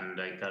planner,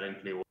 and I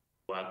currently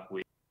work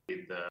with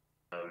the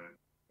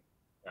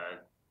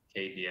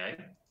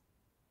KDI,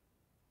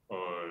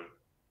 or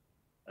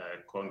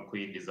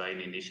Kounkuey Design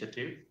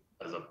Initiative,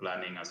 as a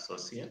planning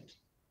associate.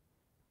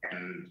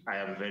 And I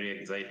am very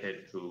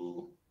excited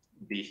to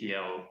be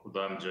here,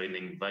 although I'm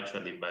joining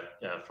virtually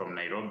from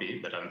Nairobi,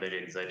 but I'm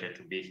very excited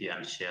to be here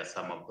and share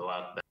some of the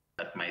work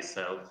that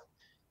myself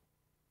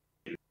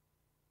am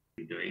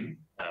doing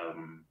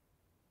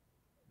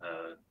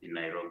in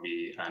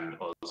Nairobi and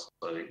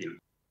also in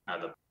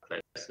other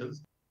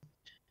places.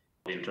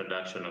 The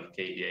introduction of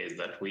KDI is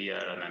that we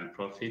are a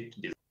non-profit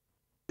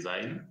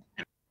design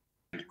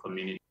and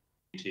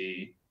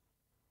community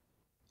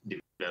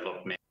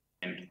development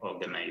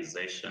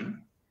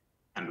organization,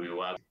 and we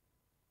work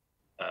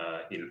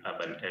in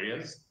urban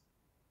areas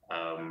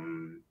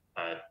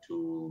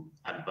to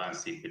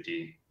advance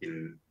equity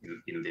in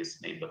these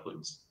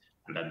neighborhoods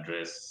and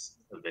address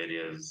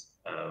various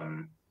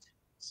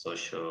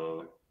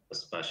social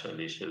spatial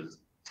issues.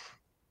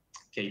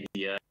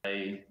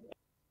 KDI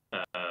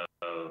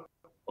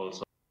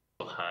also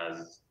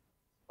has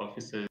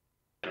offices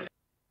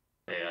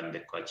in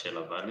the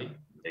Coachella Valley,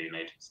 in the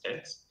United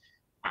States,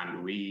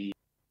 and we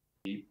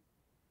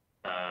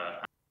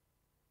are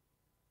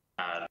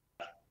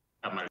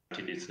a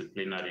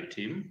multidisciplinary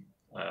team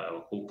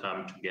who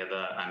come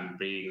together and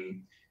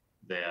bring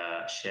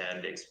their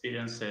shared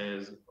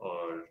experiences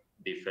or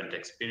different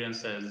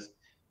experiences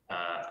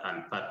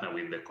and partner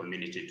with the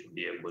community to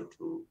be able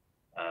to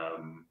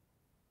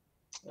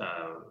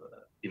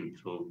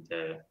improve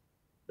the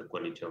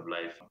quality of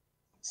life.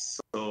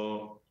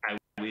 So I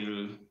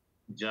will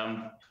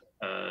jump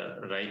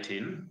right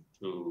in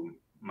to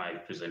my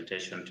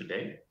presentation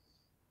today,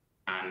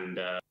 and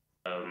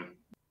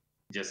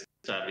just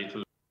a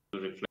little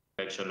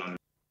reflection on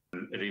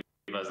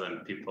rivers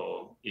and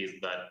people is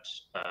that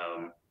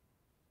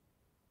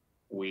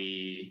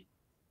we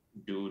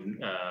do,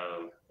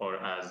 or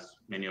as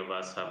many of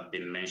us have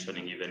been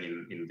mentioning even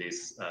in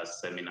this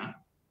seminar,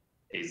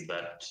 is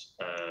that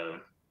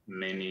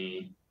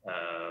many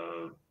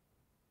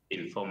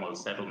informal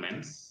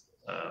settlements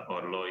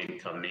or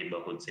low-income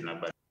neighborhoods in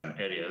urban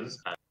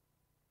areas,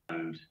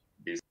 and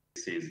this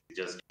is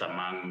just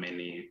among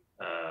many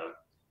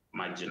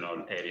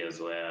marginal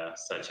areas where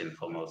such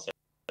informal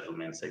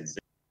settlements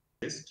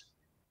exist,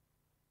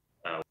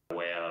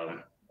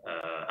 where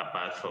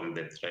apart from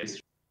the three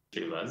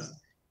rivers,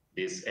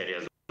 these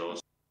areas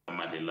also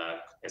normally lack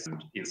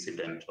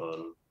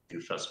incidental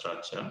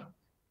infrastructure.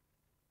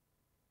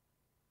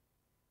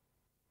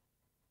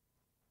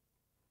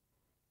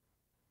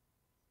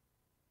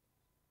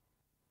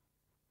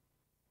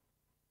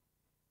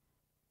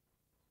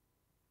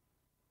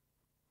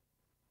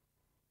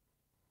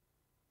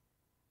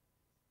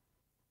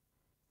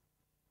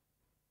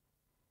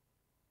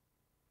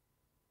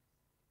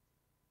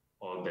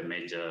 All the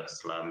major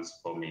slums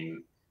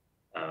forming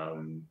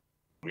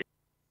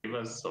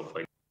rivers. So,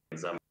 for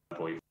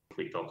example, if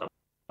we talk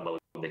about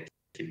the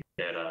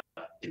Kibera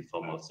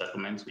informal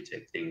settlements, which I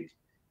think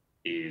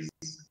is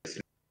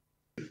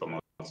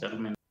informal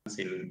settlements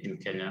in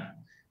Kenya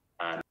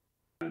and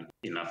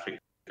in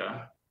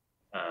Africa,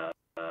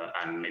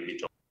 and maybe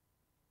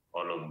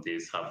all of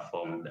these have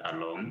formed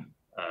along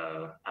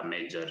a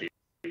major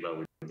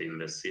river within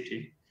the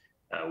city,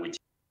 which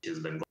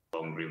is the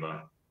Ngong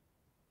River.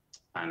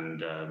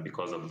 And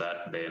because of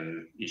that,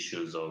 then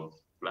issues of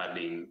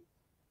flooding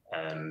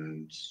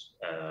and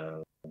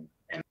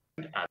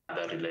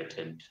other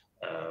related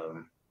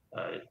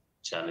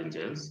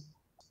challenges.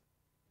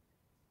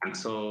 And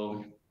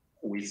so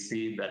we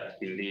see that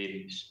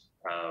indeed,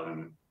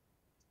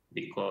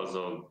 because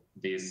of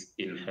this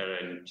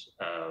inherent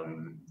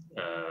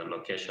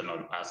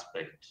locational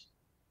aspect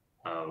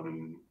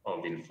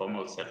of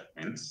informal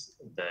settlements,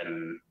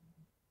 then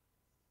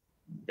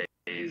there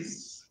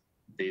is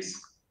this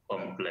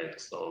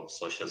complex of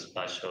social,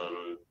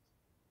 spatial,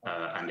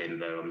 and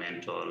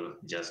environmental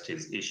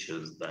justice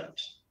issues that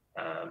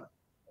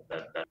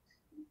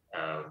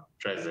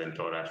present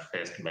or are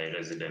faced by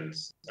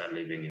residents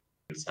living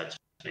in such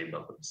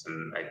neighborhoods.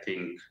 And I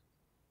think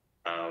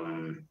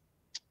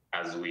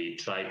as we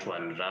try to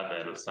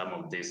unravel some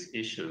of these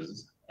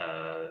issues,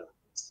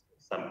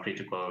 some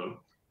critical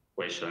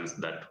questions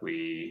that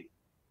we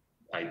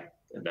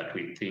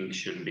think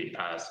should be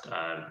asked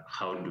are,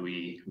 how do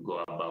we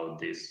go about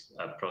these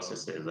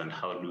processes, and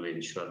how do we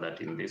ensure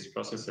that in these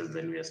processes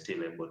then we are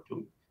still able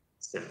to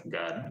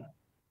safeguard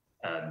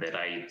the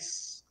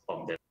rights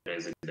of the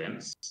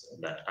residents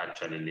that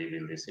actually live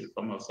in these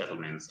informal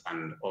settlements,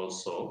 and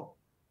also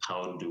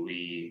how do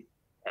we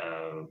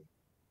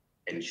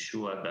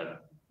ensure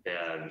that there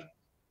are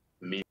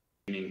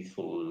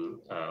meaningful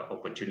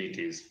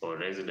opportunities for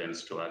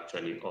residents to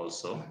actually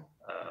also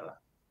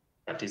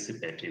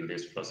participate in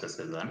these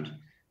processes and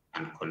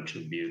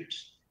contribute.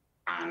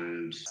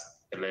 And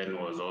Elaine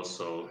was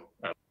also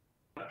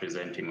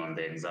presenting on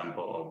the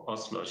example of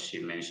Oslo.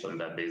 She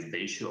mentioned that there's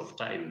the issue of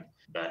time,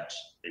 that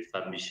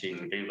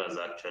refurbishing rivers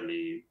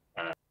actually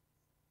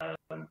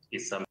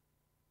is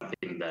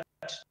something that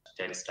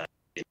takes time.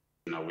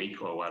 In a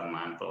week or 1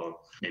 month or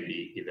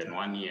maybe even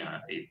 1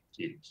 year,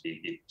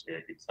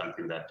 it's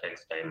something that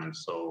takes time. And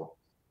so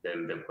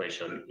then the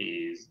question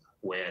is,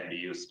 where do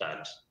you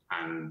start?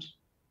 And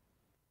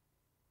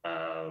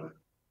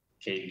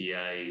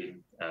KDI,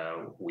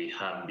 we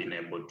have been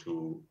able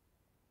to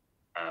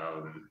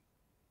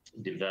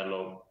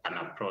develop an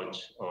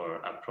approach or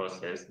a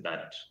process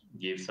that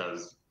gives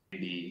us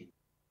maybe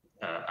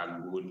a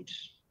good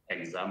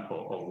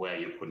example of where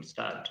you could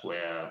start,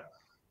 where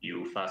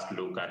you first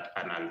look at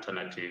an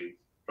alternative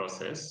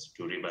process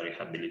to river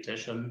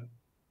rehabilitation,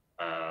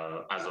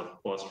 as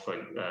opposed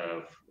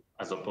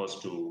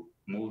to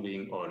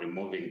moving or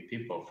removing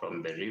people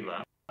from the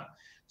river,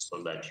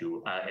 so that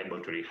you are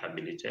able to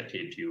rehabilitate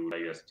it. You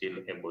are still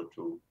able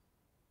to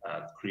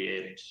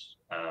create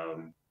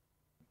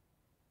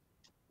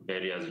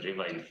various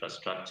river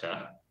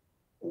infrastructure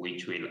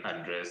which will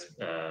address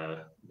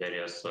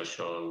various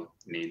social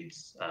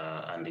needs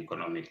and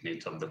economic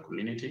needs of the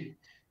community,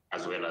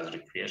 as well as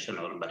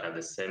recreational, but at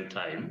the same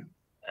time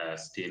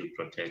still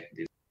protect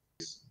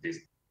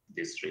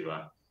this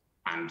river.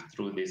 And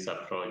through this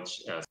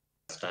approach,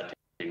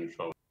 starting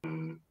from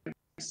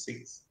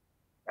 2006,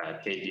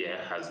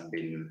 KDI has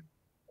been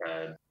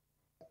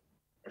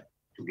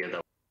together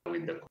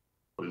with the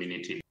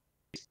community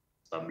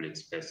public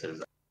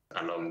spaces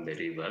along the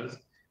rivers,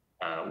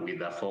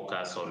 with a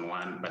focus on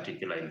one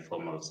particular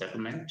informal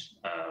settlement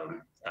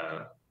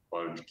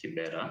called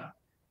Kibera,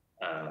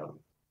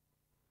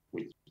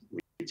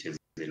 which is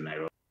in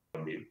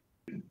Nairobi.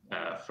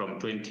 From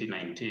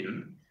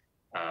 2019,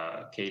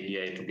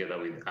 KDI, together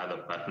with other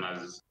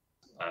partners,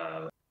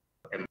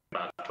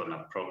 embarked on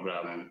a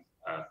program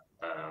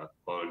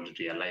called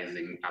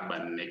Realizing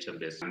Urban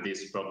Nature-Based. And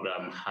this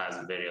program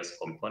has various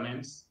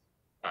components,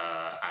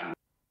 and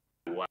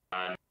one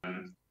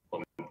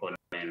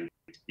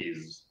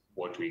is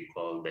what we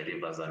call the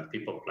Rivers and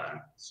People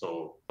Plan.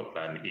 So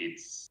plan,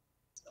 it's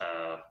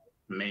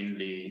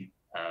mainly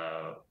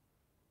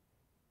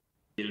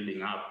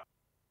building up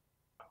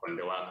on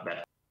the work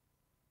that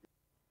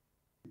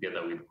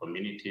together with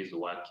communities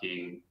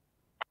working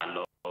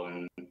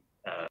along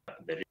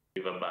the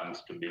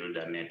riverbanks to build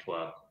a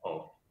network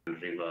of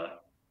river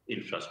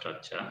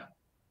infrastructure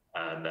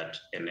that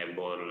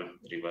enable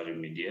river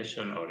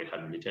remediation or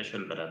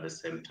rehabilitation, but at the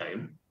same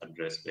time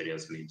address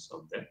various needs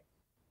of the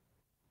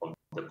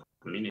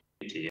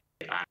community.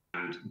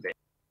 And the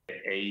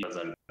Rivers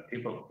and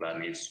People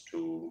Plan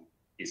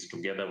is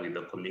together with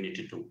the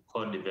community to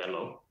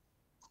co-develop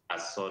a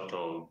sort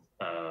of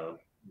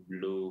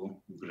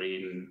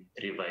blue-green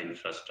river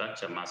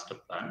infrastructure master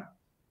plan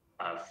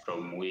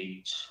from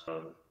which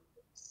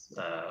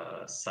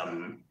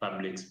some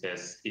public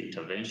space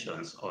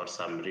interventions or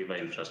some river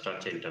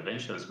infrastructure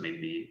interventions may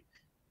be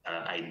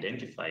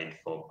identified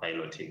for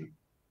piloting.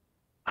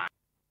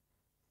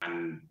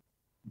 And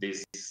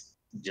this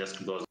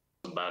just goes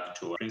back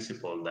to a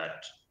principle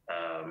that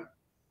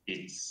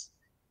it's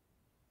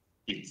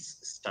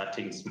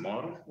starting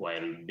small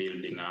while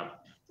building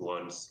up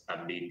towards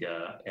a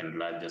bigger and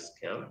larger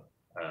scale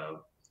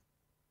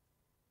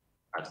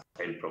as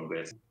time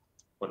progresses.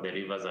 For the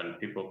Rivers and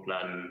People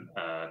Plan,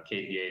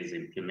 KDA is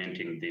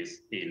implementing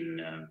this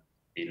in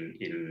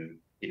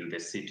the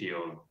city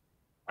of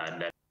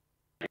Dar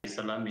es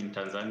Salaam in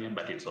Tanzania,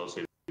 but it's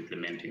also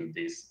implementing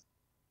this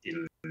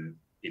in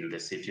the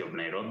city of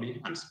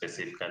Nairobi and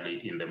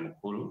specifically in the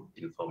Mukuru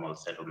informal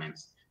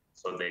settlements.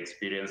 So the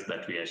experience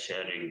that we are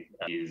sharing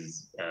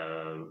is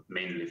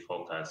mainly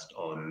focused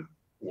on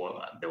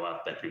the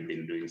work that we've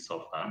been doing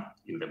so far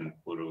in the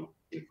Mukuru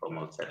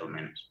informal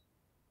settlement.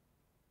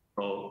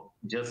 So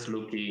just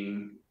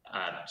looking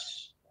at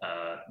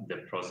the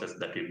process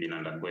that we've been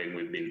undergoing,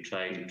 we've been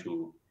trying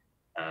to,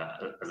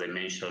 as I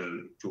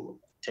mentioned, to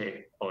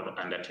take or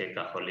undertake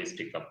a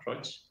holistic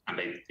approach. And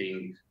I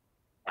think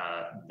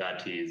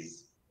that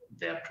is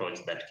the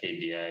approach that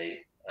KDI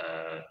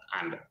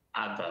and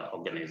other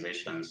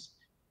organizations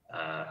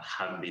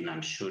have been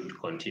and should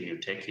continue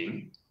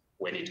taking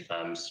when it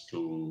comes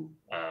to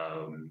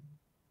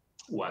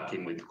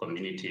working with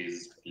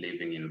communities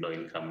living in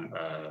low-income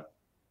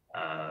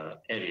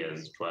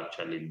areas to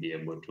actually be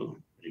able to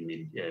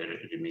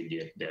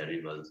remediate their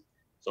rivers.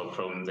 So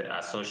from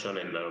a social,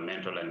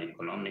 environmental, and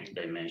economic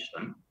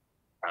dimension,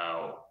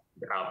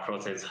 our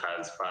process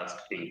has first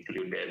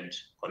included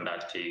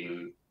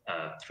conducting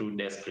through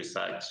desk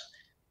research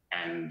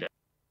and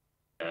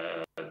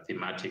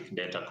thematic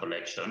data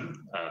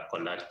collection,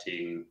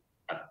 conducting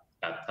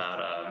a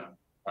thorough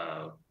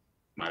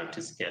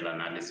multi-scale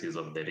analysis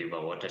of the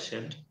river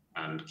watershed,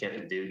 and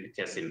the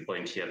case in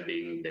point here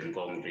being the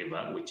Ngong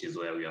River, which is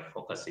where we are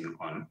focusing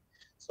on.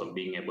 So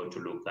being able to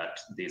look at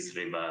this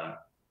river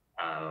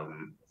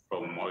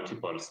from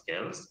multiple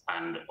scales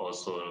and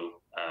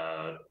also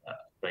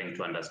trying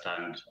to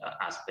understand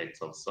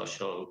aspects of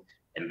social,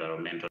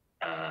 environmental,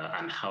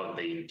 and how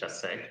they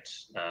intersect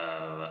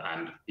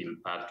and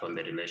impact on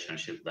the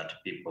relationship that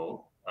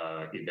people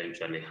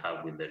eventually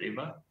have with the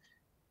river.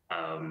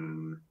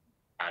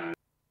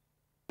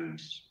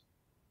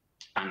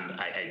 And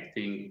I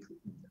think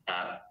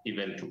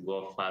even to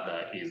go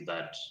further is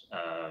that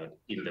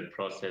in the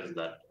process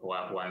that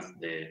once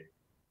the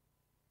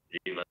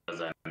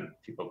rivers and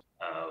people,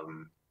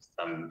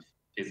 some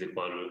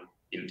physical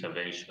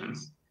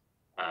interventions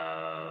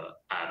are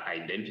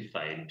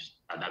identified,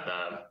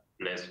 another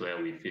place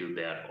where we feel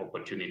there are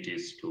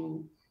opportunities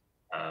to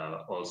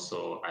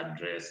also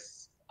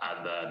address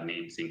other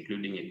needs,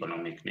 including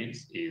economic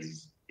needs,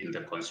 is in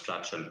the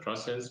construction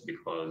process,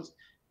 because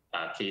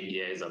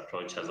KDI's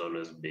approach has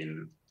always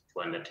been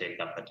to undertake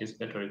a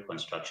participatory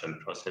construction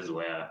process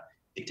where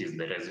it is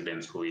the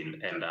residents who will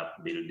end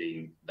up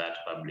building that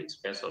public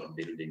space or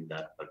building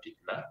that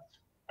particular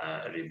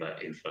river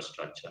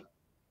infrastructure.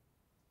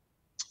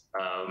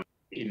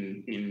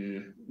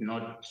 In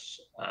not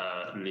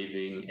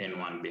leaving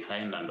anyone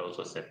behind and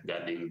also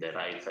safeguarding the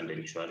rights and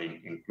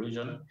ensuring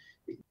inclusion,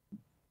 it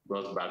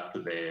goes back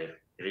to the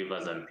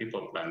Rivers and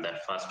People Plan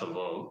that first of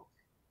all,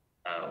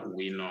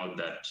 we know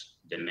that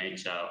the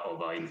nature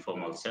of our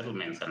informal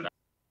settlements, and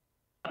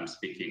I'm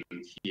speaking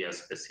here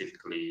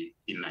specifically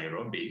in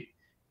Nairobi,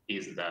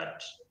 is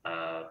that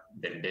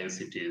the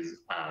densities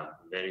are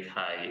very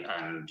high,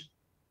 and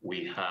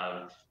we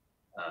have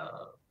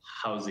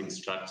housing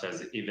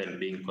structures even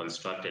being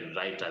constructed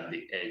right at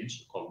the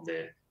edge of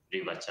the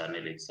river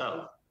channel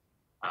itself.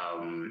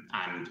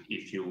 And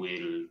if you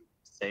will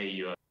say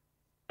you're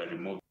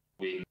removing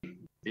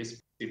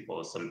these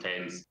people,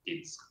 sometimes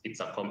it's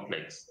a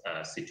complex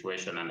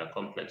situation and a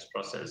complex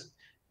process,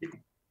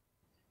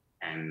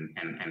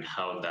 and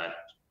how that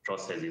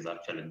process is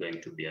actually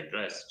going to be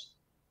addressed.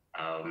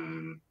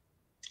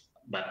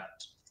 But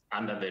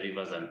under the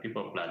Rivers and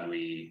People Plan,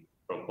 we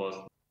propose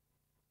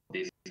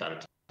this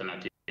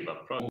alternative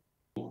approach,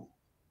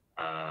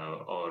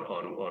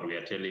 or we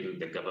are telling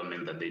the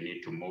government that they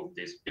need to move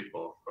these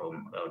people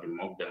from, or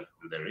remove them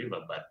from the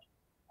river, but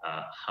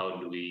how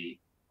do we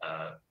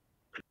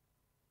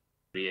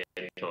create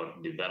or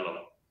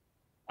develop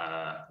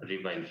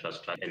river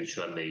infrastructure,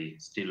 ensure they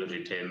still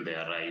retain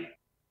their right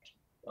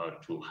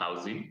to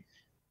housing,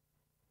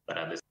 but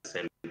at the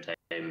same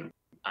time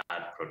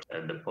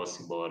add the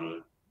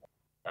possible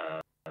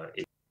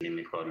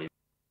inimical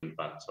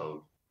impacts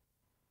of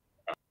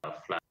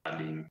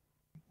flooding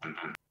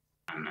and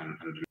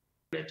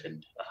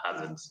related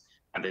hazards.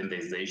 And then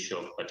there's the issue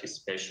of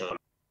participation,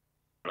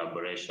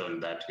 collaboration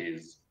that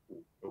is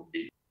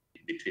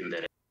between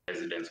the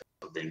residents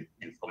of the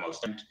informal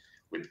sector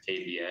with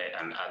KDI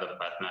and other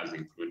partners,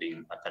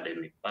 including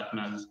academic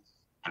partners.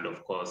 And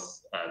of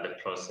course, the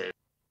process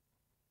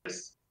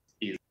is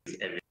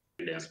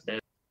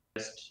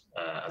evidence-based,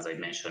 as I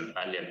mentioned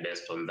earlier,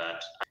 based on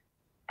that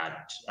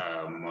at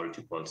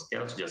multiple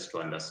scales, just to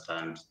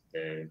understand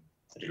the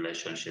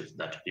relationships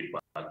that people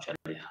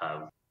actually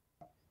have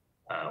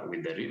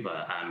with the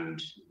river. And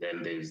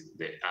then there's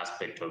the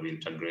aspect of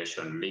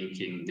integration,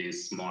 linking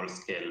these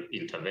small-scale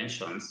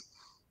interventions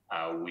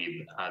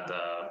with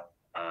other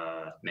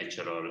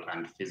natural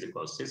and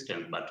physical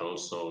systems, but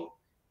also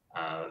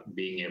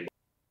being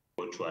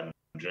able to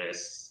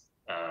address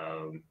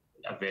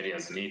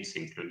various needs,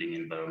 including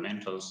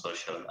environmental,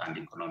 social, and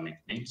economic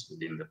needs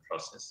within the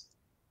process.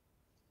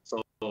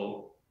 So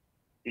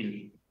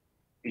in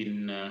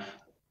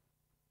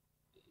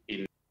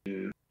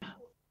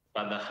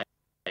further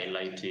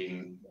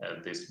highlighting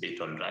this bit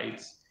on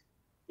rights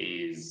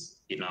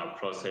is in our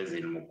process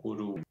in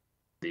Mukuru,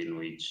 in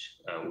which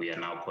we are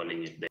now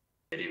calling it the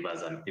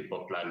Rivers and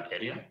People Plan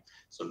area.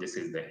 So this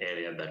is the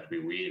area that we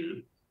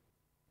will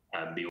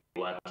be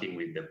working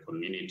with the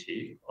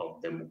community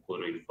of the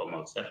Mukuru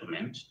informal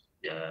settlement,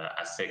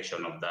 a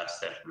section of that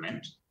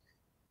settlement,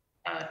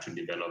 to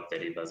develop the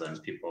Rivers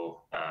and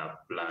People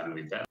Plan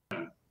with them.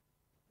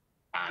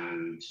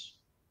 And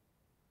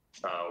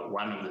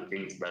one of the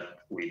things that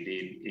we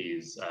did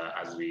is,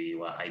 as we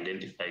were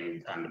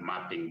identifying and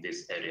mapping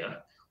this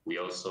area, we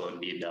also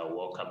did a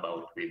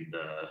walkabout with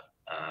the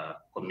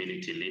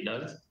community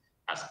leaders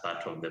as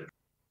part of the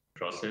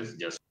process,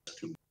 just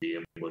to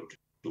be able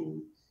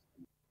to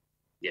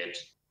get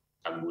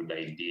a good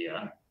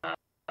idea.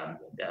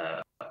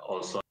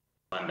 Also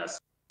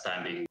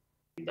understanding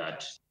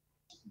that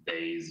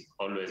there is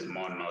always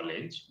more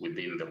knowledge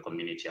within the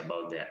community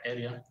about their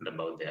area and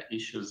about their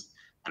issues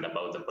and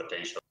about the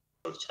potential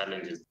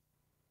challenges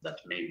that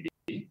may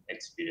be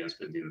experienced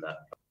within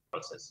that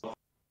process. So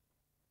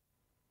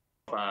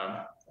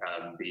far,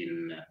 I've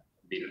been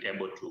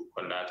able to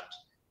conduct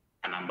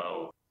a number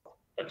of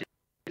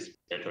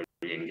participatory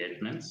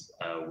engagements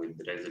with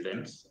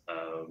residents.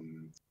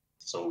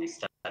 So we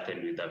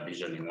started with a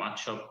visioning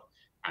workshop,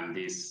 and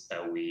this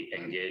we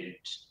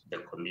engaged the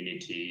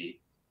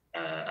community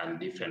and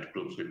different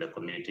groups with the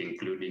community,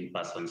 including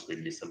persons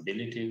with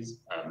disabilities,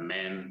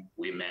 men,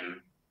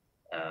 women,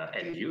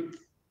 and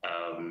youth,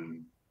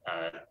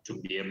 to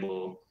be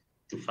able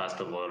to, first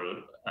of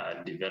all,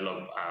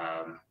 develop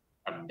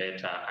a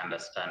better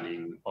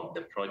understanding of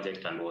the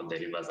project and what the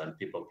Rivers and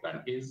People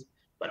Plan is,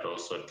 but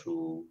also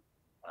to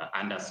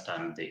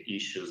understand the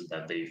issues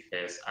that they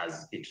face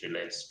as it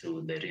relates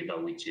to the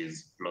river, which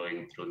is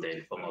flowing through the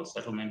informal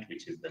settlement,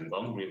 which is the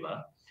Ngong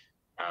River.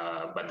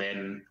 But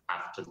then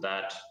after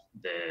that,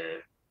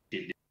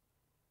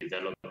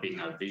 developing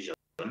a vision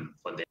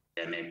for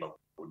their neighborhood.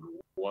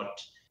 What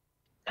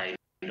kind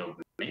of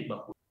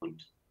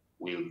neighborhood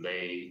will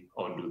they,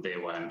 or do they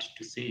want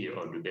to see,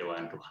 or do they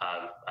want to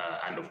have?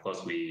 And of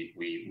course,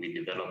 we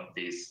develop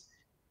this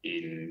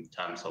in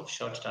terms of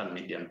short-term,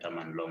 medium-term,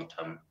 and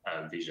long-term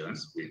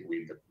visions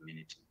with the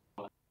community.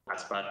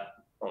 As part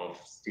of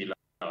still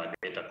our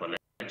data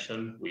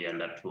collection, we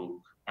undertook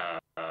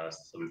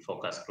some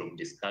focus group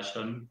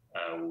discussion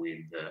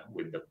with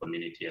the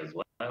community as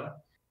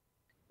well,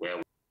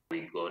 where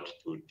we got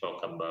to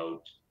talk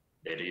about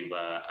the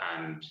river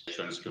and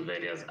relations to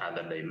various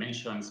other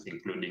dimensions,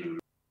 including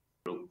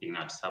looking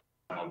at some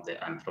of the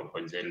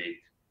anthropogenic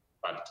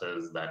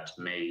factors that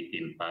may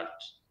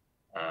impact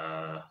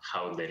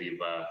how the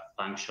river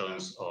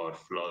functions or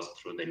flows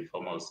through the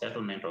informal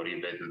settlement, or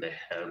even the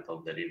health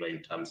of the river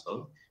in terms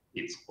of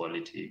its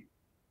quality,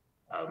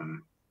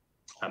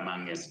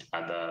 amongst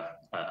other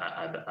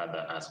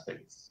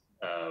aspects.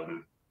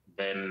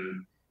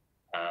 Then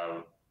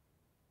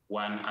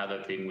one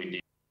other thing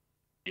we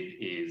did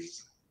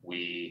is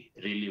we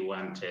really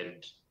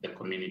wanted the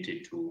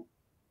community to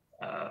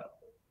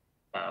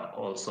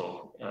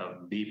also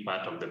be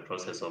part of the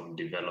process of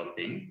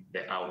developing the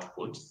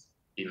outputs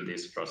in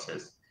this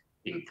process,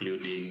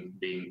 including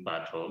being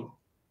part of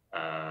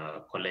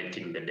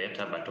collecting the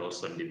data, but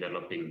also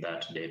developing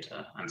that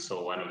data. And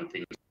so one of the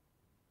things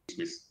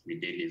we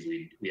did is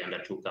we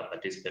undertook a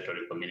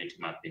participatory community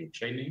mapping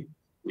training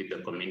with the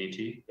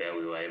community, where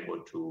we were able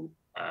to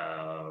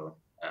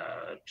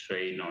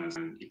train on.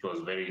 And it was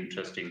very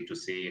interesting to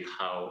see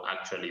how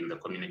actually in the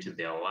community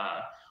there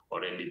were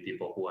already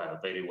people who are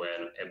very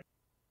well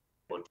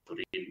able to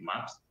read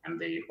maps, and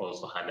they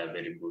also had a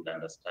very good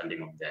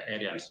understanding of their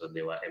area, and so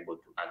they were able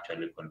to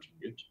actually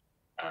contribute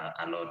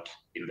a lot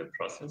in the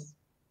process.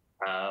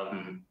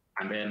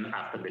 And then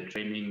after the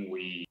training,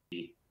 we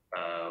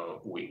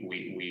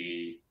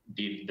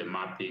did the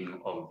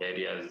mapping of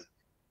various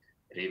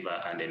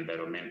river and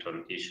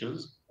environmental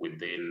issues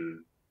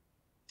within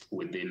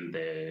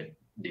the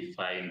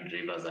defined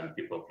rivers and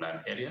people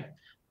plan area.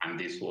 And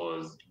this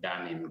was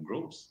done in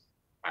groups.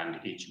 And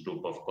each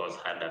group, of course,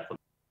 had a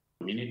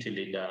community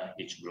leader.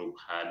 Each group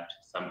had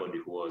somebody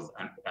who was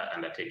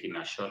undertaking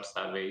a short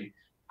survey.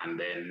 And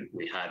then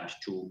we had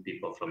two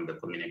people from the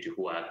community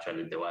who were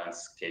actually the ones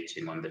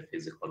sketching on the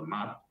physical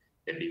map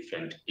the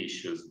different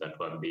issues that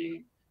were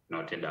being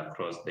noted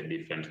across the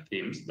different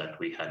themes that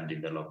we had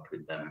developed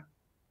with them.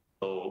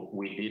 So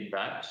we did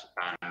that,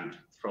 and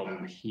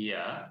from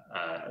here,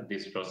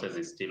 this process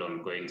is still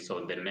ongoing.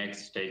 So the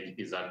next stage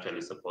is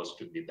actually supposed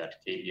to be that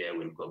KDI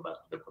will go back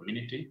to the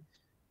community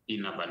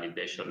in a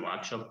validation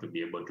workshop to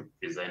be able to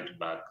present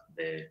back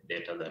the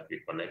data that we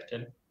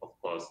collected, of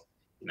course,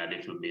 in a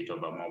little bit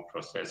of a more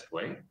processed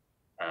way,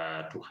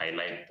 to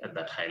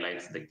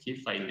highlights the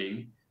key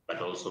finding,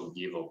 but also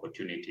give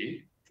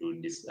opportunity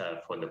to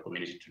for the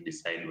community to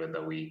decide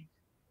whether we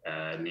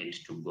need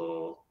to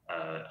go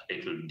a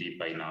little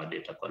deeper in our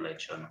data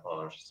collection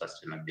or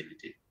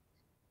sustainability.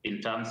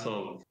 In terms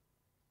of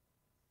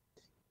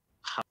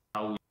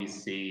how we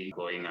see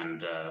going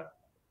and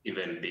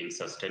even being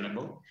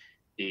sustainable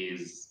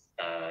is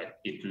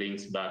it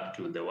links back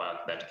to the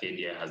work that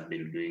KDI has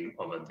been doing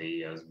over the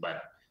years,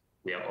 but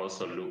we are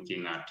also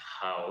looking at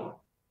how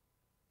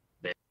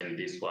then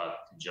this work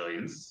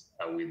joins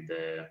with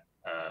the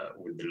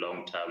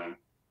long-term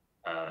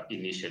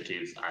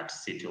initiatives at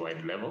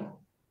citywide level,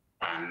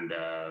 and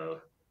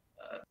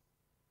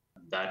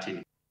that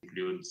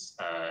includes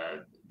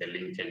the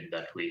linkage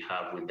that we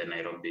have with the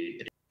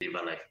Nairobi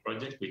River Life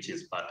Project, which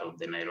is part of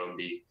the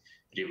Nairobi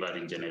River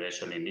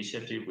Regeneration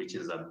Initiative, which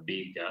is a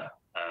bigger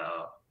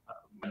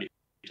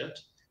budget,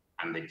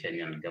 and the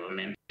Kenyan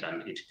government,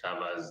 and it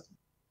covers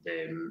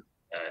the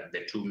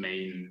two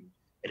main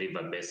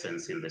river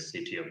basins in the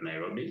city of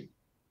Nairobi.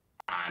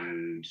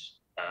 And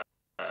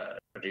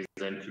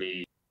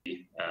recently,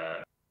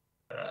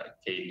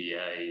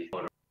 KDI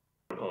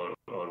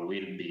or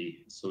will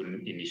be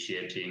soon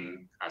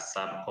initiating a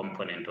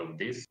sub-component of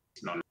this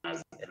known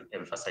as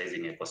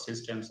emphasizing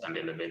ecosystems and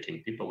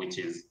elevating people, which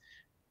is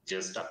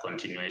just a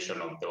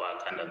continuation of the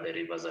work under the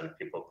Rivers and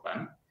People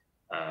Plan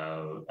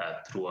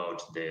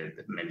throughout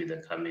maybe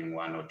the coming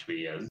 1 or 2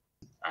 years.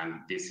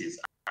 And this is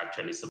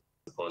actually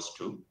supposed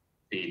to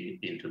feed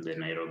into the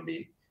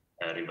Nairobi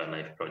River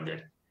Life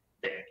Project.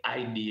 The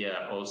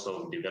idea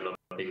also of developing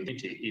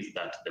it is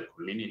that the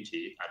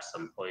community at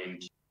some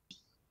point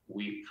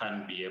we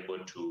can be able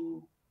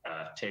to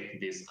take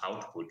this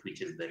output,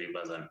 which is the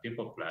Rivers and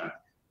People Plan,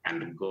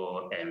 and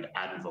go and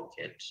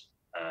advocate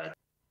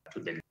to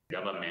the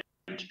government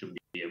to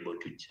be able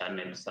to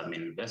channel some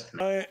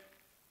investment.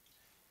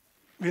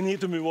 We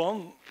need to move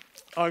on.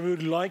 I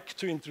would like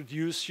to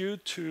introduce you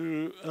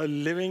to a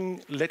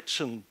living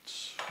legend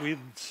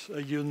with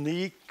a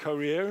unique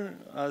career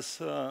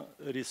as a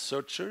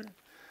researcher,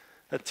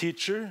 a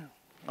teacher,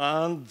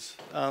 and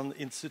an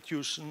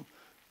institution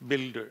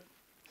builder.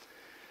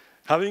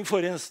 Having, for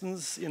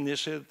instance,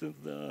 initiated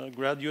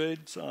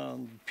graduate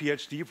and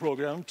PhD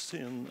programs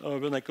in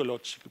urban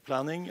ecological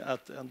planning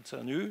at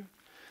NTNU,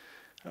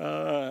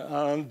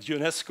 and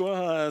UNESCO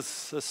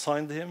has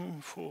assigned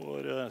him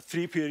for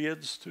 3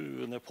 periods to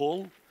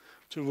Nepal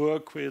to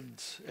work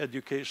with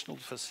educational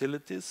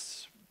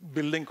facilities,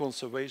 building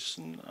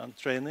conservation and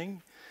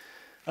training,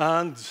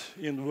 and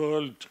in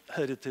World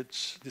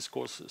Heritage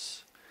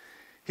discourses.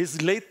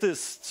 His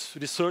latest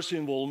research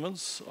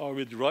involvements are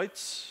with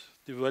rights,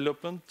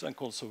 development and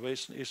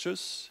conservation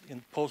issues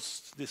in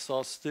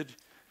post-disaster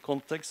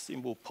context in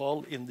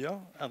Bhopal, India,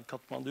 and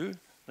Kathmandu,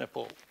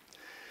 Nepal.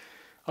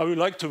 I would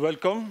like to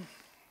welcome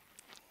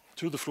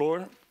to the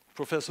floor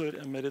Professor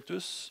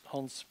Emeritus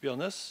Hans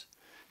Bjørnes,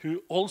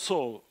 who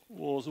also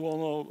was one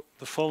of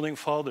the founding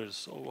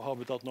fathers of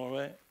Habitat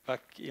Norway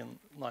back in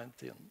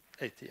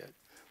 1988.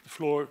 The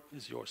floor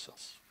is yours,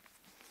 Hans.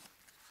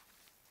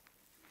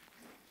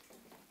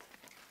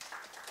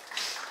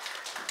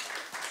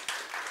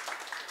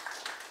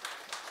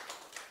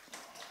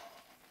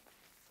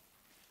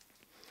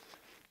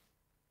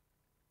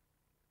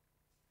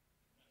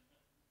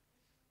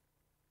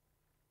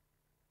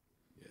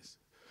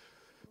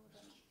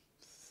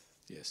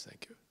 Yes,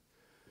 thank you.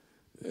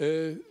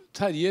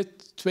 Terje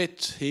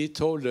Tvedt, he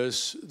told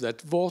us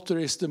that water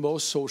is the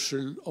most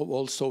social of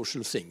all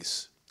social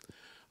things.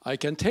 I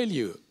can tell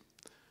you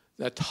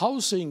that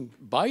housing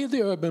by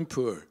the urban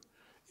poor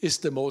is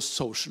the most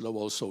social of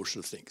all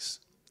social things.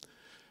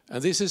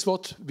 And this is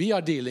what we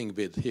are dealing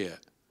with here.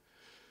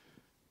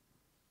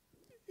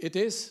 It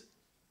is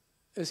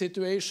a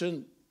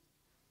situation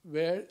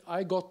where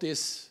I got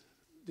this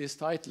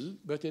title,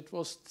 but it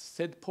was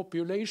said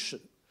population.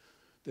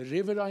 The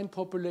riverine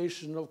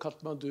population of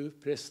Kathmandu,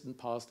 present,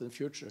 past, and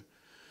future.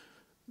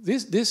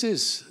 This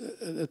is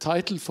a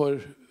title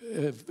for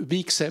a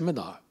week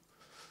seminar.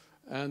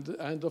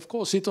 And of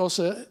course, it was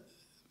an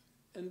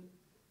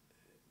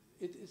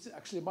it's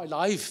actually my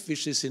life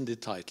which is in the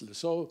title.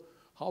 So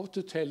how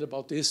to tell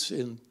about this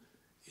in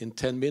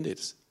 10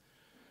 minutes?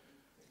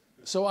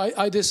 So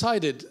I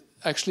decided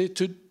actually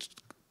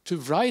to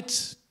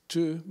write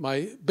to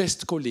my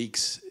best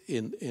colleagues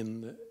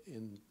in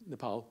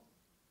Nepal,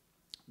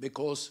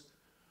 because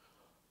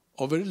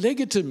of a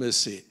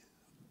legitimacy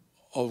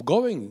of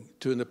going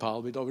to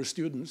Nepal with our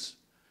students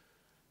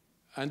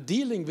and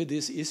dealing with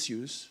these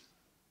issues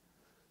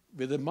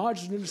with the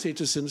marginal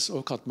citizens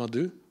of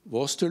Kathmandu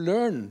was to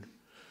learn,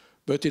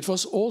 but it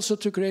was also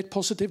to create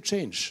positive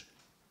change.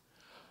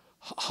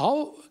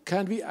 How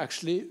can we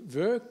actually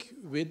work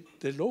with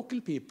the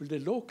local people, the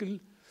local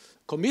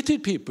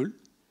committed people,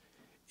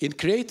 in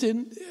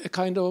creating a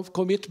kind of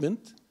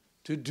commitment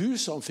to do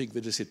something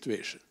with the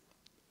situation?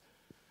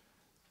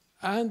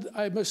 And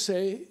I must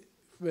say,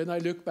 when I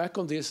look back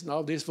on this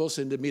now, this was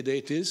in the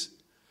mid-80s,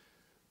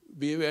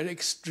 we were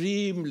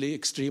extremely,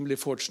 extremely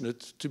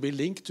fortunate to be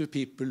linked to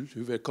people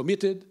who were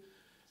committed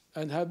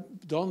and have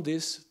done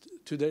this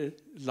to their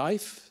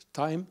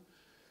lifetime,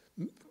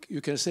 you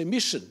can say,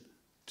 mission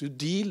to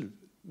deal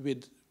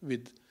with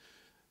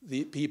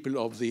the people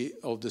of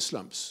the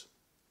slums.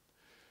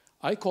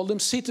 I call them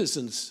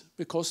citizens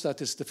because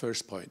that is the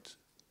first point.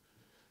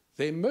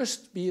 They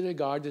must be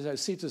regarded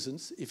as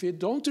citizens. If you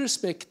don't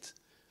respect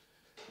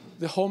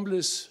the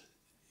homeless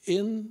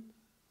in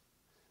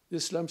the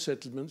slum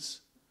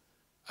settlements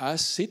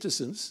as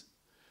citizens,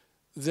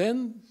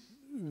 then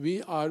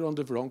we are on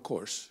the wrong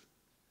course.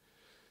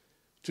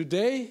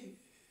 Today,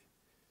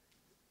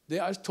 they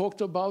are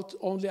talked about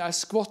only as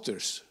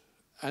squatters.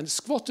 And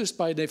squatters,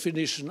 by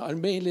definition, are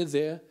mainly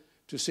there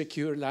to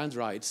secure land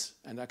rights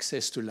and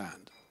access to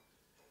land.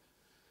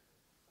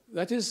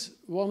 That is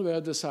one way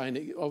of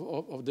defining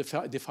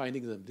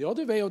them. The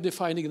other way of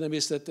defining them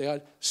is that they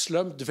are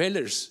slum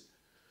dwellers.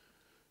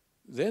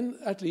 Then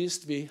at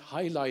least we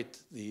highlight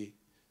the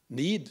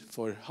need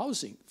for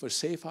housing, for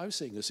safe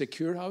housing, or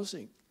secure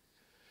housing.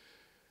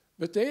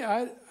 But they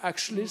are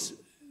actually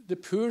the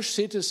poor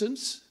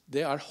citizens,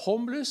 they are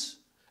homeless,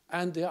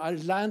 and they are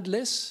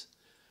landless.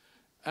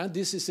 And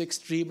this is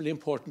extremely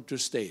important to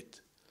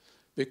state,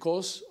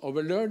 because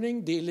our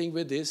learning dealing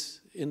with this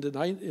in the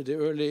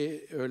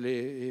early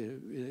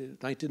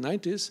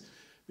 1990s,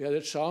 we had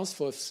a chance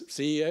for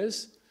 3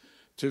 years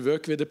to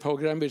work with a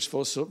program which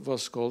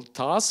was called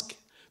TASK,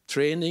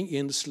 Training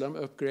in Slum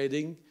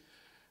Upgrading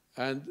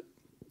and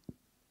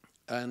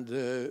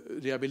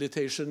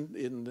Rehabilitation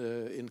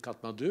in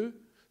Kathmandu,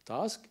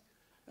 TASK,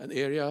 an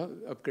area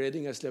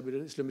upgrading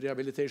and slum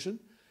rehabilitation.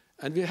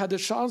 And we had a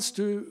chance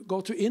to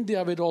go to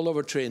India with all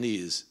our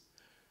trainees.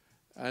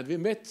 And we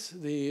met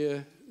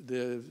the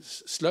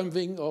slum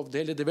wing of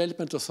Delhi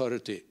Development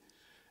Authority.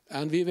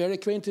 And we were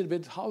acquainted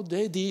with how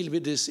they deal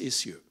with this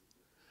issue.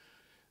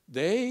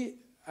 They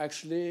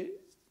actually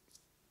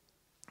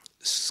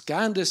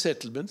scan the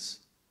settlements,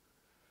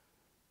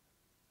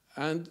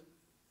 and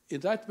in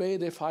that way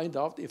they find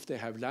out if they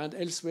have land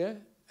elsewhere,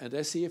 and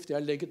they see if they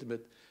are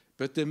legitimate.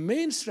 But the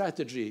main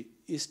strategy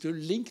is to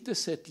link the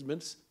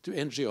settlements to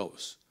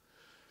NGOs.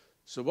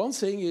 So one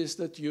thing is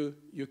that you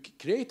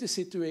create a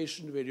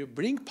situation where you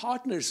bring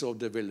partners of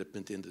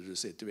development into the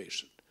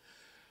situation.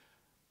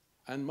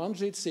 And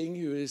Manjit Singh,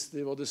 who is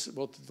the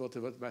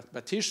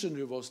mathematician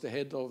who was the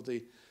head of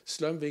the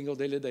slum wing of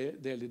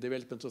Delhi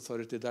Development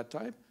Authority at that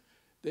time,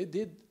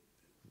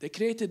 they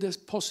created a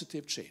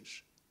positive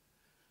change.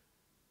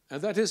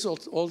 And that is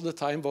all the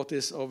time what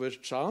is our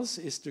chance,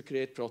 is to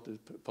create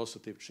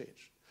positive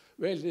change.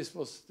 Well,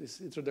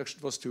 this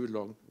introduction was too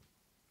long.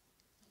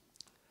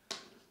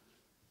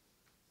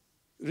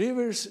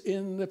 Rivers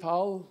in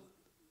Nepal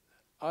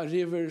are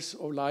rivers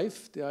of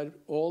life. They are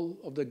all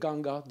of the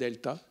Ganga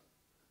Delta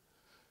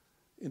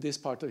in this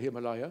part of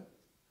Himalaya.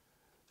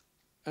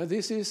 And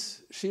this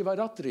is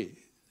Shivaratri.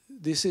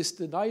 This is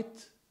the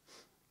night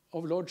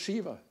of Lord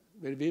Shiva,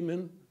 where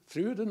women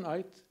through the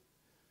night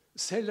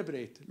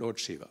celebrate Lord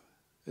Shiva,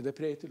 and they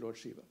pray to Lord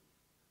Shiva.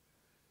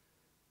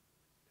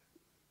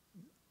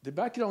 The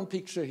background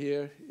picture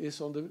here is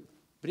on the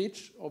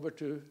bridge over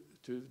to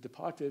the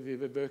part where we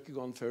were working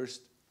on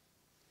first.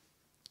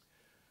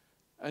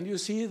 And you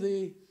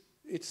see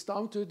it's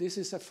down to, this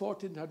is a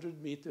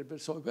 1,400 meter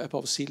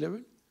above sea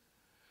level.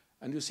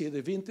 And you see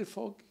the winter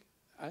fog,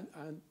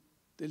 and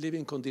the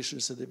living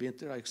conditions in the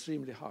winter are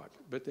extremely hard.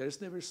 But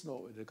there's never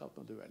snow in the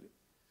Kathmandu Valley.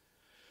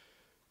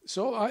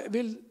 So I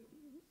will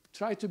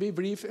try to be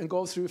brief and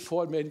go through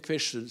 4 main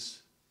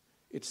questions.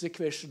 It's the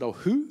question of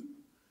who.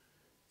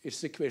 It's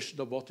the question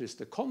of what is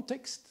the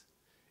context.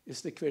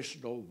 It's the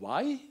question of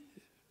why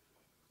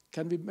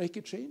can we make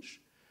a change.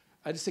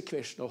 And it's a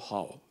question of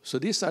how. So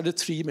these are the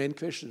 3 main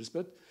questions.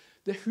 But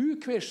the who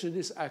question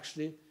is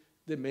actually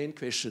the main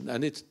question.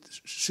 And it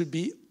should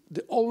be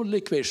the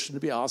only question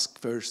we ask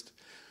first.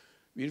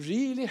 We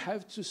really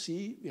have to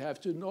see, we have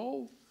to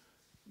know,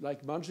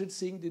 like Manjit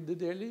Singh did in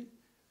Delhi,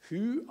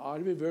 who are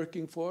we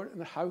working for,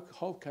 and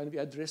how can we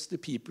address the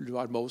people who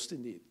are most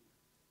in need.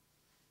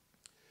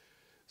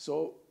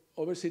 So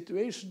our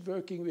situation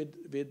working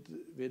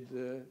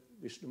with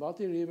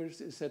Vishnumati River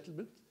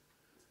settlement,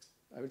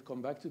 I will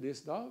come back to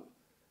this now.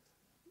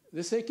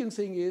 The second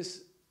thing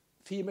is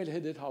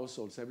female-headed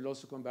households. I will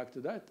also come back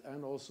to that,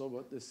 and also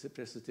what is the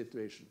present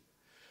situation.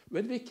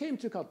 When we came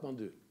to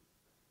Kathmandu,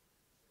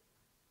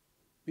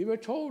 we were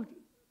told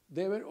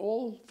they were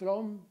all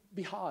from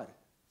Bihar,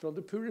 from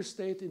the poorest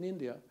state in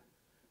India,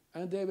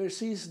 and they were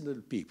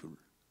seasonal people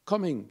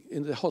coming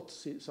in the hot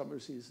summer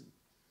season.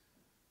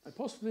 And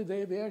possibly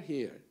they were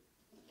here.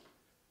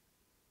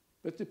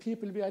 But the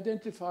people we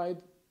identified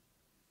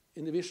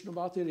in the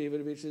Vishnumati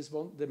River, which is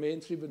the main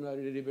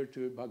tributary river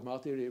to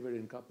Bagmati River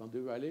in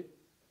Kathmandu Valley,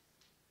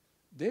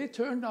 they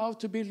turned out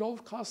to be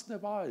low-caste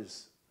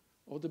Nepals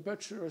of the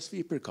butcher or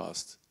sweeper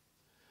caste.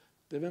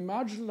 They were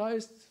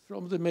marginalized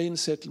from the main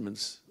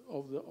settlements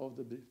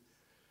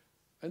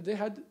and they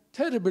had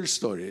terrible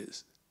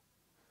stories.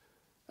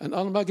 And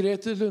Anne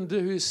Margrethe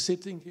Lunde, who is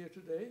sitting here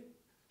today,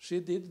 she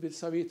did with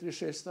Savitri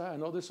Shesta,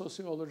 another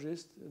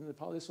sociologist, a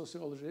Nepali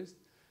sociologist,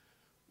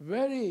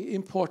 very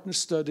important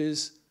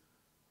studies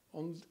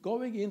on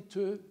going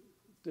into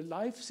the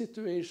life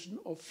situation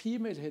of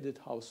female-headed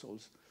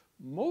households.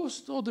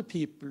 Most of the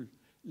people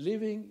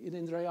living in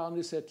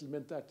Indrayani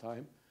settlement at that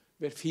time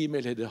were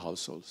female-headed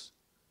households.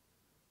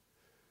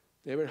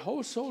 They were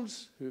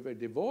households who were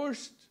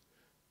divorced,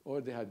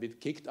 or they had been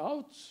kicked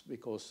out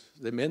because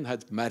the men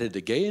had married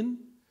again,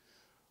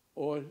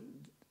 or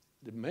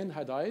the men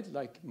had died,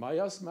 like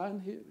Maya's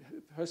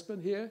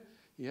husband here.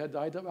 He had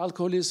died of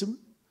alcoholism.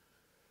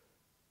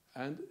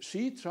 And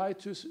she tried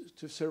to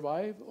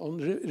survive on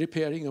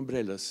repairing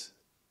umbrellas.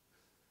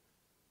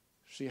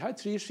 She had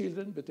 3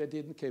 children, but they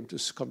didn't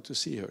come to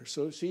see her.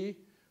 So she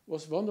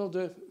was one of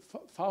the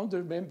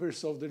founder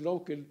members of the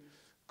local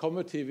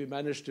committee we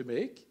managed to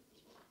make.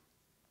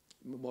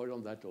 More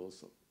on that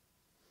also.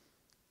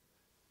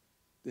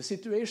 The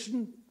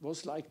situation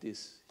was like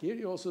this. Here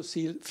you also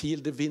feel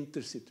the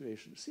winter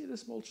situation. See the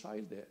small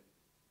child there.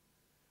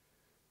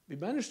 We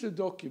managed to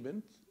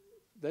document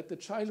that the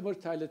child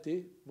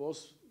mortality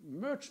was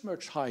much,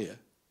 much higher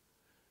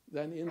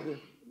than in the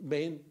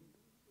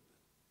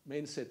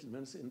main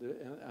settlements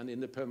and in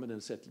the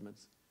permanent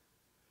settlements.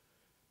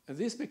 And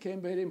this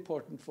became very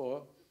important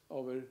for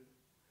our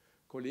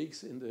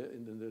colleagues in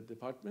the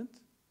department.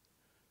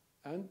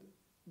 And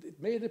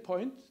it made a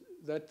point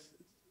that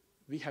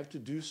we have to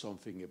do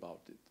something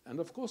about it. And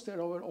of course, there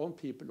are our own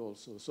people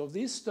also. So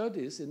these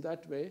studies in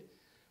that way,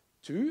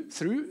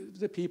 through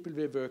the people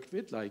we worked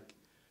with, like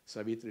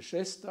Savitri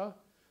Shesta,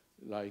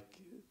 like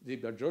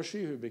Sigbjørn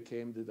Joshi, who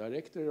became the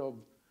director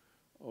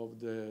of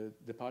the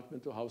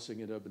Department of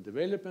Housing and Urban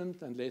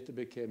Development and later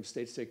became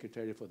State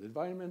Secretary for the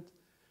Environment,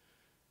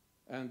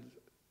 and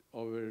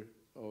our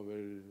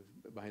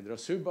Mahindra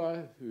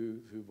Subba,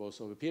 who was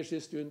our PhD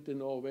student in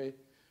Norway,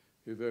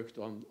 who worked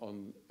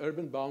on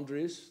urban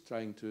boundaries,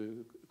 trying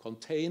to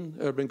contain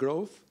urban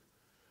growth.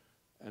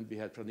 And we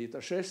had Pranita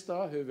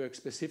Shesta, who worked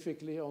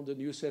specifically on the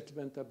new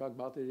settlement at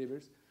Bagmati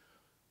rivers.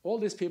 All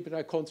these people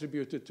have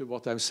contributed to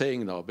what I'm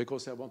saying now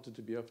because I wanted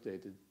to be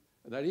updated.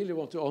 And I really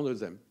want to honor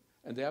them.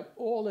 And they have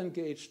all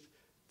engaged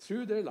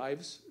through their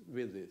lives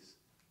with this.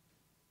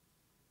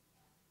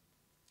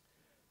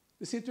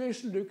 The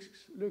situation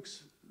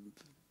looks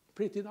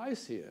pretty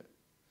nice here.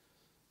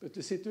 But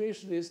the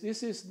situation is,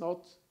 this is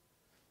not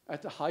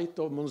at the height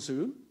of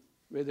monsoon,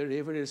 where the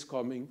river is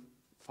coming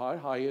far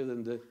higher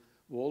than the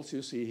walls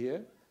you see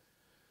here.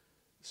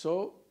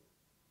 So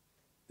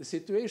the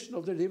situation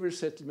of the river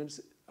settlements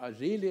are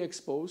really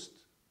exposed,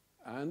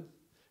 and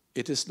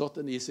it is not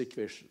an easy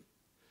question.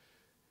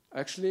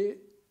 Actually,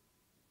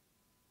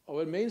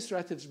 our main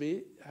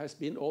strategy has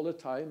been all the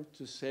time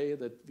to say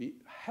that we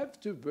have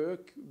to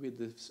work with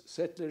the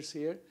settlers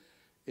here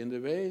in the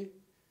way,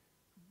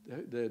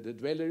 the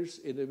dwellers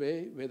in a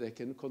way where they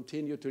can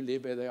continue to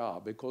live where they are,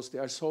 because they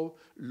are so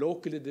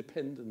locally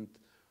dependent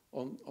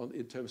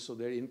in terms of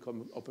their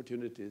income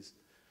opportunities.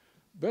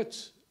 But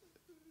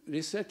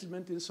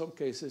resettlement in some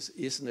cases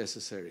is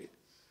necessary,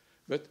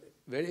 but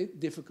very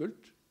difficult.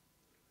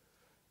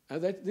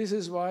 And this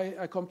is why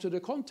I come to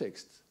the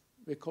context,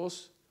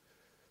 because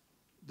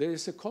there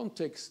is a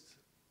context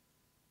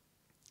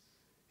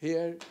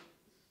here.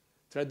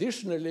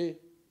 Traditionally,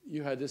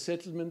 you had a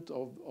settlement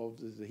of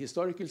the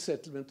historical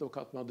settlement of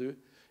Kathmandu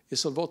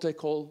is on what they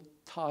call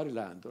tar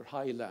land or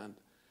high land.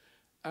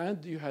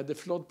 And you had the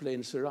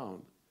floodplains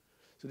around.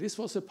 So this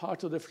was a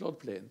part of the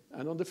floodplain.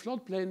 And on the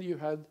floodplain, you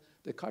had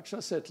the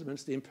Kacha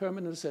settlements, the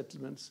impermanent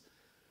settlements,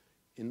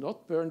 in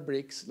not burned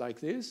bricks like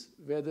this,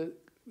 where the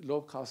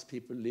low-caste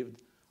people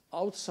lived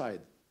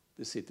outside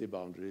the city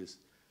boundaries.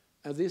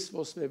 And this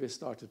was where we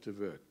started to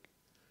work.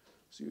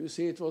 So you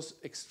see, it was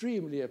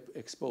extremely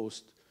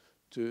exposed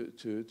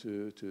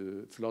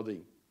to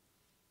flooding.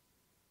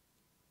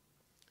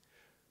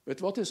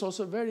 But what is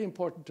also very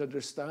important to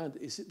understand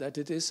is that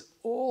it is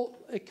all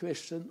a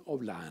question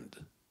of land.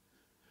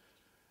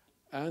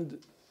 And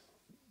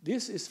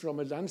this is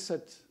from a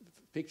Landsat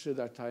picture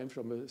that time,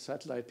 from a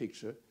satellite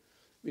picture,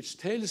 which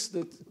tells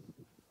that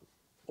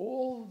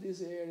all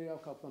this area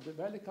of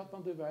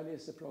Kathmandu Valley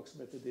is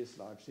approximately this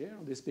large here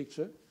on this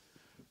picture,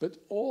 but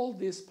all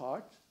this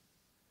part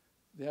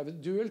They have a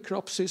dual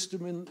crop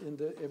system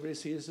in every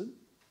season.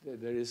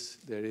 There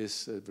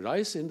is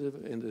rice in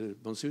the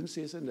monsoon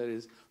season. There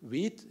is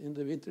wheat in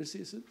the winter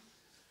season.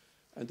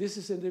 And this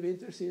is in the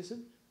winter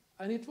season.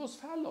 And it was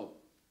fallow.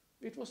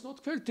 It was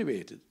not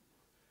cultivated.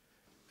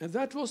 And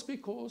that was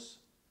because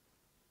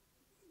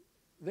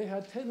they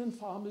had tenant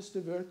farmers to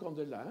work on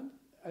the land.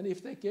 And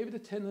if they gave the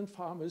tenant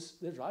farmers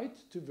the right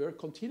to work,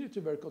 continue to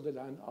work on the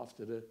land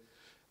after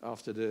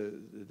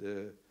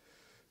the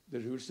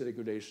rules and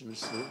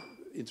regulations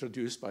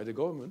introduced by the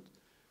government,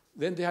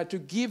 then they had to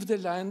give the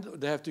land,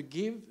 they have to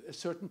give a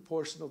certain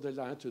portion of the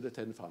land to the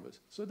tenant farmers.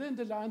 So then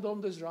the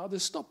landowners rather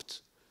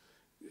stopped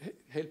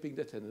helping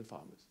the tenant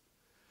farmers.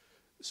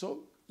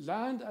 So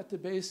land at the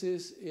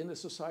basis in a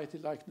society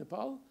like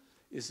Nepal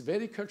is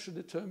very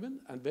culturally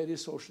determined and very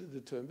socially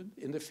determined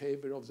in the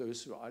favor of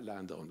those who are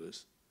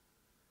landowners.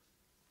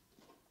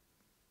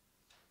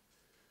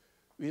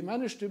 We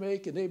managed to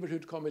make a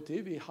neighborhood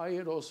committee. We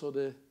hired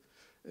also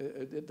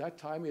at that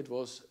time it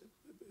was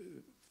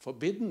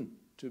forbidden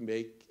to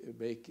make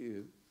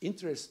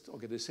interest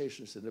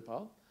organizations in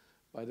Nepal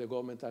by the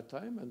government at that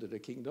time under the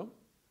kingdom.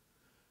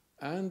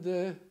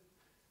 And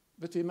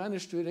but we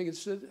managed to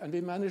register, and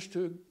we managed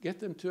to get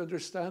them to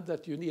understand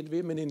that you need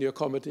women in your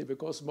committee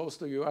because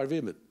most of you are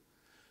women.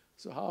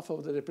 So half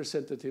of the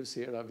representatives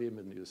here are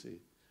women, you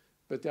see.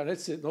 But they are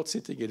not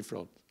sitting in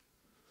front.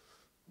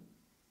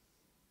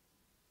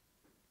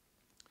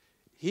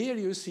 Here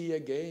you see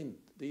again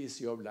the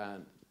issue of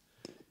land.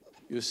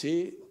 You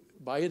see,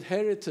 by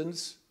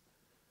inheritance,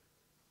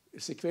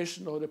 it's a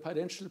question of the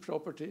parental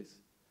properties.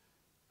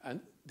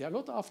 And they are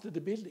not after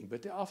the building,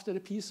 but they're after a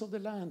piece of the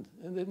land.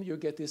 And then you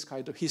get this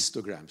kind of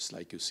histograms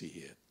like you see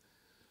here,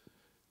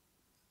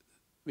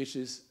 which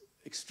is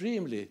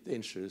extremely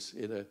dangerous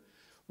in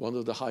one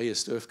of the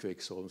highest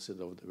earthquake zones in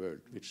the world,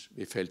 which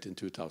we felt in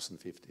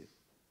 2015.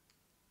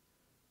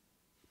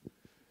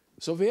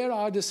 So where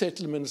are the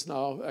settlements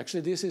now?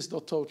 Actually, this is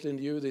not totally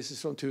new. This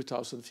is from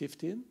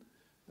 2015.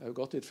 I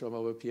got it from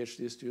our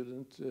PhD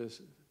student,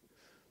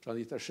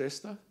 Pranita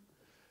Shrestha.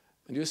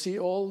 And you see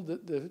all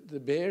the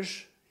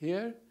bears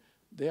here.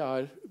 They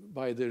are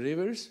by the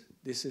rivers.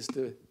 This is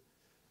the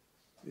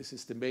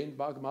main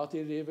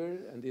Bagmati River,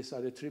 and these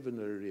are the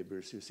tributary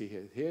rivers you see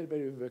here. Here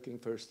we were working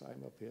first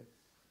time up here.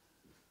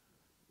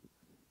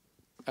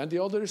 And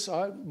the others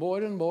are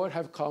more and more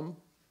have come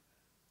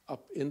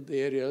up in the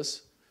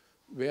areas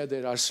where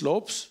there are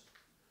slopes.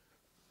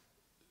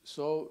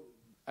 So,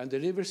 and the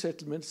river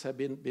settlements have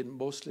been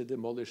mostly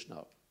demolished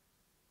now.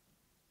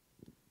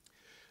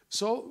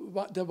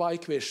 So the why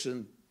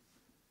question.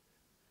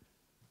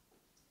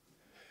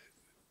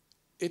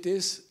 It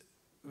is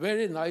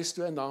very nice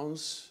to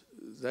announce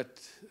that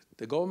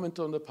the government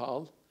of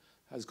Nepal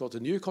has got a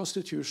new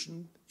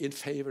constitution in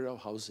favor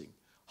of housing.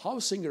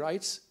 Housing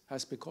rights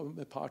has become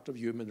a part of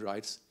human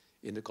rights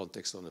in the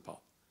context of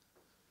Nepal.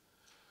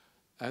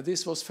 And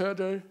this was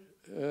further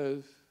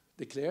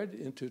declared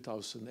in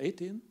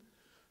 2018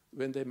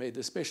 when they made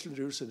the special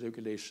rules and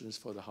regulations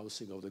for the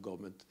housing of the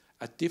government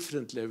at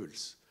different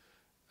levels,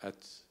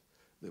 at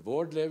the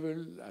ward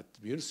level, at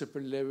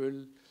municipal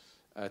level,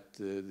 at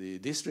the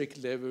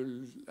district level,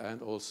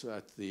 and also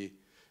at the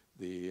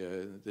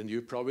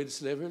new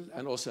province level,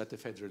 and also at the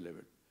federal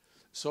level.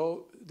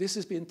 So this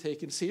has been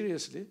taken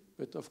seriously,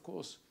 but of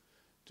course,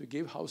 to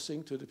give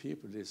housing to the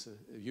people is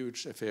a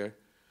huge affair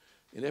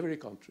in every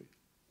country.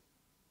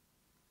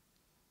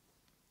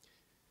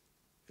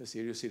 As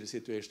here you see the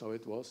situation how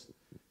it was.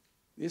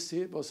 This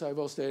was, I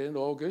was there in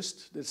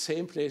August, the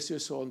same place you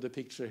saw on the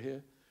picture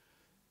here.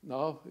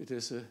 Now it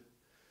is a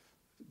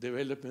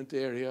development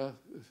area.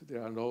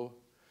 There are no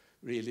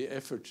really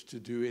efforts to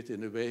do it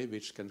in a way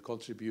which can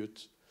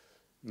contribute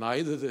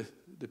neither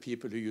the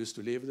people who used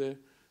to live there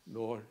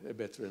nor a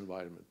better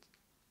environment.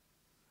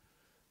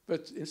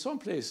 But in some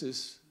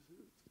places,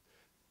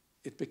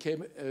 it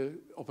became an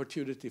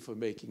opportunity for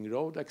making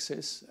road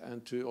access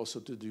and also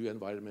to do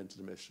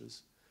environmental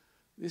measures.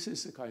 This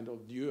is a kind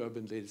of new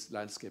urban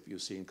landscape you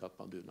see in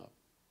Kathmandu now.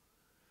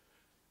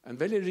 And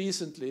very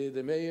recently,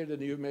 the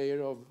new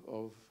mayor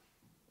of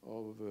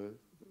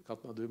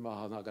Kathmandu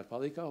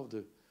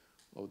Mahanagarpalika,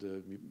 of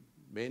the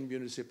main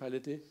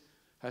municipality,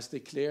 has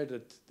declared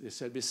that there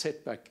shall be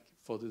setback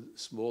for the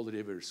small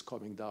rivers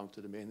coming down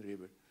to the main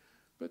river.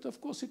 But of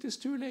course, it is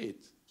too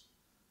late.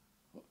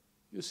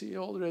 You see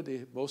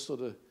already most of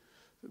the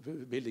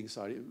buildings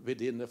are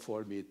within a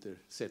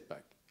 4-meter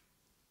setback.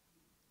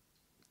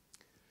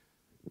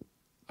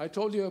 I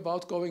told you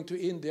about going to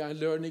India and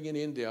learning in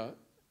India.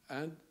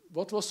 And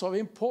what was so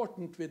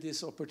important with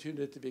this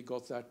opportunity we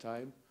got that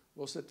time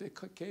was that they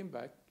came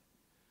back.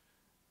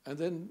 And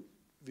then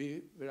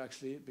we were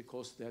actually,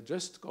 because they had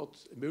just got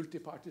a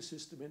multi-party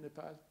system in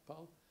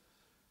Nepal,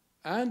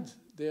 and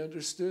they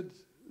understood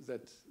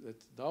that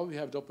now we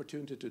have the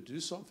opportunity to do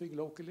something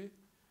locally.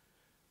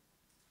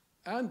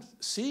 And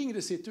seeing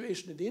the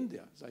situation in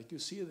India, like you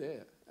see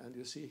there and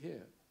you see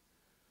here,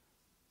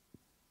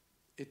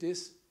 it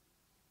is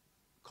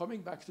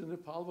coming back to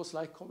Nepal was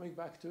like coming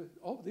back to,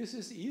 oh, this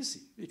is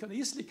easy. We can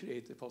easily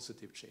create a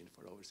positive change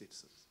for our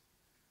citizens.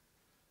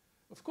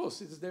 Of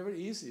course, it's never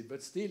easy,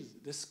 but still,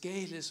 the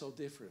scale is so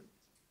different,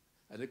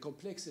 and the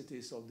complexity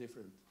is so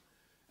different.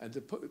 And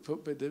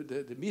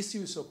the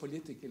misuse of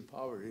political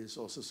power is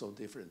also so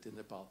different in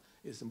Nepal.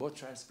 It's a more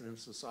transparent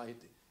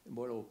society, a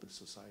more open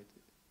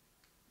society.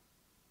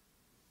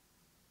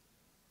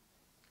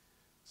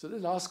 So the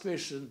last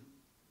question,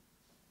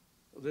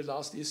 the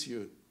last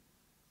issue,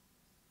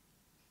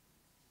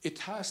 it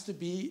has to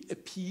be a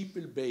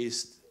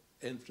people-based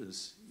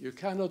entrance. You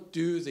cannot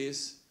do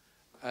this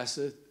as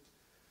an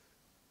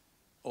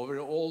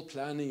overall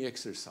planning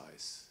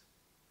exercise.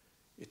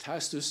 It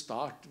has to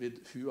start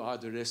with who are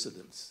the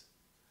residents.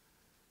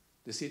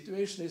 The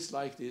situation is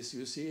like this.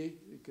 You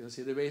can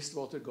see the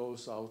wastewater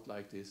goes out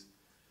like this.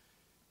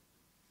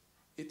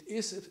 It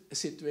is a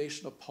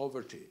situation of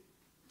poverty.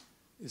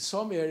 In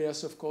some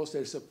areas, of course,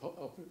 there's a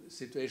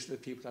situation where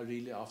people are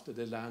really after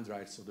the land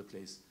rights of the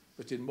place.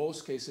 But in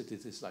most cases,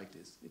 it is like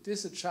this. It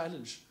is a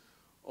challenge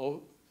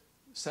of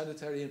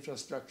sanitary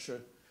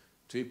infrastructure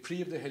to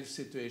improve the health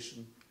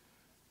situation.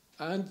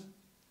 And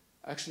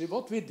actually,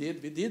 what we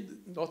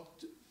did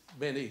not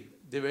many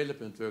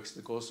development works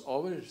because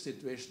our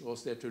situation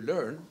was there to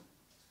learn.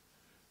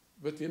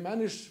 But we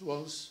managed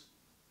once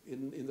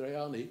in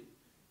Rayani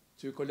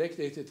to collect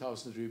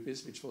 80,000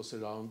 rupees, which was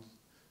around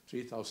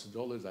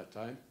 $3,000 that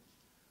time.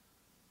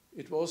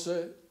 It was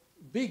a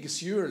big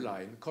sewer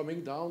line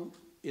coming down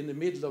in the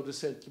middle of the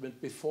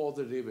settlement before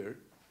the river,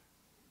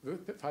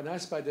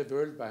 financed by the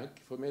World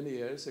Bank for many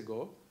years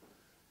ago.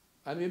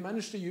 And we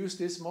managed to use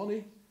this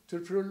money to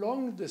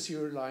prolong the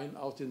sewer line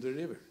out in the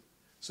river.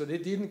 So they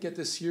didn't get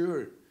the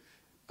sewer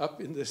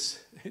up in their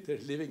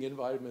living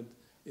environment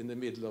in the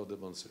middle of the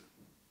monsoon.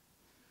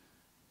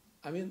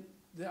 I mean,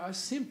 there are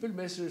simple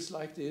measures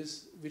like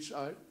this which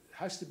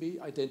has to be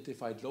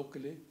identified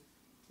locally.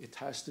 It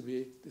has to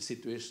be the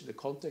situation, the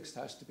context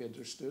has to be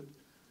understood.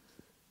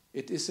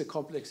 It is a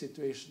complex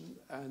situation,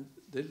 and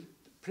the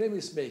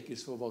premise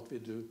makers for what we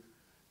do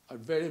are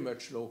very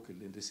much local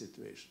in this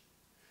situation.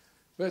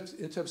 But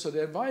in terms of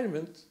the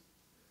environment,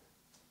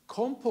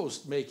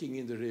 compost making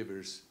in the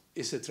rivers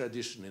is a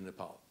tradition in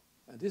Nepal.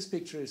 And this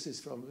picture is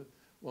from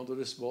one of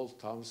the small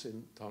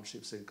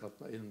townships in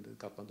the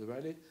Kathmandu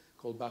Valley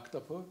called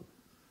Bhaktapur,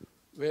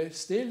 where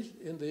still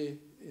in the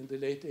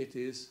late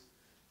 80s,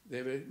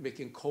 they were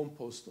making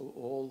compost of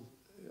all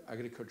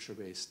agriculture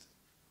waste.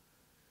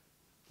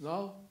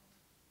 Now,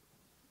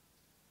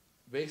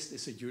 waste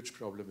is a huge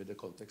problem in the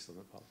context of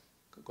Nepal,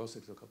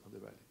 context of Kathmandu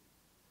Valley.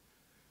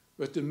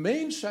 But the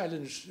main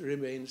challenge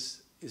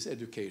remains is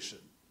education.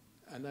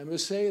 And I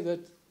must say that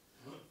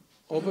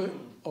our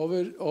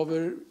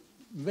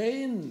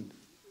main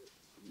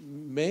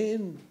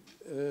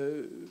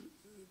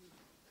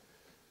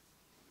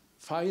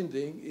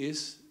finding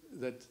is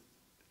that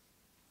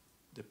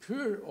the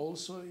poor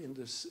also in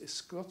the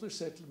squatter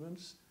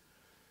settlements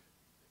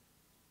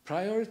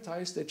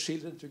prioritize their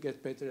children to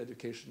get better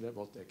education than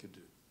what they could do.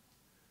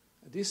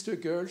 And these two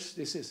girls,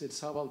 this is in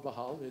Saval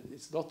Bahal,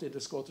 it's not in the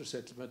squatter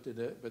settlement,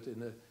 but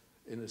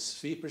in a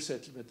sweeper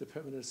settlement, the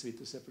permanent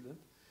sweeper settlement.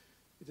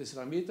 It is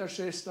Ramita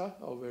Shrestha,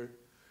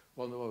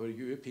 one of our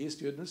UEP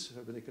students,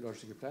 urban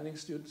ecological planning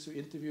students, who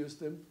interviews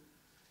them.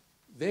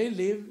 They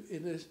live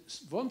in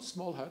one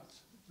small hut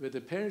where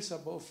the parents are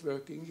both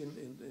working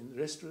in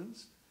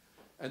restaurants,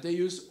 and they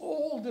use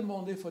all the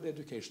money for the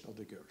education of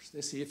the girls.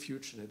 They see a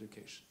future in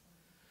education.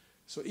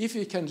 So if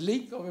we can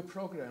link our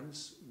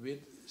programs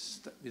with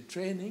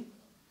training,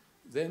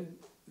 then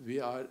we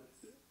are,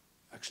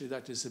 actually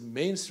that is the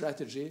main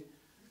strategy,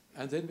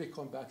 and then we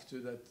come back to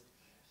that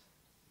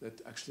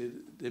actually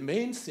the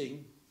main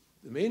thing,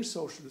 the main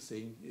social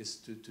thing is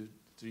to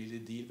really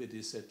deal with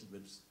these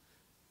settlements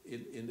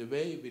in a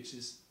way which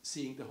is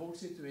seeing the whole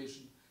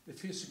situation. The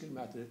physical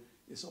matter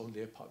is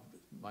only a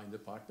minor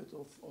part, but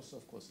also,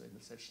 of course, an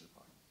essential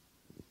part.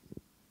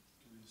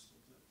 Can you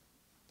stop that?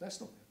 That's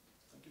not it.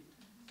 Thank you.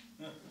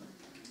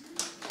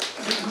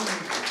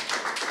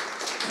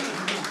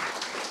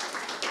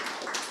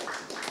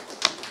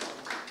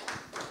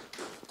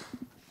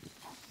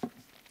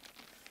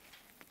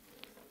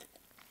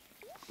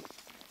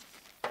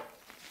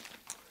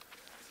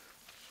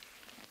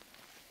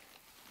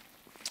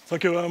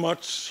 Thank you very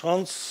much,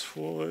 Hans,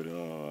 for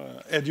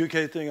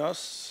educating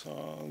us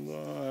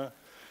and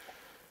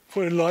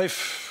for a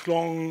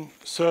lifelong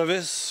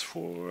service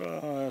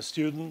for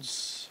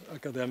students,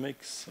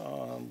 academics,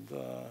 and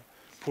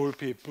poor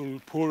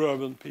people, poor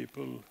urban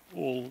people,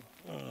 all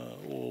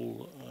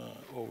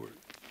over.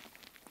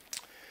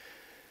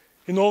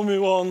 We now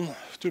move on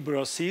to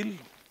Brazil,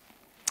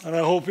 and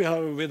I hope we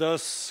have with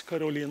us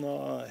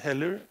Carolina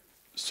Heller,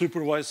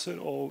 Supervisor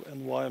of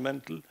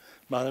Environmental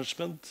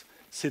Management,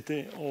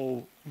 City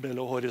of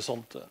Belo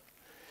Horizonte.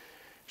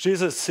 She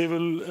is a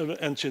civil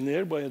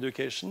engineer by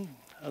education,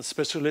 a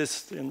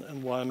specialist in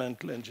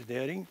environmental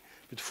engineering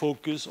with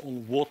focus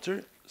on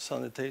water,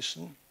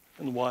 sanitation,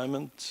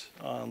 environment,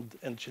 and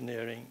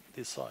engineering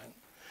design.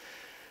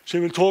 She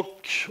will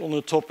talk on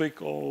the topic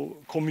of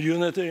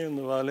community in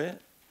the valley,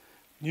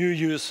 new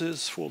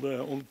uses for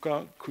the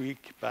Onka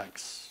Creek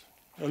banks.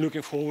 I'm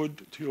looking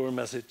forward to your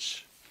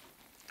message.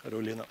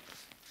 Carolina.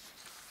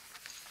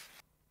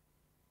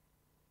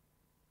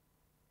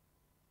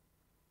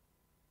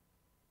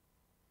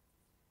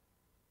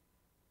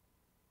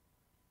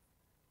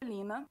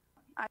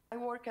 I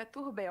work at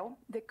Urbel,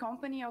 the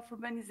company of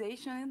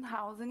urbanization and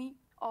housing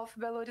of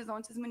Belo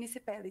Horizonte's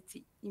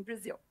municipality in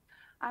Brazil.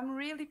 I'm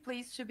really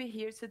pleased to be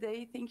here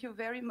today. Thank you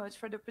very much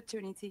for the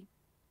opportunity.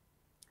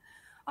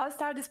 I'll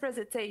start this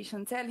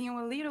presentation telling you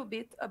a little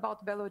bit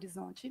about Belo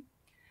Horizonte.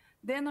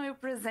 Then I will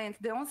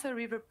present the Onça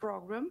River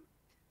program,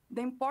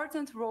 the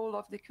important role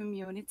of the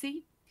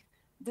community,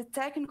 the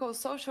technical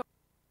social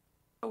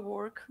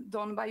work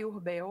done by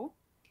Urbel,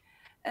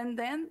 and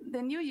then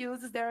the new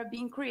uses that are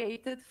being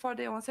created for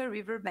the Onça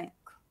River bank.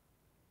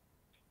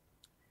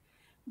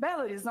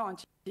 Belo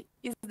Horizonte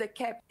is the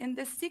capital and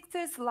the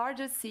 6th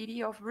largest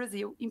city of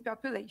Brazil in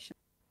population,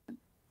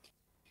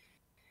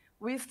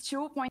 with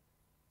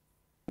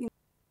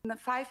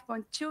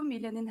 5.2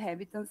 million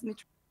inhabitants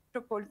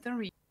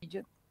metropolitan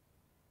region.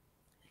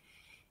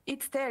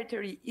 Its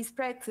territory is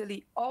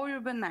practically all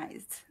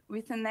urbanized,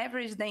 with an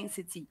average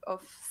density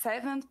of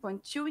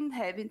 7.2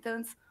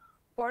 inhabitants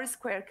per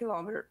square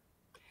kilometer.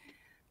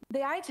 The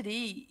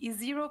IGD is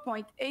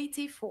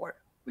 0.84,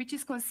 which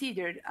is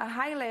considered a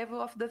high level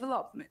of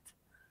development.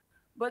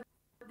 But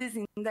this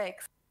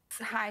index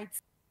hides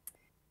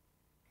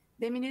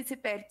the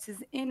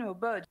municipality's annual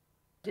budget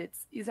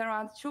is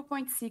around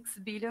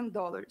 $2.6 billion.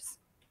 Belo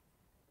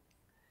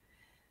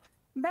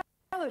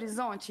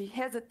Horizonte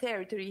has a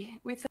territory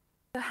with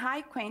a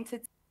high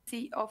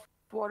quantity of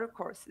water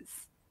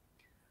courses.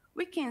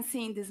 We can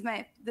see in this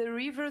map the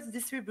rivers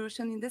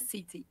distribution in the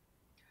city.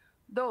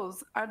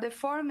 Those are the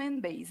 4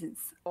 main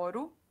basins,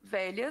 Ouro,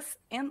 Velhas,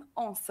 and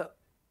Onça.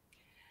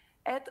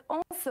 At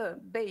Onça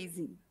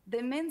Basin,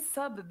 the main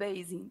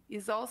sub-basin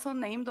is also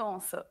named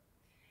Onça,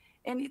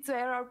 and it's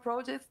where our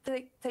project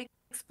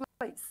takes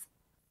place.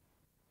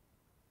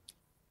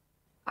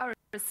 Our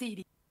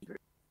city,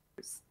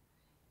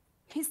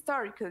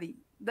 historically,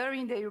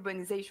 during the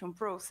urbanization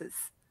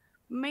process,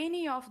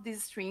 many of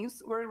these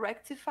streams were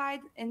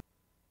rectified and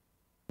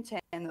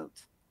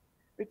channeled,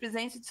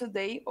 represented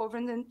today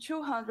over than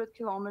 200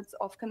 kilometers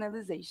of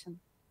canalization.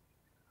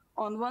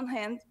 On one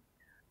hand,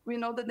 we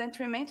know the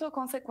detrimental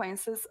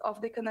consequences of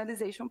the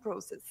canalization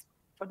process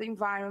for the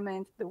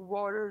environment, the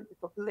water, the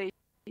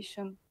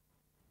population.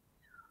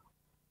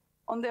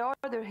 On the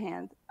other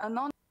hand,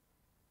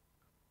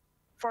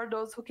 for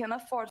those who can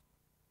afford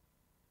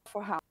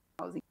for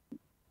housing,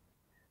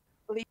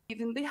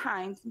 leaving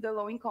behind the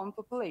low-income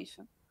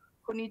population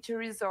who need to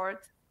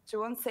resort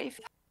to unsafe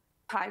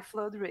high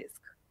flood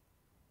risk.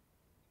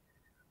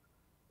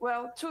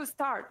 Well, to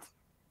start,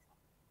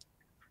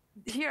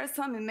 here are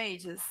some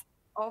images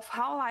of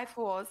how life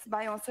was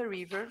by Onça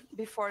River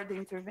before the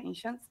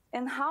interventions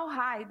and how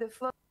high the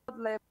flood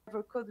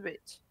level could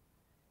reach.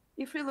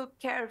 If we look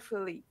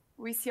carefully,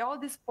 we see all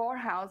these poor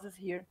houses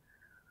here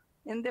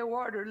and the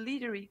water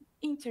literally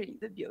entering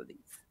the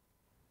buildings.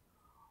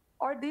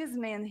 Or this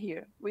man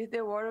here with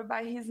the water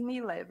by his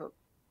knee level.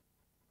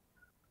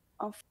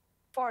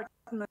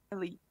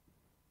 Unfortunately,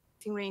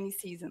 in rainy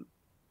season.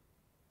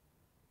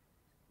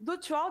 Due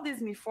to all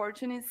these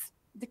misfortunes,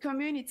 the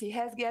community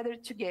has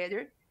gathered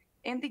together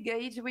and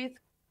engaged with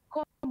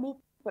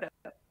KEYNOTE,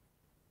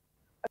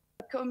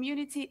 a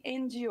community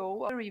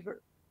NGO of the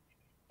river,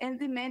 and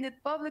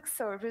demanded public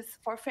service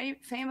for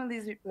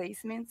families'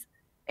 replacements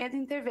and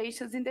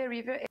interventions in the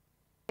river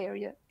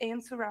area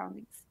and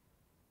surroundings.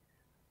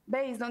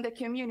 Based on the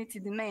community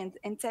demand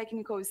and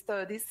technical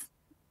studies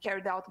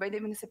carried out by the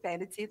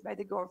municipality, by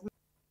the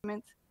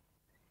government,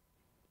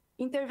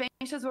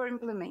 interventions were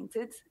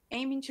implemented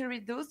aiming to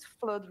reduce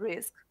flood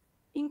risk,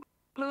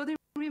 including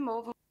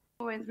removal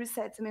and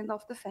resettlement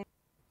of the family.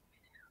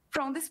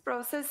 From this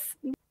process,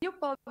 new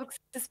public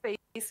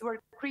spaces were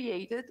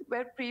created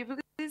where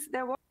previously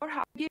there were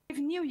houses. Give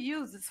new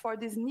uses for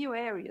these new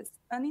areas.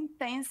 An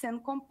intense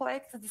and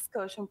complex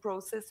discussion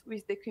process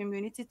with the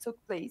community took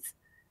place,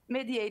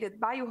 mediated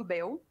by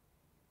Urbel,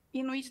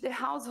 in which the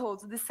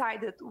households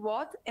decided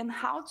what and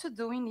how to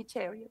do in each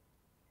area.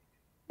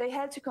 They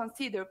had to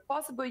consider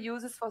possible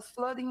uses for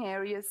flooding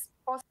areas,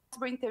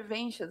 possible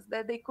interventions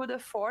that they could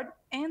afford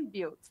and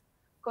build,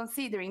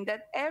 considering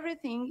that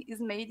everything is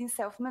made in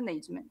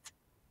self-management.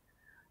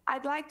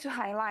 I'd like to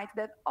highlight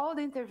that all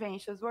the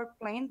interventions were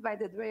planned by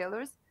the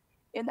dwellers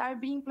and are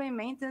being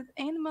implemented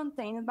and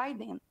maintained by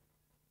them,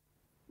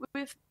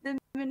 with the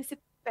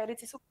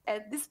municipality.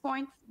 At this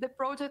point, the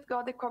project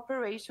got the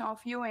cooperation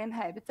of UN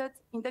Habitat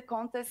in the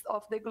context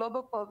of the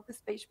Global Public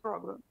Space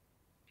Program.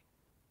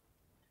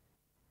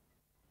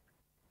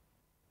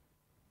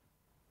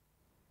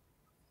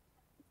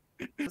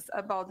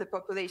 About the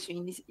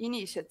population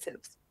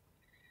initiatives.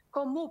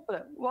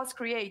 KEYNOTE was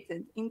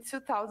created in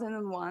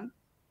 2001,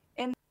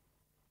 and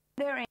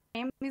their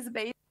aim is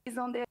based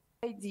on the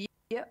idea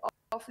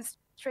of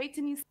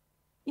straightening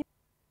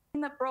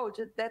in a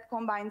project that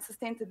combines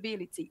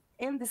sustainability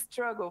and the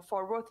struggle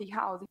for worthy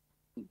housing.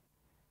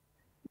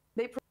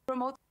 They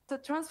promote the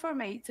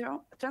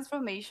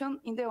transformation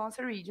in the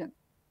Onça region.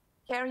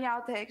 carrying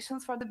out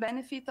actions for the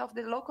benefit of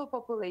the local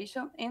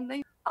population,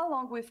 and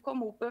along with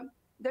Komupa,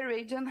 the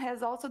region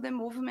has also the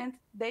movement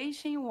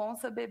Deixem o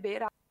Onça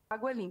Beber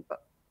Água Limpa.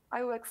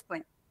 I will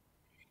explain.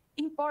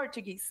 In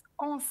Portuguese,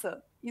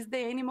 onça is the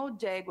animal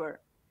jaguar.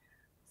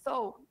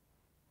 So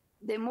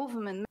the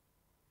movement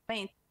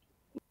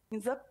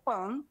is a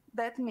pun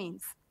that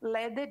means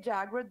let the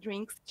jaguar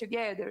drinks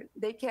together.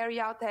 They carry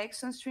out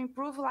actions to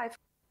improve life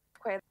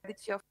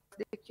quality of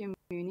the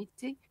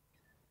community,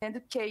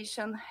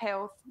 education,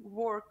 health,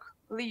 work,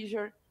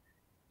 leisure,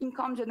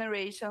 income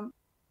generation,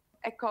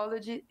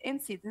 ecology, and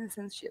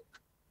citizenship.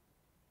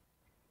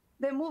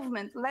 The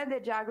movement Let the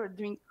Jaguar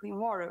Drink Clean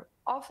Water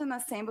often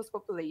assembles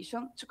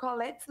population to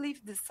collectively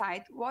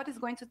decide what is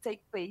going to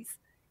take place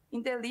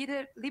in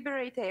the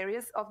liberated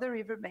areas of the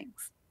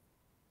riverbanks,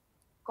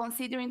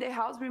 considering the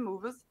house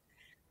removals,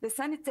 the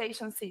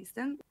sanitation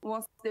system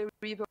once the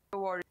river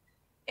water,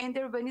 and the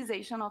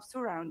urbanization of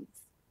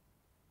surroundings.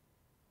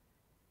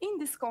 In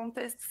this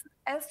context,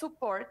 as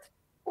support,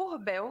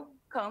 Urbel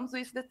comes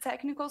with the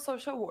technical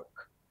social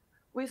work,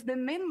 with the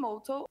main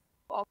motto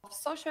of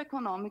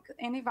socioeconomic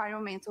and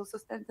environmental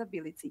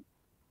sustainability.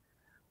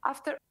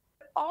 After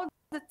all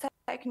the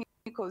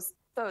technical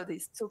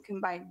studies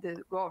taken by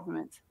the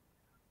government,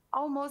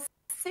 almost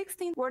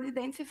 16 were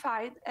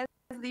identified as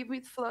live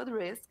with flood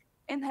risk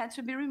and had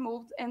to be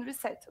removed and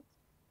resettled.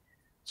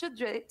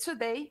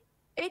 Today,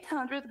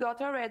 800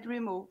 got already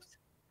removed.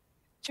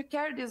 To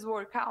carry this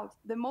work out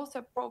the most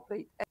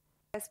appropriate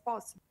as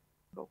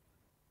possible,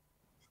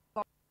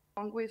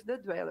 along with the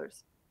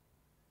dwellers,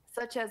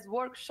 such as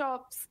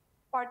workshops,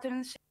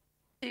 partnerships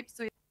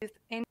with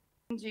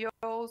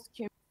NGOs,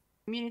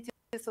 community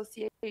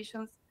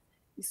associations,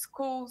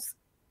 schools,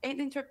 and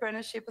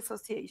entrepreneurship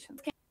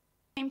associations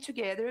came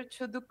together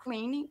to do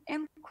cleaning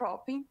and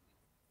cropping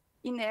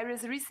in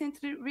areas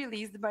recently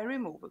released by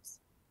removals.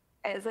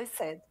 As I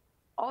said,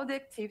 all the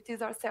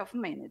activities are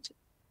self-managed.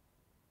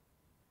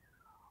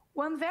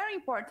 One very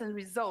important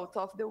result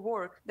of the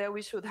work that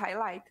we should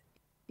highlight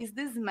is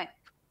this map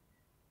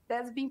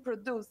that's been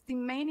produced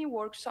in many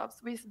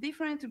workshops with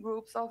different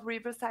groups of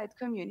riverside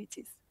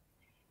communities,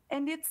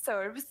 and it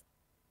serves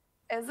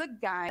as a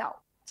guide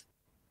out.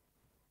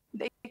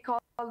 They call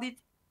it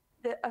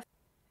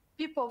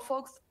people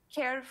folks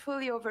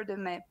carefully over the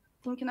map,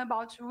 thinking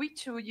about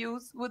which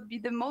use would be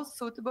the most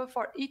suitable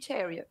for each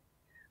area,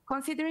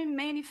 considering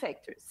many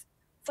factors,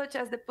 such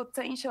as the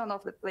potential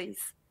of the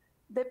place,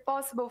 the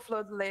possible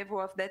flood level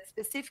of that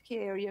specific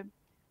area,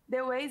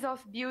 the ways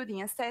of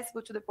building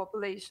accessible to the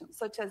population,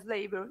 such as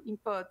labor,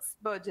 inputs,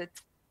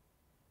 budget.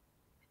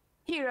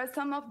 Here are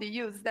some of the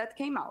uses that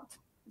came out.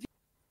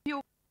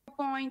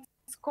 Viewpoints,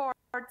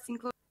 courts,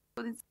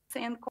 including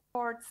sand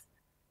courts,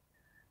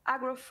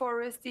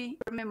 agroforestry,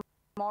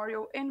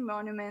 memorial and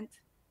monument,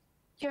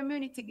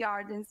 community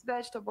gardens,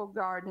 vegetable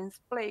gardens,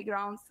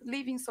 playgrounds,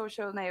 living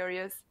social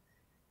areas,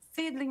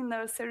 seedling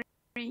nursery,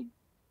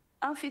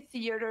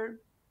 amphitheater,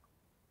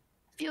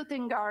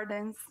 filtering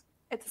gardens,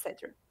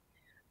 etc.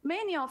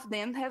 Many of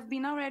them have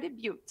been already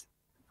built.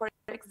 For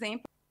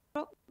example,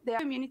 the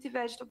community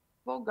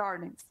vegetable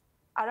gardens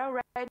are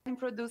already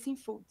producing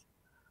food,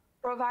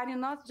 providing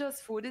not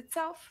just food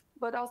itself,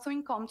 but also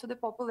income to the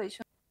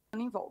population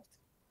involved.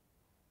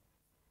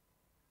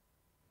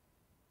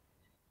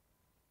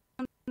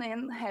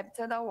 And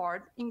Habitat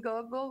Award in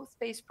Global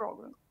Space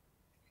Program.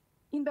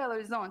 In Belo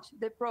Horizonte,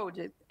 the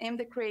project aimed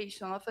the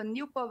creation of a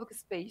new public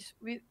space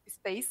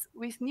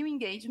with new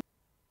engagement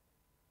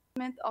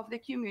of the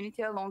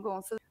community along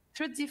Onça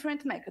through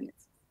different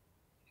mechanisms.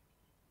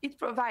 It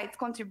provides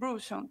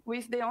contribution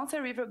with the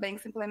Onça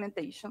Riverbanks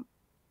implementation.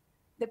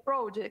 The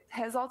project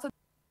has also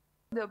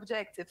the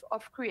objective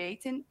of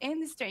creating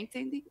and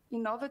strengthening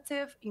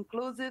innovative,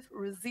 inclusive,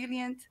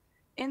 resilient,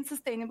 and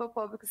sustainable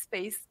public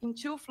space in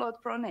 2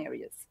 flood-prone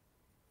areas,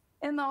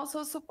 and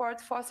also support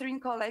fostering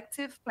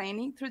collective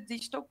planning through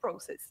digital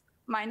process,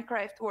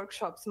 Minecraft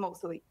workshops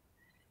mostly,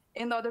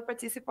 and other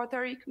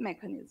participatory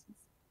mechanisms.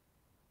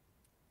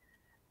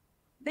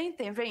 The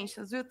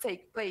interventions will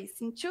take place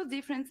in 2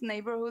 different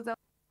neighborhoods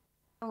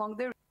along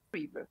the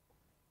river.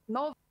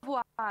 Novo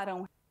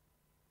Arão.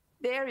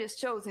 The areas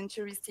chosen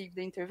to receive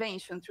the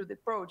intervention through the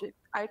project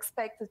are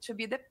expected to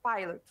be the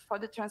pilot for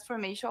the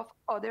transformation of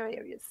other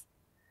areas,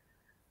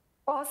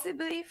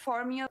 possibly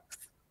forming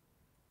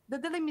the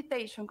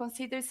delimitation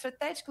considers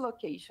strategic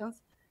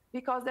locations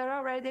because there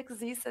already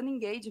exists an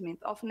engagement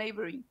of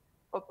neighboring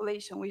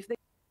population with the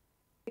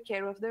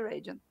care of the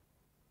region.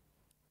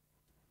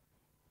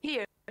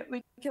 Here,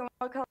 we can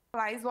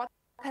localize what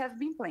has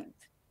been planned.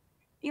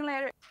 In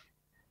letter,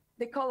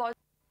 the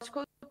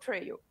ecological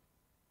trail,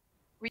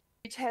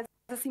 which has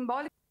a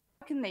symbolic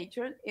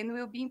nature and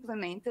will be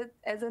implemented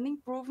as an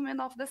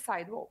improvement of the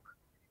sidewalk.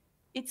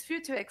 Its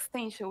future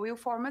extension will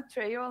form a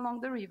trail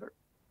along the river.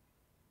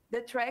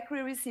 The track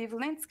will receive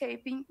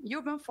landscaping,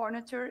 urban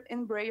furniture,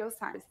 and braille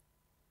signs.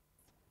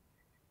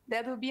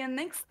 That will be an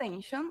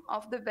extension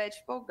of the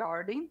vegetable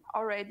garden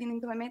already in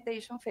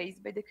implementation phase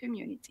by the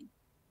community.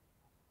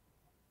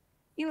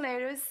 In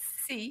letters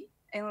C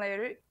and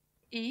letter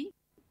E,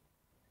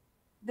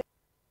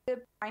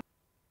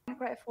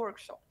 Minecraft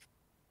workshop.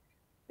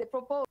 The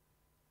proposal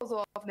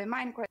of the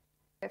Minecraft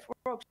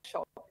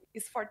workshop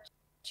is for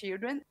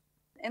children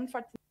and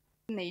for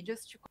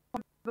teenagers to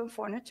combine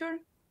furniture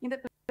in the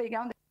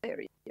playground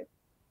area.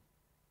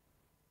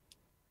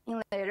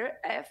 In letter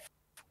F,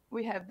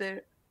 we have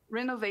the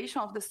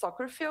renovation of the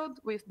soccer field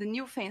with the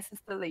new fence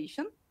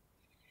installation.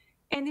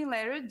 And in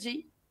letter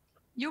G,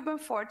 urban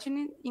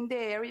fortuning in the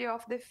area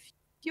of the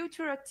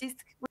future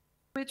artistic,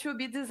 which will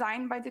be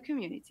designed by the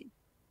community.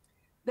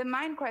 The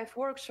Minecraft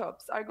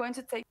workshops are going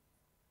to take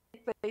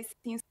place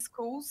in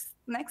schools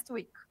next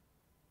week.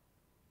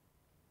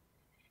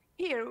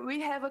 Here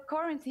we have a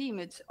current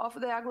image of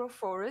the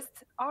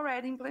agroforest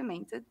already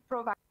implemented,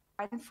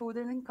 providing food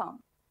and income.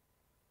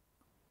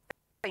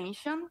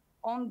 Expansion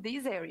on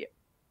this area.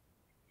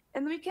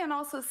 And we can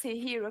also see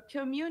here a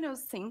communal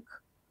sink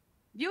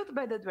built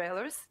by the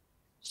dwellers,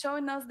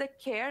 showing us the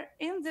care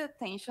and the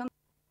attention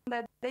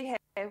that they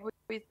have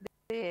with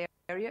the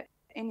area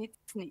and its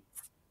needs.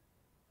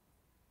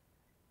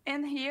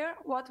 And here,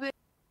 what we have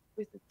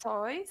with the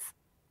toys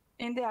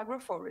in the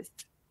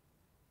agroforest.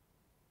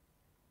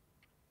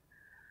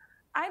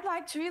 I'd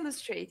like to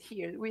illustrate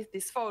here with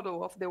this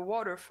photo of the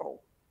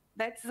waterfall.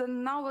 That's a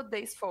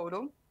nowadays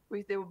photo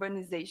with the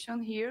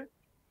urbanization here,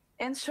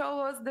 and show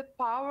us the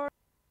power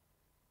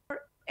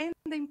and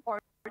the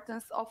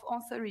importance of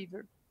Onça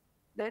River.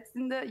 That's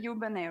in the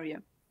urban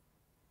area.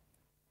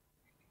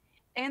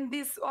 And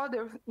this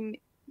other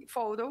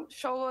photo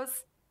shows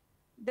us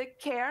the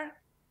care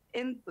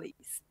and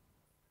place.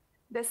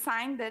 The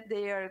sign that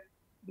they are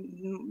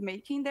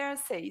making there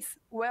says,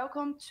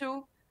 "Welcome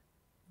to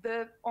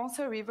the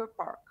Onça River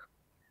Park."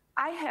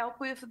 I help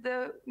with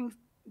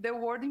the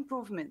word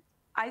improvement.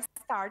 I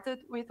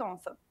started with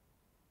Onça.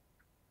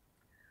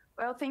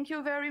 Well, thank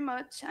you very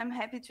much. I'm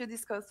happy to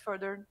discuss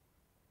further.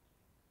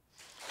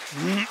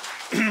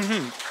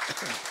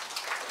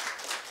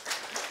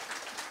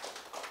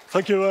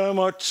 Thank you very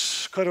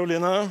much,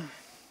 Carolina.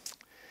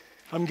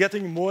 I'm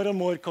getting more and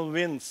more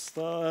convinced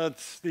that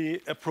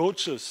the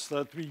approaches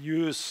that we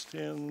used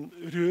in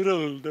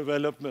rural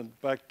development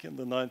back in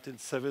the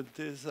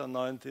 1970s and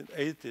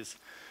 1980s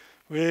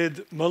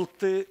with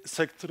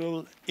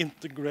multi-sectoral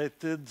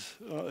integrated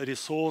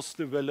resource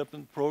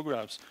development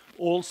programs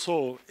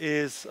also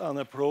is an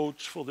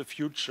approach for the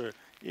future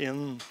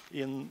in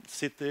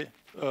city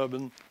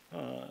urban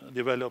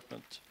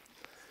development.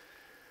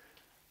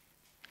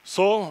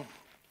 So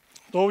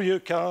now you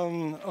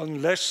can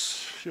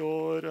unlash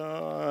your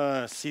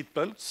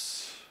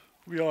seatbelts.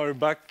 We are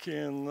back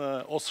in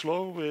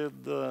Oslo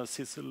with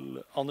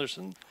Sissel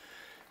Andersen,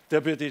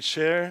 Deputy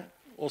Chair,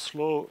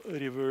 Oslo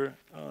River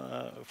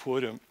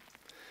Forum.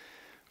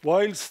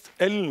 Whilst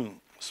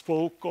Ellen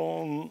spoke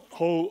on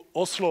how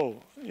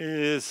Oslo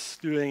is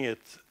doing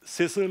it,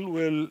 Sissel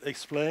will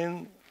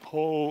explain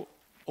how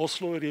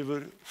Oslo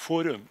River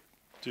Forum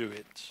do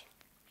it.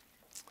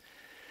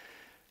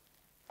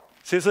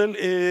 Sissel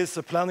is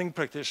a planning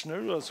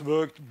practitioner who has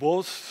worked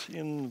both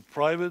in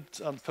private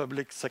and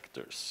public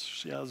sectors.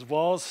 She has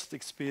vast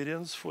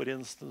experience, for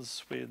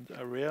instance, with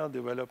area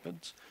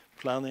development,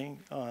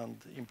 planning and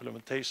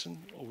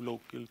implementation of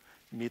local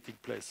meeting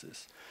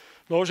places.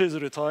 Now she is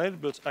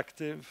retired but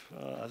active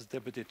as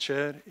deputy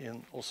chair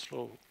in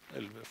Oslo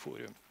River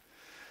Forum.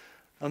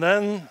 And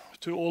then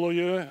to all of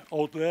you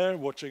out there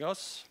watching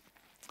us,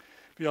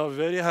 we are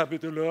very happy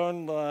to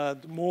learn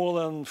that more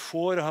than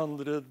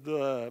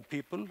 400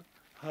 people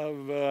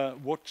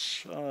have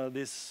watched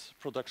this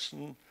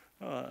production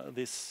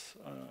this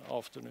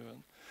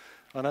afternoon.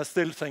 And I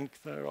still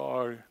think there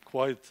are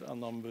quite a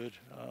number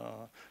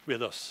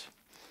with us.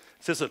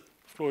 Sissel,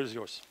 the floor is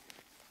yours.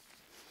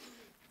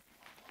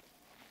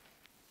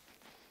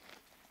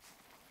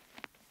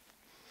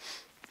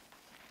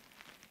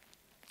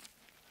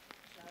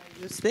 Shall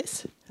I use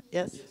this?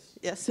 Yes?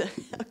 Yes.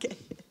 Okay.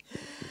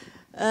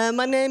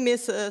 My name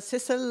is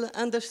Sissel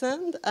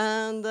Andersen,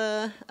 and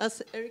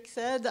as Erik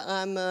said,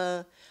 I'm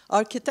an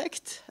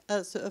architect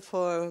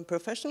for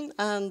profession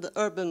and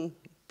urban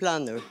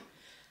planner.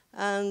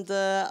 And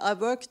I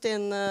worked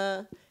in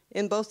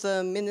both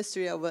the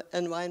Ministry of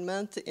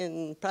Environment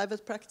in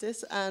private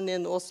practice and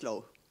in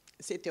Oslo,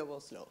 city of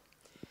Oslo.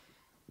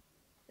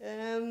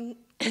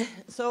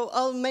 So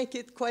I'll make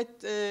it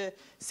quite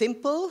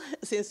simple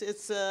since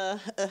it's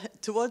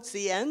towards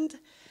the end.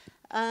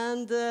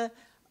 And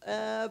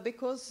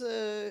because,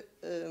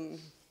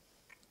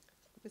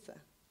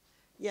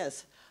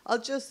 yes,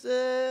 I'll just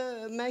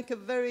make a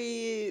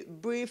very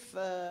brief,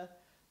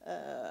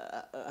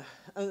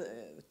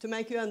 to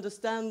make you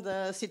understand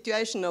the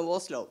situation of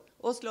Oslo.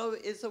 Oslo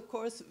is, of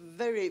course,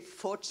 very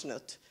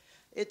fortunate.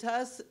 It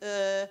has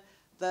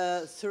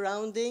the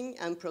surrounding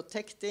and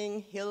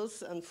protecting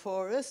hills and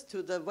forests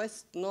to the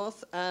west,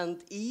 north,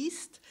 and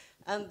east,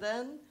 and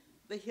then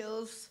the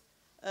hills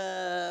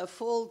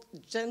fall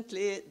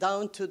gently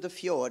down to the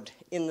fjord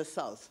in the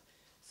south.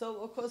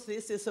 So, of course,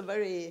 this is a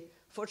very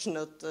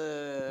fortunate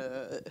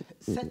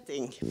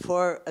setting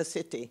for a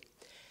city.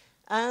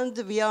 And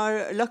we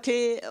are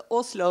lucky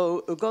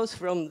Oslo goes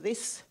from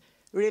this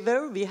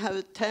river. We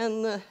have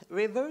 10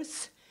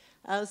 rivers,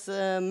 as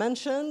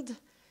mentioned.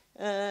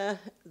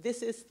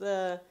 This is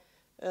the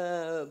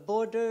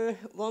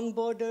one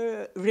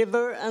border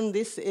river, and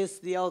this is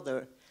the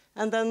other.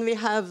 And then we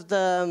have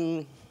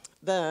the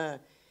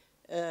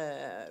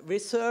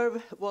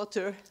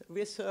water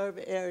reserve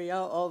area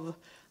of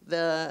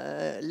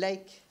the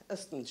Lake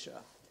Østensjø.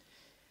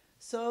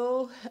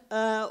 So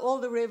all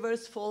the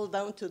rivers fall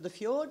down to the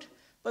fjord,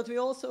 but we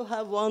also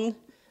have one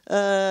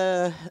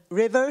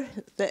river,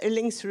 the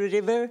Ellingsrud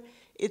River.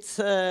 It's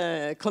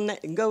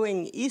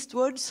going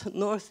eastwards,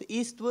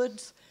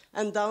 northeastwards,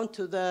 and down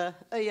to the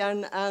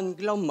Øyeren and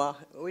Glomma,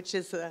 which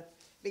is the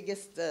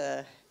biggest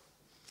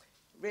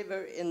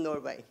river in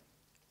Norway.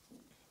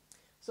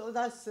 So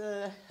that's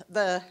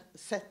the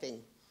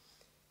setting.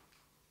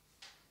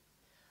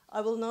 I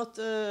will not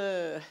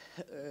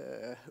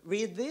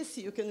read this.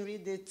 You can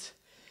read it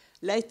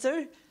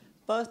later.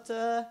 But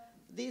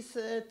these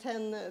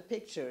 10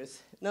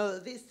 pictures, no,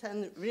 these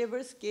 10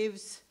 rivers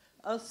gives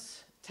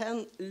us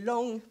 10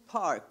 long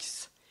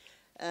parks.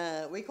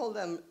 We call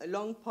them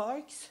long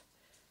parks,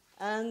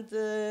 and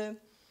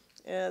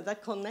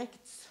that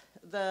connects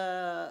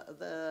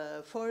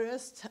the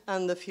forest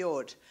and the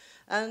fjord.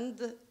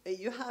 And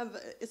you have,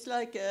 it's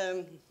like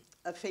a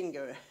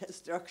finger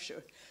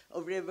structure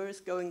of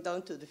rivers going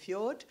down to the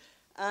fjord.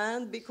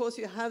 And because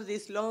you have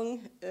these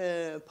long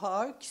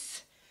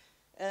parks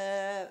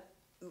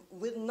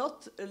with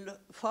not a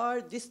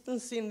far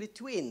distance in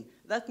between,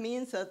 that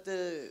means that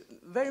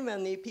very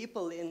many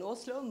people in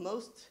Oslo,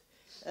 most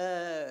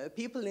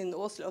people in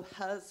Oslo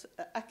has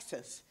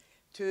access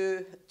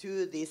to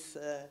these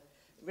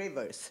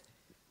rivers.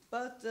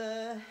 But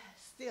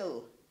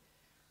still,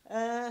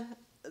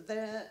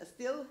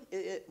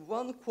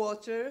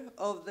 1/4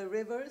 of the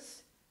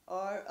rivers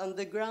are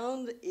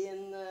underground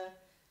in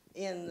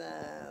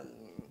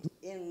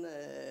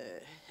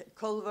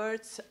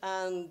culverts,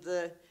 and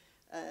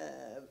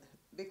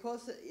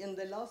because in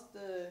the last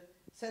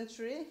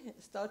century,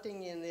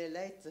 starting in the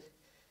late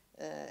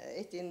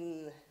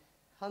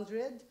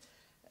 1800,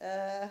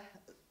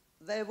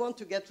 they want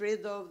to get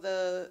rid of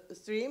the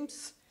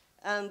streams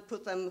and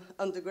put them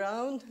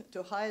underground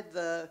to hide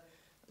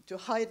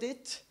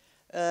it.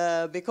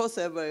 Because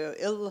they were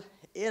ill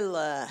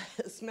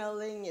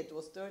smelling, it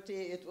was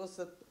dirty, it was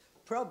a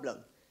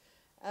problem.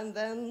 And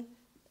then,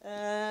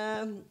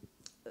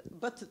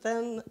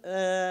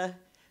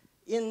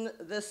 in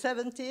the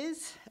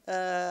 70s,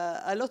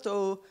 a lot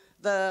of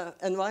the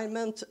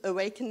environment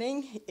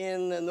awakening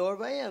in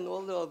Norway and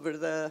all over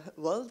the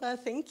world, I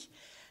think,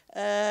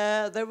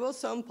 there were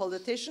some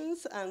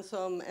politicians and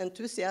some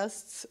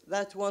enthusiasts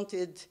that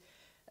wanted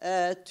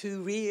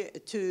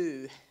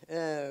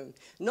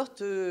not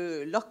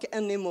to lock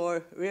any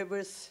more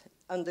rivers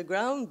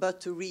underground, but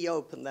to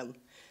reopen them.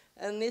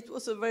 And it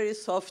was a very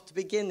soft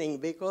beginning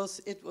because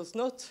it was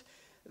not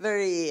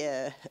very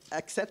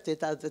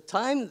accepted at the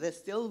time. They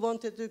still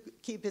wanted to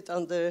keep it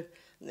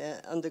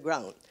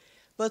underground.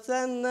 But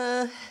then,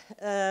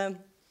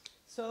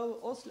 so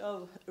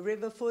Oslo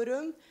River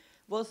Forum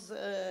was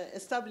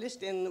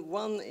established in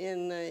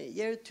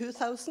year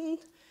 2000.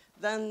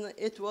 Then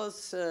it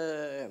was,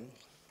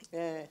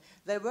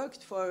 they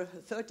worked for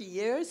 30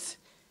 years,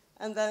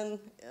 and then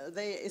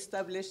they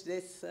established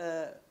this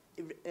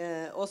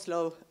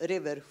Oslo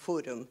River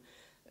Forum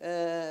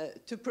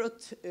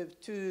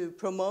to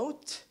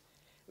promote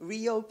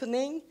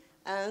reopening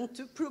and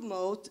to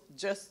promote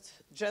just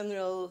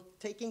general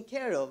taking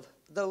care of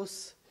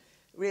those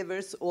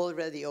rivers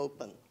already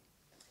open.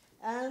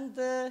 And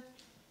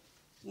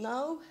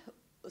now,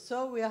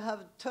 so we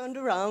have turned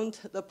around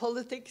the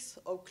politics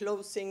of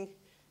closing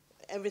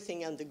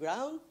everything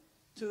underground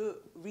to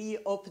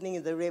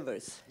reopening the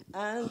rivers.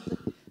 And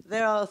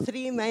there are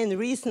 3 main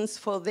reasons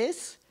for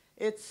this.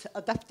 It's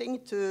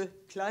adapting to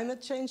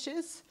climate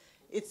changes,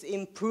 it's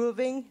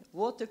improving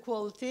water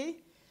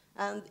quality,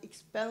 and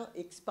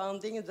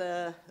expanding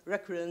the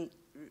recurrent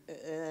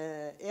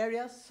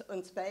areas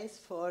and space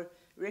for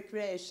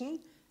recreation,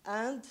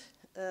 and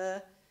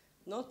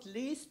not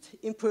least,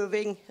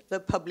 improving the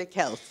public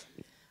health.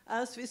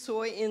 As we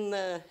saw in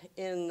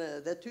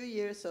the 2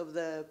 years of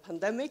the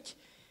pandemic,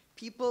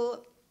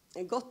 people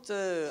got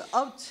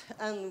out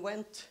and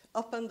went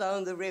up and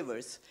down the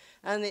rivers.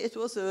 And it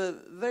was a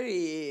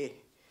very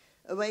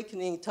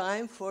awakening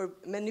time for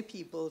many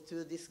people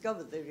to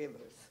discover the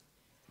rivers.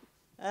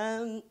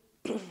 And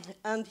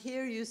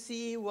here you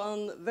see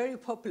one very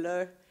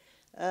popular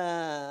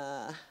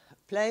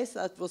place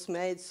that was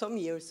made some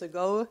years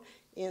ago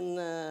in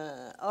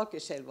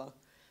Akerselva.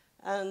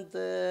 And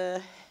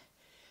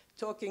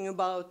talking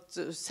about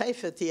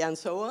safety and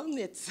so on,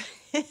 it's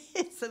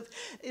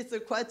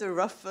quite a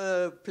rough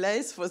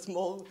place for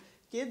small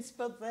kids,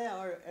 but they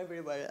are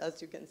everywhere, as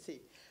you can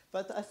see.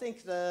 But I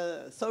think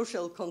the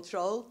social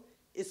control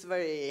is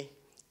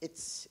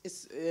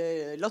it's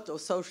a lot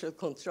of social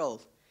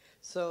control.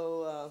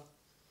 So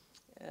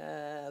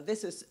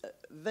this is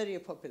very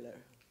popular.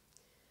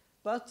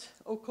 But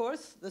of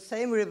course, the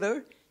same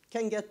river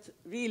can get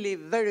really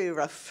very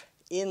rough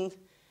in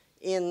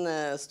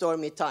in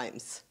stormy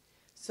times.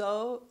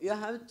 So you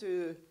have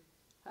to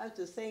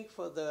think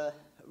for the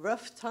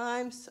rough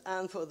times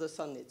and for the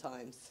sunny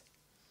times.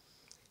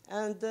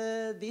 And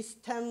these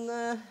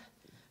 10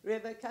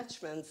 river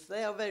catchments,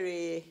 they are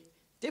very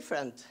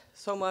different.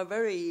 Some are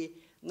very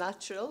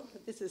natural.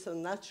 This is a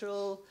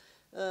natural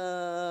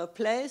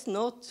place,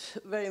 not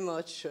very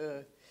much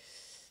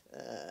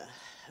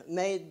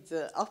made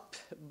up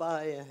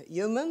by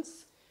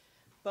humans.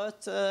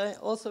 But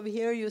also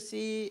here you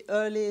see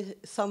early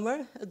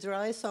summer, a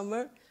dry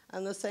summer,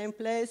 and the same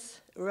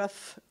place,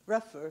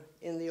 rougher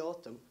in the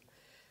autumn.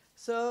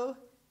 So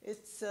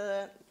it's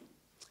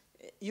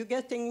you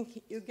get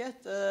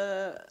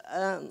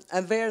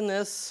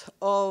awareness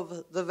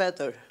of the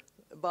weather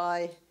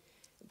by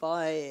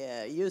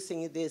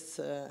using these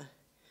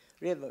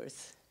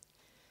rivers.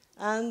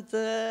 And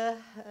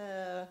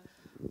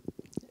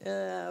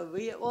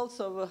we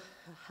also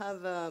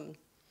have,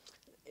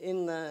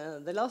 in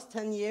the last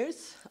 10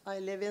 years, I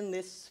live in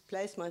this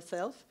place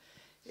myself.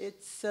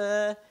 It's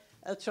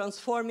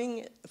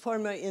transforming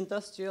former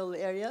industrial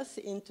areas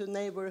into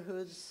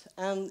neighborhoods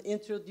and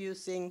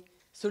introducing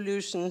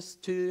solutions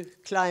to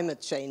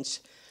climate change.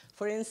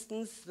 For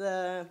instance,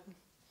 the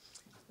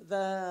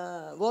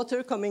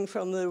water coming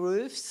from the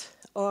roofs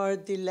are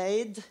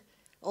delayed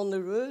on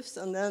the roofs,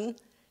 and then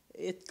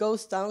it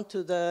goes down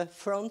to the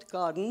front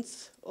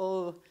gardens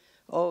of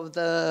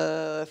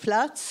the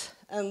flats,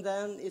 and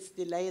then it's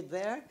delayed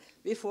there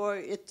before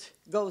it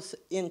goes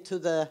into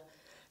the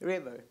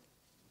river.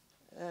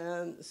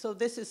 So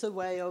this is a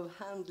way of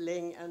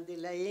handling and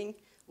delaying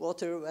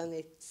water when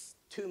it's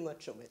too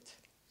much of it.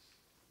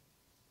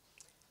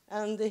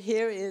 And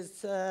here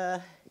is,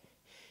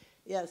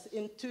 yes,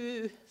 in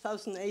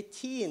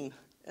 2018,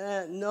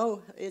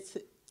 no, it's,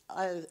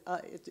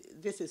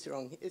 this is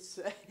wrong. It's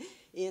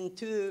in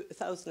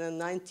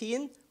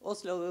 2019,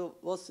 Oslo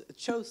was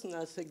chosen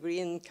as a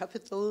green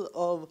capital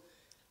of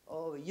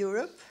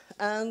Europe.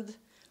 And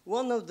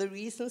one of the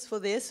reasons for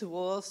this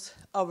was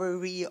our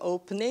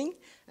reopening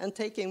and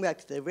taking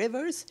back the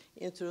rivers,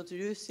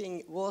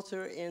 introducing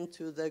water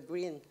into the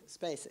green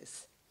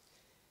spaces.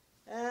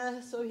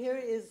 So here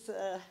is,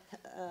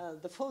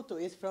 the photo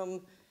is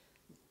from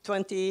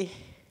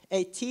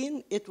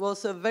 2018. It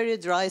was a very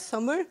dry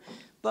summer,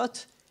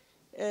 but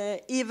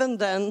even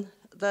then,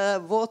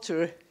 the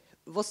water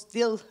was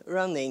still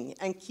running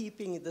and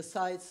keeping the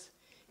sides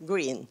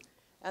green.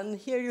 And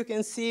here you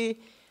can see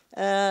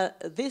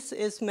this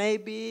is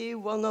maybe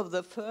one of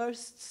the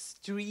first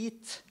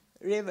street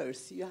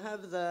rivers. You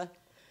have the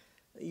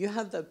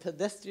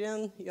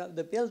pedestrian, you have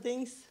the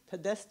buildings,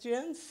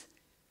 pedestrians,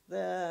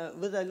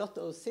 with a lot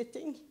of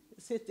sitting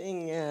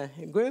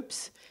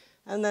groups,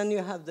 and then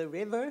you have the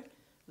river.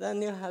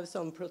 Then you have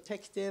some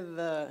protective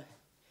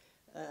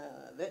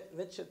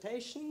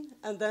vegetation,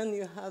 and then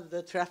you have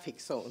the traffic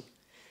zone.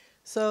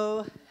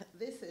 So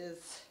this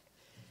is,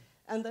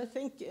 and I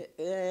think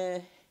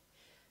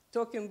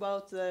talking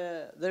about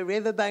the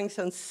riverbanks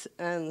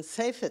and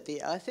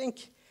safety, I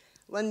think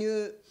when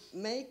you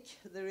make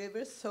the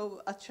rivers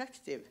so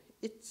attractive,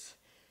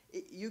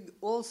 you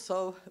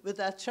also, with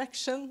the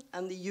attraction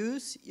and the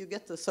use, you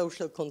get the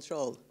social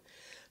control.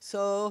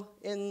 So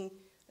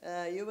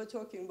you were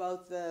talking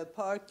about the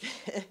park,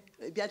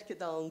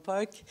 Bjerkedalen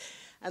Park,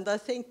 and I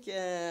think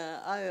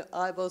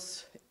I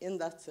was in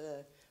that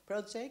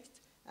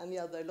project, and we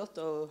had a lot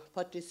of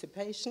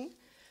participation.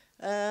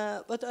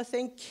 But I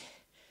think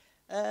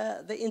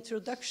the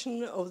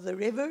introduction of the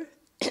river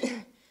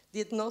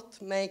did not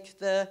make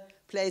the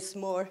place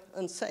more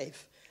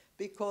unsafe,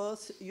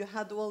 because you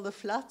had all the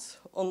flats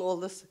on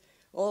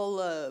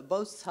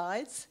both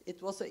sides.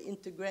 It was an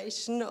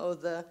integration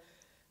of the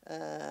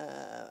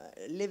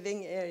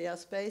living area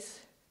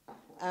space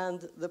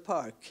and the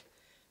park.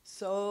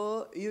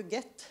 So you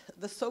get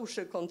the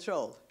social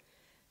control.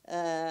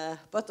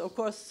 But of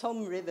course,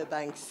 some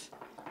riverbanks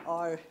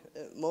are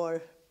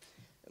more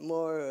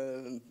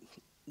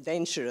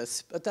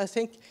dangerous. But I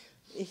think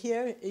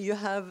here you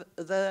have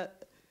the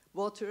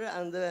water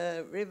and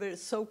the river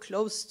so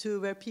close to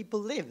where people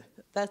live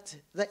that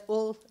they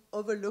all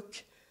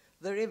overlook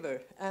the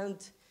river. And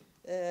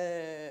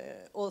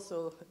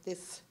also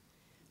this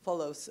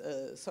follows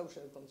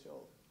social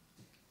control.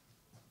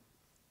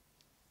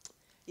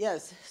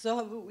 Yes,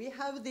 so we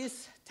have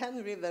these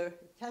 10 river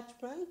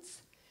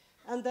catchments,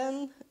 and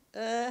then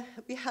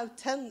we have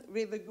 10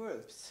 river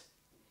groups.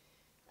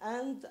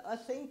 And I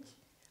think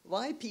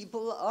why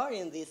people are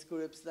in these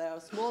groups, there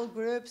are small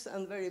groups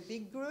and very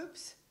big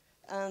groups,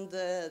 and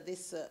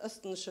this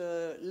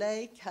Østensjø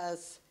Lake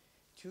has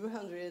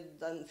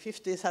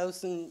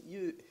 250,000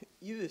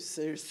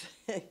 users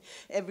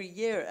every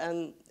year,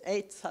 and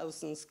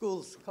 8,000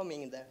 schools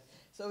coming there.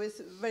 So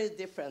it's very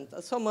different.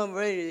 Some are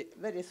very,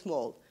 very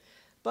small.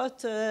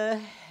 But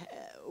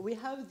we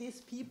have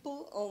these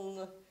people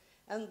on,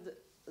 and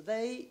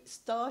they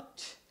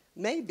start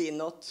maybe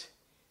not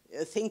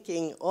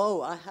thinking,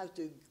 oh, I have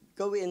to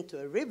go into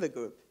a river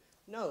group.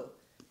 No,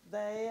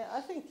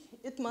 I think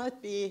it might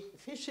be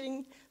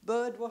fishing,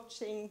 bird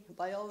watching,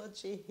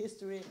 biology,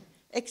 history,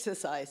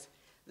 exercise.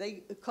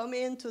 They come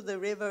into the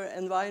river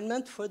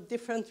environment for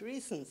different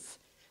reasons.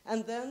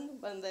 And then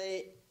when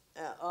they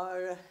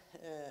are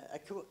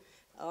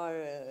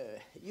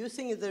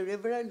using the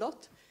river a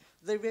lot,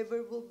 the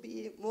river will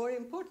be more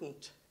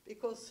important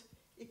because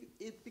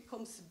it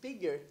becomes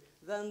bigger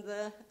than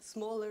the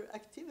smaller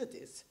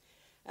activities.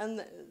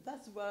 And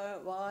that's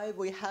why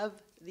we have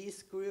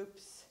these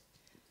groups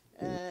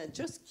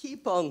just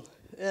keep on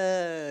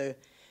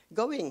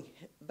going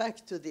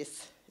back to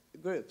these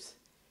groups.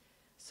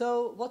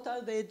 So what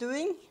are they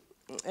doing?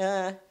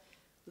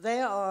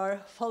 They are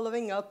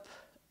following up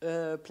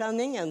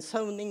planning and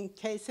zoning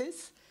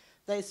cases.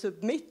 They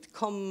submit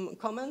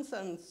comments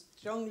and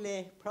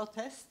strongly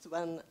protest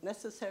when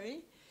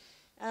necessary.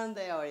 And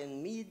they are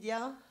in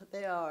media.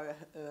 They are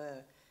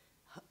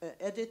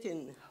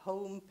editing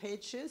home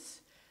pages,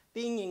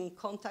 being in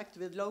contact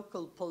with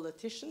local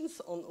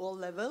politicians on all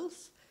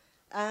levels,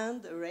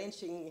 and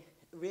arranging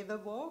river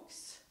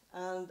walks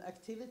and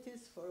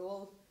activities for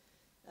all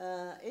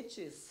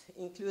ages,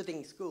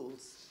 including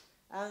schools.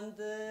 And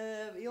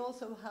we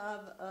also have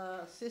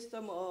a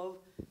system of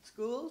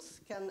schools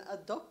can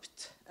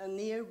adopt a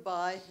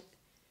nearby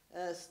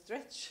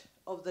stretch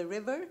of the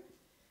river,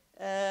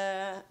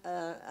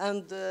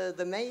 and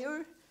the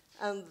mayor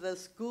and the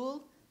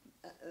school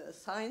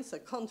signs a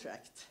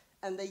contract,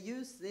 and they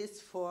use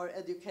this for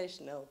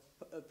educational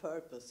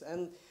purpose,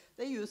 and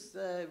they use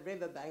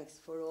riverbanks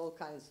for all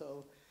kinds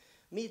of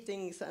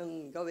meetings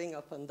and going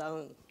up and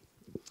down.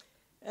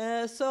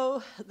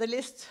 So the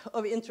list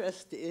of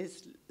interest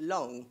is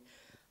long,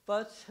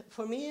 but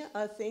for me,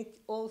 I think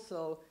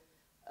also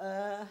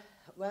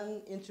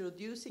when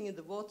introducing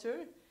the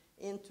water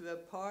into a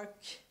park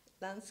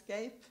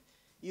landscape,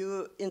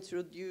 you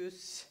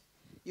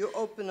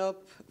open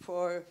up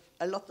for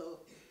a lot of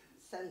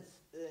sense,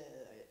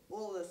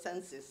 all the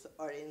senses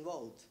are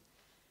involved.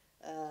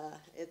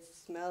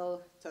 It's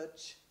smell,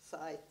 touch,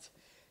 sight.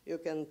 You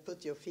can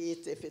put your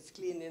feet if it's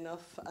clean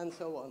enough, and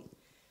so on.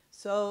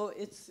 So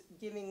it's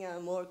giving a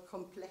more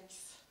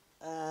complex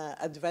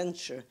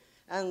adventure.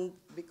 And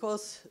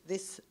because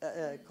this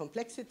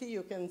complexity,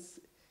 you can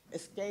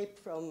escape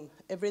from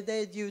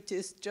everyday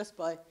duties just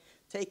by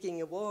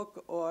taking a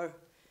walk or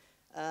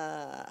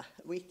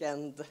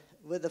weekend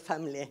with the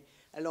family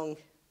along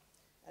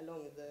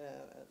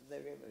the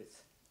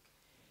rivers.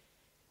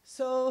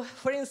 So,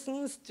 for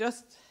instance,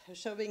 just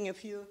showing a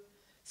few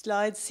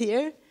slides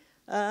here.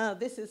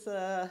 This is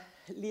a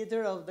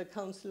leader of the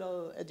Council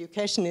of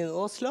Education in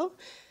Oslo.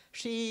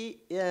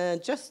 She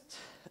just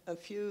a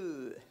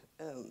few,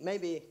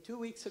 maybe 2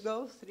 weeks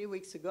ago, 3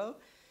 weeks ago,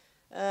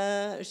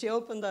 she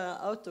opened an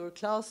outdoor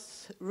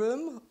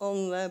classroom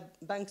on the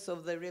banks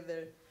of the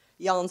river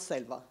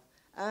Janselva.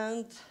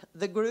 And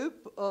the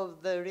group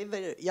of the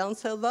river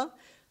Janselva,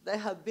 they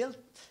have built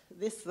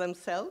this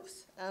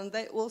themselves, and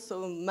they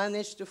also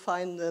managed to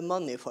find the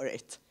money for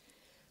it.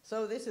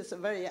 So this is a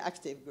very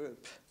active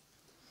group.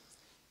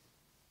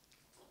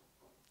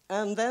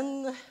 And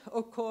then,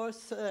 of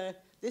course,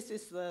 this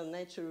is the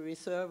nature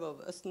reserve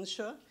of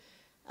Østensjø.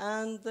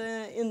 And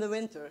in the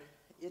winter,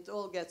 it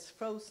all gets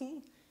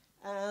frozen,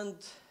 and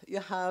you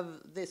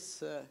have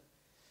this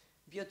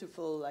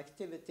beautiful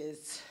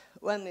activities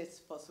when it's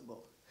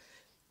possible.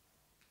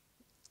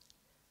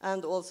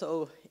 And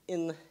also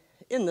in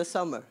the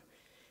summer.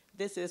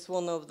 This is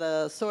one of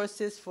the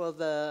sources for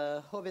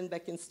the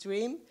Hovinbekken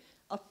stream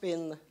up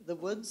in the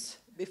woods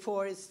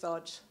before it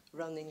starts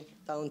running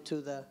down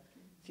to the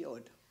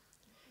fjord.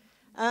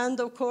 And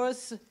of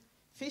course,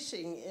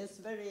 fishing is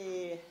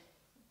very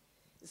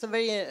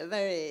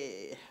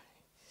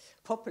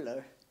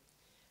popular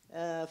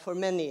for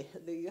many.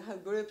 You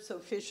have groups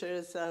of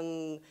fishers,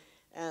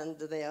 and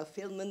they are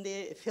filming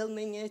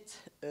it,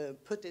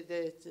 putting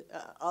it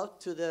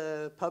out to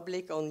the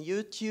public on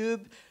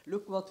YouTube.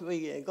 Look what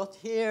we got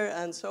here,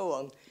 and so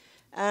on.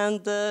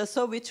 And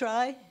so we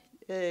try,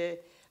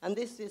 and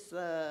this is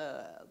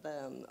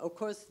of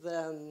course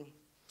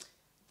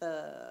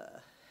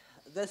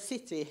the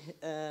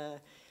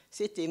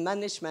city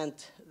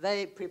management.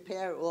 They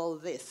prepare all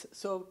this.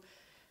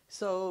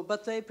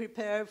 But they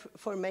prepare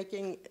for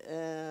making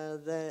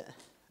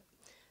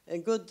a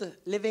good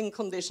living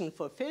condition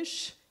for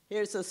fish.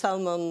 Here's a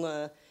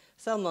salmon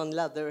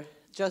ladder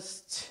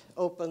just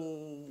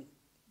opened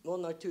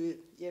 1 or 2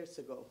 years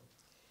ago.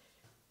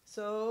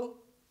 So,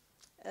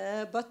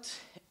 but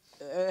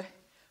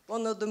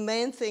one of the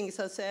main things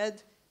I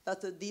said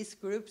that these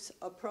groups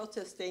are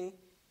protesting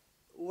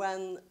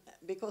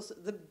because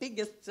the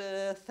biggest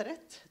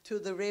threat to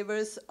the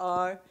rivers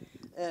are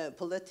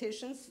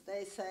politicians.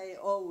 They say,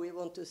 oh, we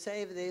want to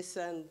save this,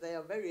 and they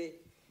are very,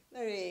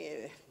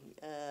 very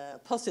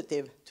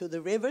positive to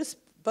the rivers,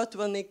 but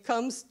when it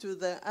comes to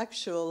the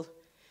actual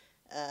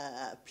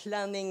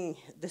planning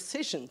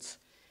decisions,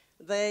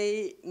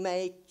 they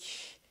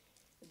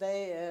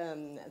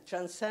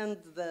transcend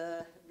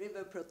the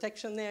river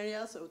protection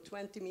areas of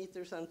 20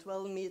 meters and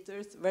 12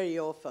 meters very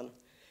often.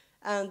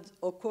 And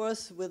of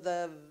course, with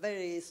a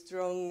very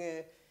strong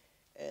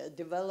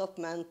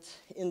development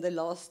in the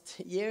last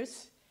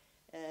years,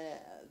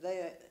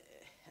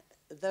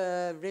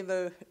 the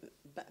river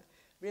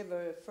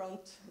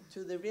front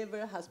to the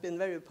river has been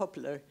very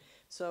popular.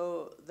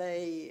 So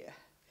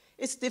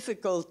it's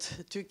difficult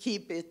to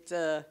keep it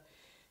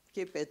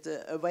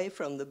away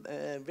from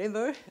the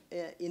river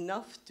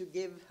enough to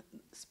give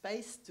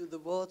space to the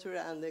water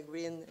and the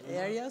green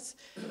areas.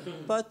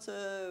 But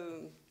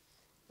so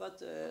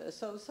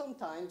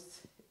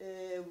sometimes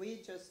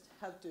we just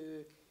have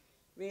to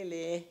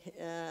really,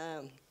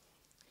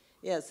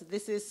 yes,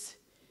 this is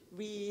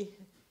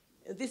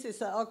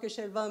an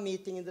Akerselva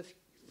meeting in the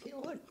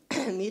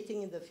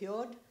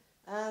fjord,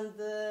 and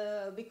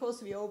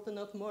because we open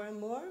up more and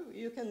more,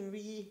 you can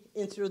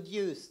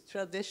reintroduce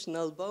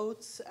traditional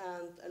boats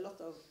and a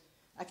lot of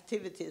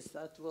activities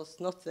that was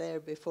not there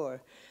before.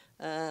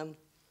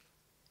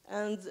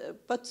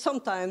 But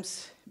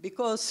sometimes,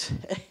 because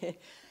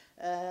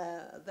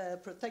the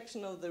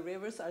protection of the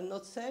rivers are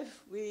not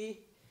safe, we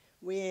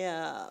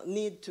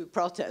need to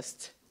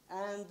protest.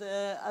 And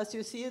as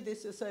you see,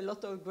 this is a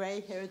lot of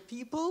gray-haired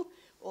people,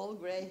 all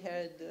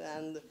gray-haired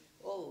and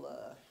all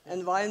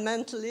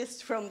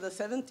environmentalists from the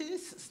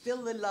 70s,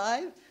 still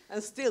alive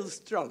and still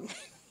strong.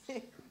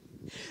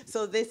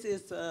 So this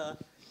is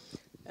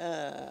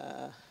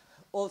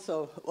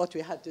also what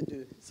we had to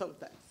do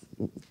sometimes.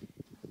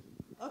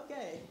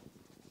 Okay.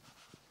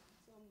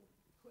 Some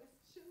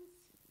questions?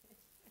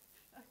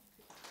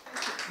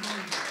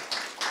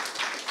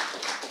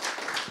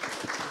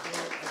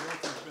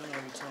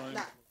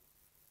 No.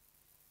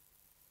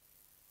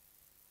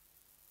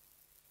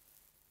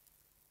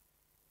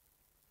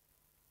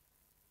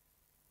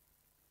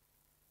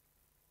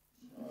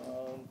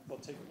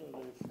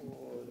 Particularly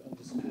for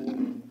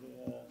underscoring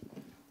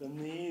the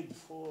need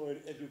for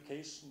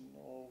education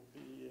of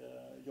the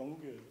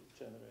younger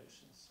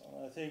generations.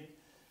 And I think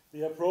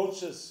the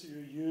approaches you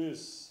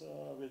use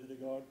with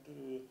regard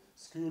to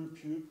school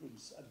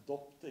pupils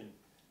adopting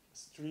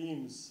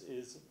streams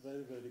is a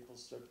very, very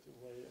constructive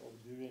way of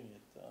doing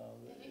it.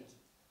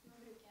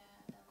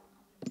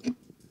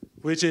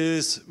 Which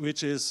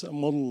is a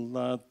model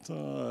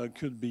that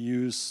could be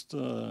used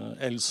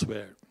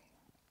elsewhere.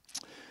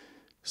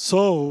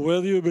 So,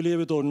 whether you believe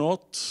it or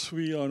not,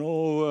 we are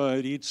now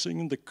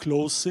reaching the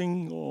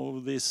closing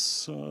of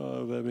this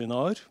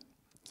webinar.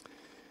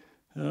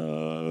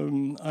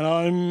 And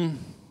I'm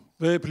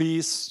very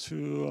pleased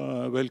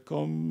to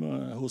welcome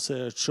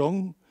Jose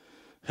Chong,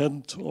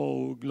 Head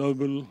of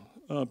Global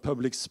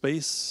Public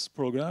Space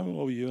Program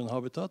of UN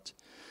Habitat,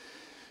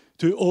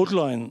 to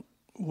outline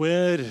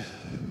where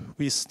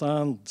we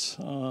stand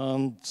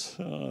and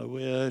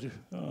where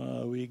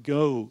we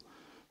go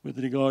with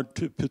regard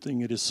to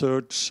putting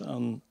research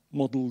and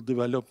model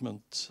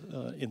development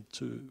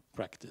into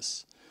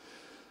practice.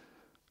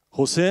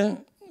 Jose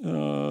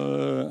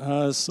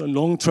has a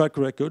long track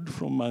record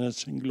from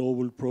managing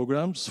global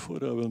programs for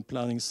urban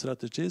planning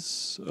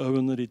strategies,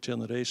 urban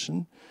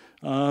regeneration,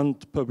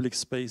 and public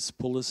space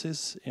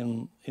policies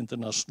in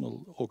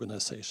international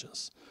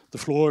organizations. The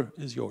floor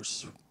is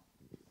yours.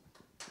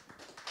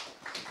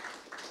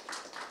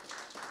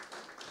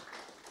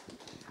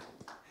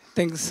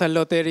 Thanks a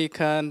lot,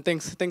 Erik, and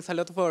thanks a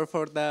lot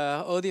for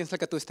the audience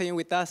to staying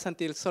with us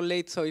until so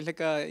late. So it's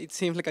it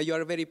seems like you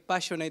are very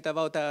passionate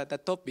about the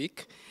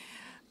topic.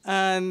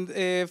 And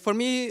for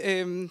me,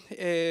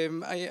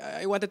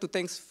 I wanted to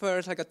thanks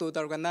first to the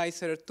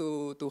organizer,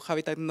 to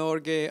Habitat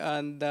Norge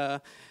and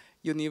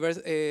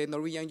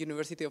Norwegian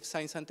University of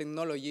Science and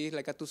Technology,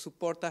 to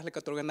support us,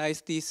 to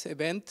organize this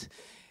event.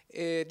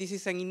 This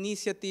is an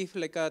initiative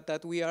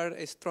that we are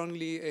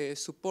strongly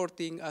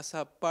supporting as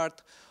a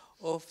part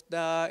of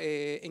the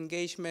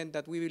engagement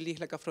that we believe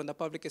from the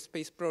public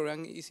space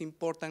program is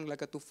important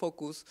to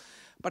focus,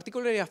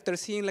 particularly after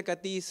seeing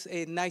these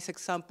nice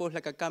examples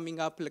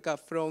coming up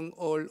from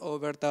all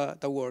over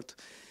the world.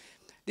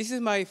 This is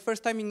my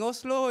first time in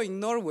Oslo, in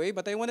Norway,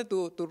 but I wanted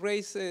to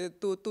raise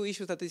two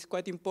issues that is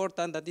quite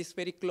important, that is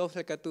very close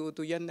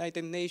to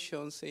United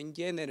Nations in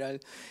general.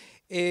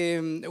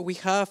 We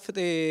have,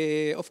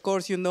 of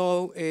course, you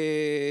know,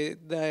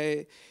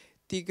 the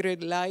Tigre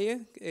Laye,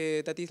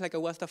 that is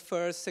was the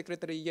first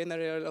Secretary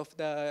General of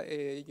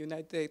the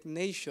United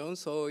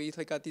Nations, so it's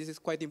this is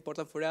quite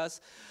important for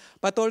us.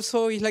 But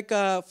also it's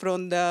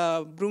from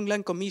the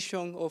Brundtland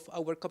Commission of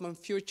Our Common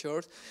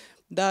Future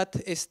that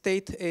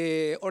state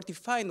or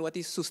define what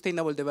is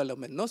sustainable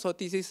development. No? So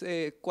this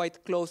is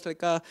quite close to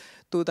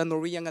the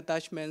Norwegian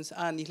attachments,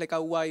 and it's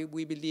why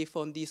we believe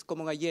on this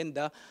common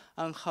agenda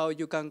and how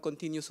you can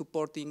continue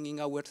supporting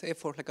in our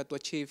effort to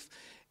achieve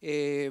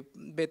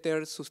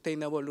better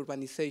sustainable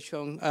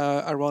urbanization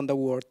around the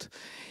world.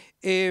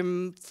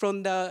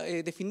 From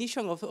the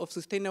definition of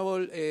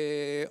sustainable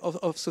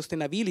of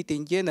sustainability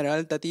in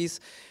general, that is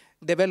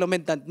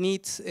development that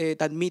meets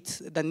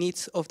the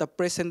needs of the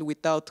present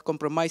without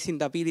compromising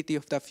the ability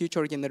of the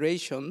future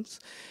generations.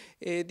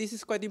 This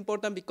is quite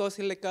important because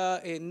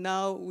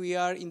now we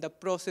are in the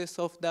process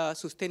of the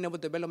Sustainable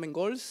Development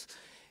Goals.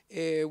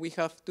 We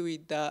have to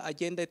the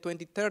Agenda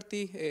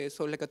 2030,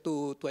 so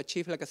to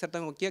achieve a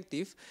certain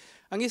objective.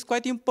 And it's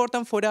quite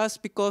important for us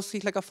because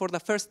it's for the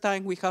first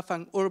time we have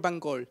an urban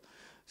goal.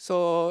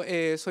 So,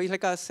 so it's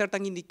like a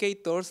certain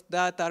indicators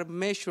that are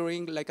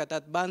measuring like an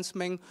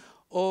advancement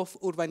of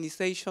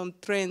urbanization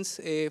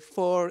trends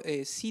for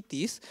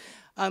cities.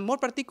 And more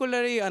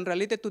particularly and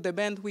related to the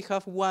event, we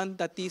have one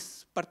that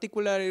is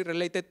particularly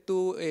related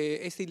to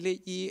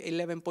SDG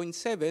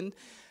 11.7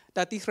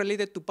 that is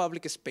related to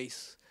public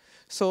space.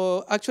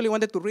 So actually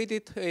wanted to read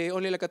it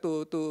only like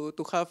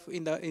to have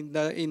in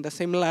the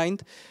same line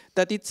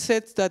that it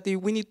says that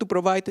we need to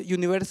provide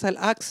universal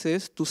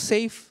access to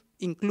safe,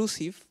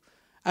 inclusive,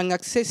 and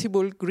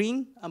accessible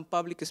green and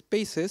public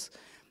spaces,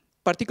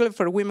 particularly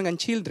for women and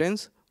children,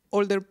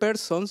 older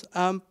persons,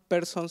 and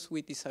persons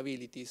with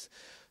disabilities.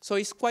 So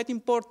it's quite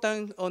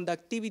important on the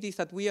activities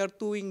that we are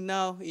doing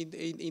now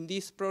in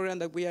this program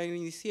that we are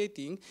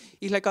initiating.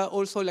 It's like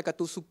also like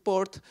to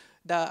support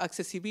the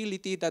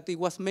accessibility that it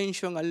was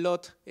mentioned a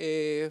lot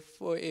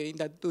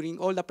during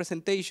all the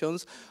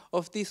presentations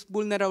of these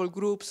vulnerable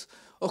groups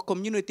of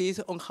communities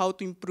on how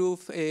to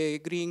improve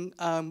green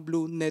and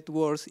blue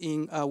networks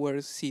in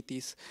our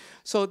cities.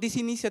 So this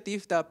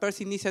initiative, the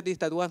first initiative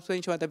that was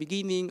mentioned at the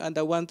beginning and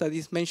the one that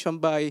is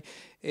mentioned by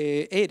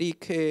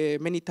Erik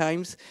many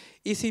times,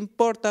 is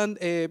important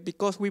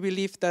because we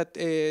believe that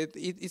it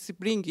is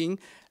bringing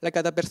like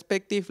the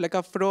perspective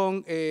like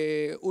from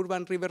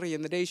urban river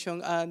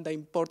regeneration and the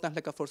importance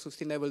like for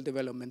sustainable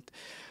development.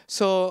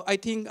 So I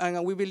think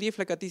and we believe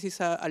like this is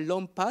a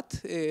long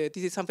path. This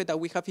is something that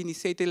we have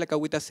initiated like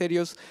with a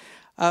series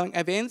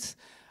events.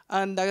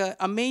 And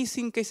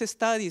amazing case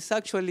studies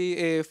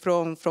actually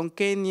from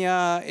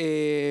Kenya,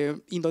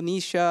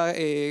 Indonesia,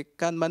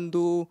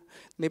 Kathmandu,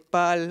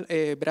 Nepal,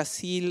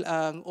 Brazil,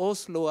 and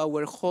Oslo,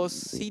 our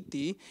host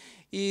city,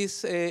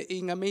 is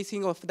in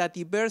amazing of the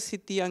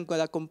diversity and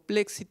the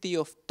complexity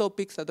of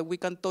topics that we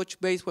can touch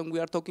base when we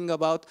are talking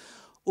about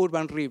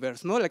urban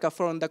rivers. No, like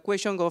from the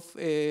question of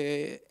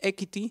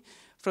equity,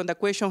 from the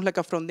questions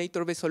like from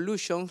nature-based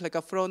solutions,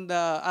 like from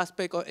the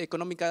aspect of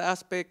economic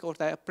aspect or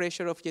the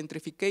pressure of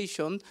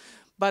gentrification,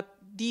 but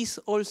this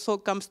also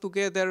comes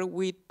together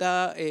with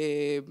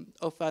the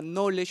of a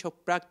knowledge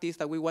of practice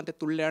that we wanted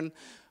to learn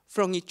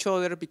from each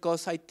other,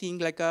 because I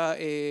think like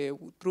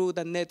through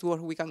the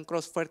network we can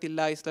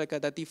cross-fertilize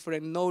like the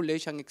different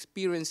knowledge and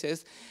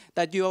experiences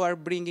that you are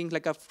bringing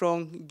like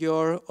from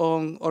your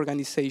own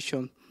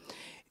organization.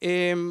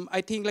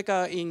 I think like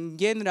in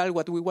general,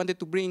 what we wanted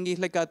to bring is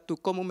like to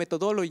common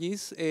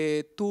methodologies,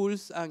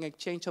 tools, and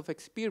exchange of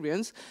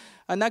experience.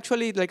 And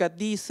actually like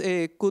this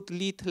could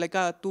lead like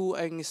to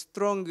a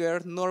stronger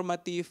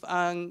normative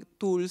and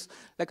tools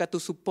like to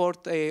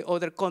support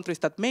other countries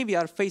that maybe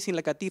are facing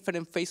like a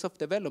different phase of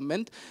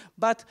development,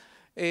 but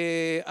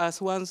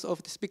as one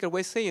of the speakers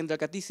was saying,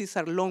 like this is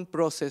a long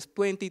process,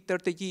 20,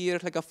 30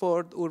 years, like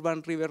for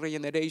urban river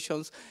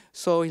regenerations.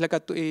 So it's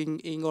like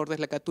in order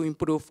like to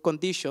improve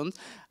conditions.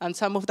 And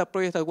some of the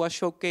projects that was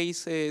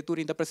showcased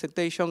during the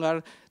presentation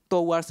are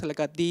towards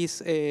like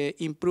this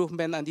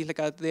improvement, and this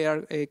like they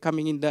are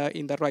coming in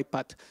the right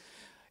path.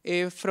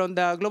 From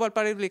the Global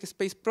Public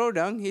Space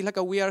Program, it's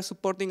like we are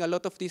supporting a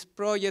lot of these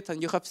projects,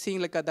 and you have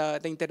seen like the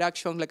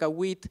interaction like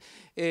with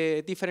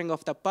different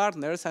of the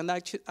partners, and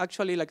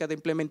actually like the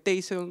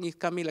implementation is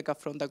coming like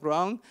from the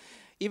ground.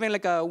 Even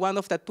like one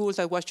of the tools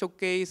that was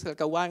showcased, like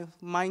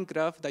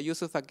Minecraft, the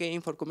use of a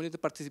game for community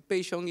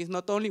participation, is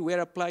not only we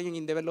are applying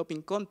in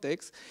developing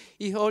context,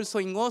 it's also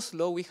in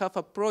Oslo we have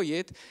a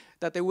project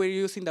that we're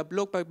using the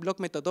block by block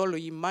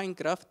methodology in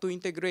Minecraft to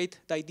integrate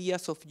the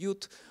ideas of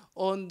youth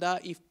on the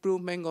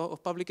improvement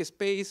of public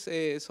space.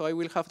 So I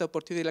will have the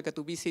opportunity like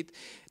to visit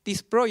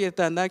this project,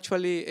 and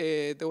actually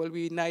it will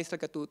be nice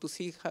like to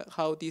see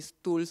how these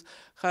tools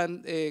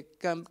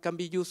can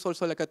be used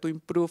also like to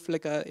improve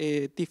like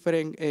a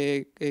different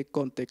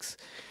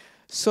context.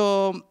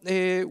 So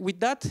with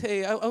that,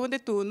 I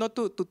wanted to not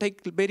to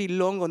take very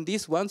long on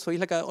this one. So it's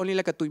like only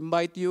like to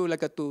invite you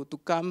like to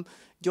come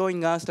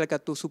join us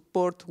like to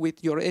support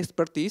with your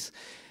expertise.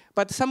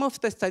 But some of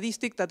the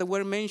statistics that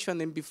were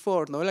mentioned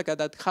before, no, like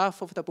that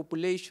half of the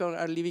population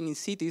are living in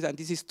cities, and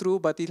this is true,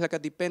 but it's like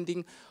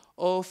depending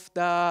of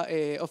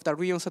the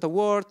regions of the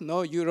world.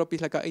 No, Europe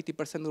is like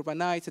 80%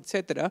 urbanized,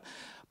 etc.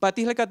 But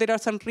it's like there are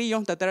some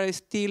regions that are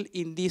still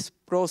in this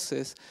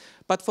process.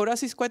 But for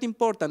us, it's quite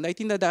important. I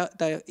think that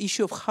the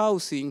issue of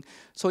housing.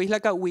 So it's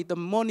like with the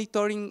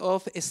monitoring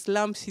of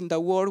slums in the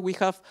world, we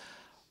have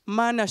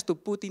managed to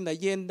put in the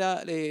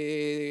agenda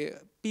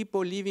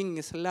people living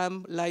in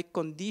slum-like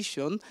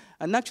condition,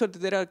 and actually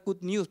there are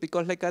good news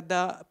because like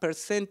the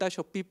percentage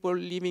of people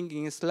living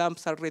in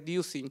slums are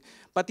reducing.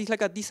 But it's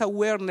like this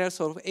awareness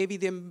of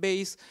evidence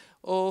base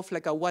of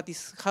like what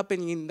is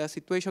happening in the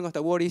situation of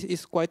the world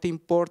is quite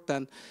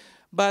important.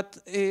 But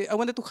I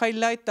wanted to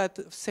highlight that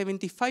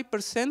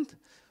 75%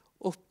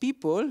 of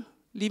people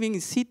living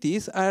in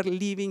cities are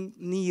living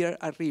near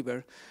a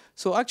river.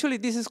 So actually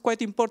this is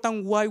quite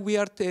important why we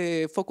are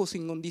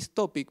focusing on this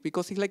topic,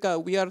 because it's like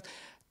we are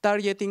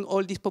targeting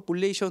all these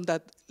populations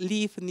that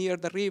live near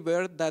the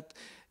river, that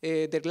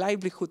their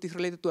livelihood is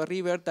related to a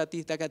river, that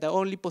is like the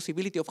only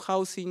possibility of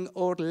housing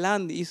or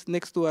land is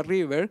next to a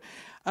river.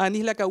 And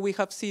it's like we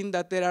have seen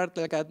that there are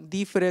like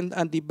different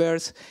and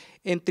diverse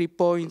entry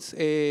points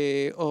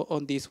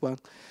on this one.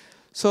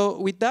 So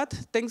with that,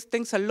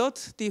 thanks a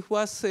lot. This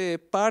was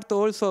part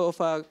also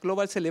of a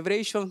global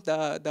celebration,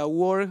 the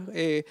World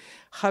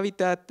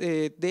Habitat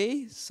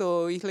Day.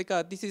 So it's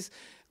like this is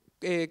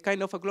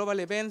kind of a global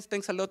event.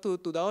 Thanks a lot to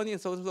the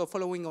audience also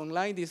following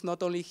online. It's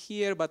not only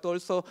here, but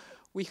also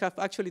we have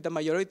actually the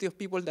majority of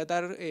people that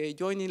are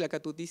joining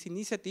like to this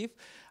initiative.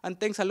 And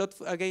thanks a lot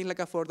again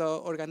like for the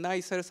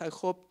organizers. I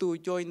hope to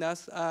join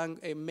us and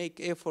make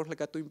efforts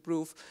like to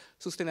improve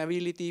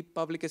sustainability,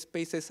 public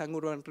spaces, and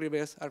urban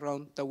rivers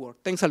around the world.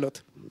 Thanks a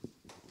lot.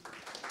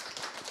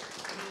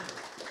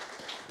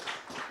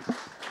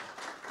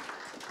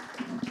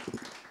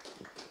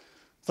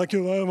 Thank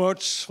you very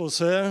much,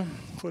 Jose,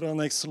 for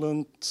an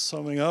excellent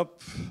summing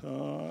up.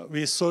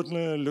 We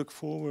certainly look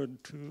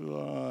forward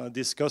to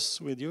discuss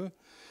with you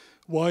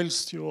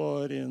whilst you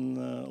are in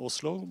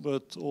Oslo,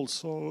 but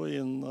also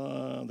in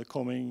the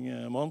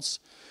coming months,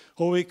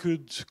 how we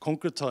could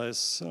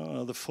concretize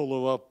the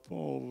follow-up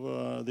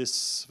of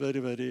this very,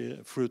 very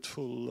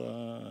fruitful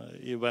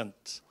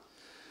event.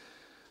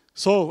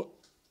 So,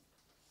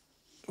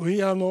 we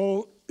have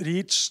now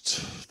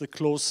reached the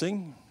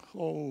closing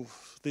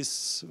of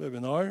this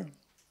webinar,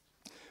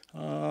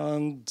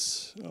 and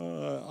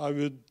I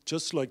would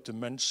just like to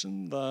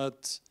mention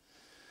that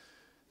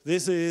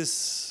this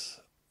is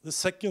the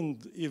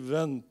second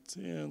event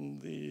in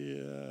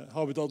the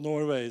Habitat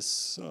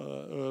Norway's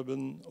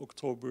Urban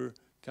October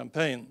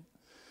campaign.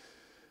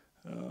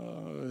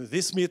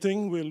 This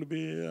meeting will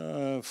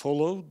be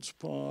followed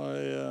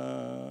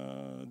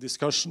by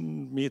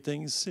discussion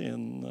meetings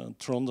in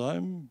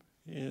Trondheim,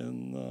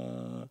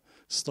 in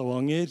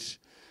Stavanger,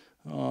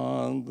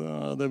 and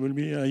there will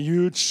be a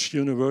huge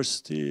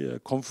university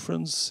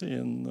conference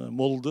in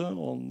Molde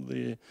on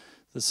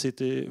the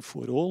City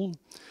for All.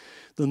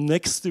 The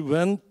next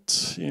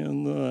event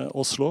in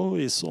Oslo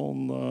is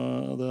on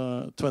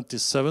the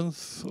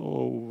 27th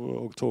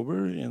of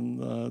October in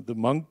the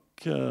Munch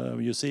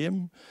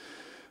Museum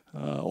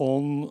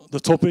on the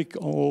topic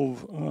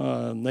of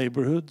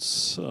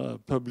neighborhoods,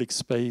 public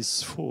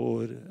space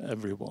for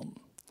everyone.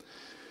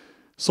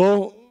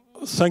 So,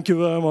 thank you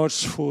very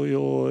much for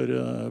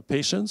your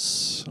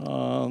patience,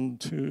 and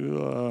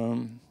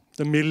to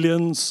the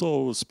millions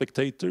of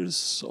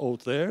spectators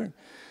out there.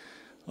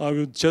 I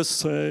would just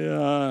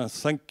say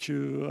thank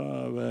you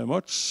very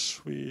much.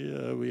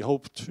 We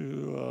hope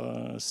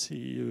to see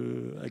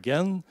you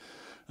again.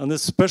 And a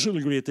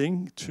special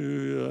greeting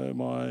to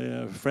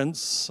my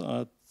friends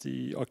at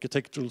the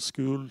Architectural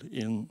School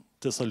in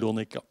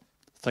Thessalonica.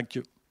 Thank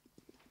you.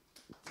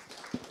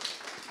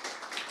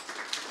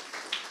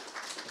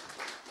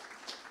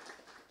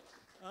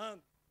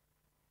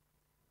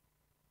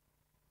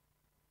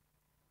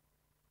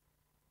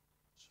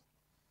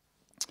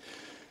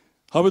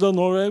 Habitat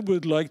Norway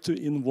would like to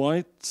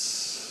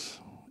invite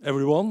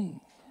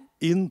everyone,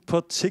 in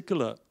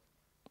particular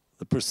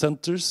the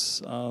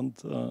presenters and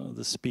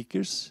the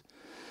speakers,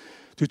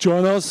 to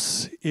join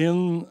us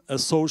in a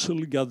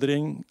social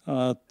gathering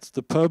at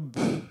the pub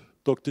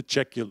Dr.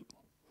 Jekyll.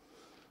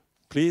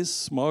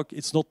 Please mark,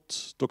 it's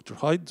not Dr.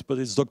 Hyde, but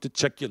it's Dr.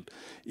 Jekyll.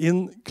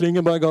 In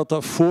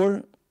Klingeberggata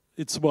 4,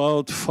 it's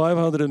about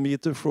 500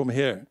 meters from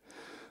here.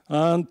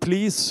 And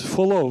please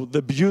follow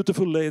the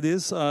beautiful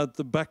ladies at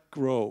the back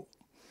row.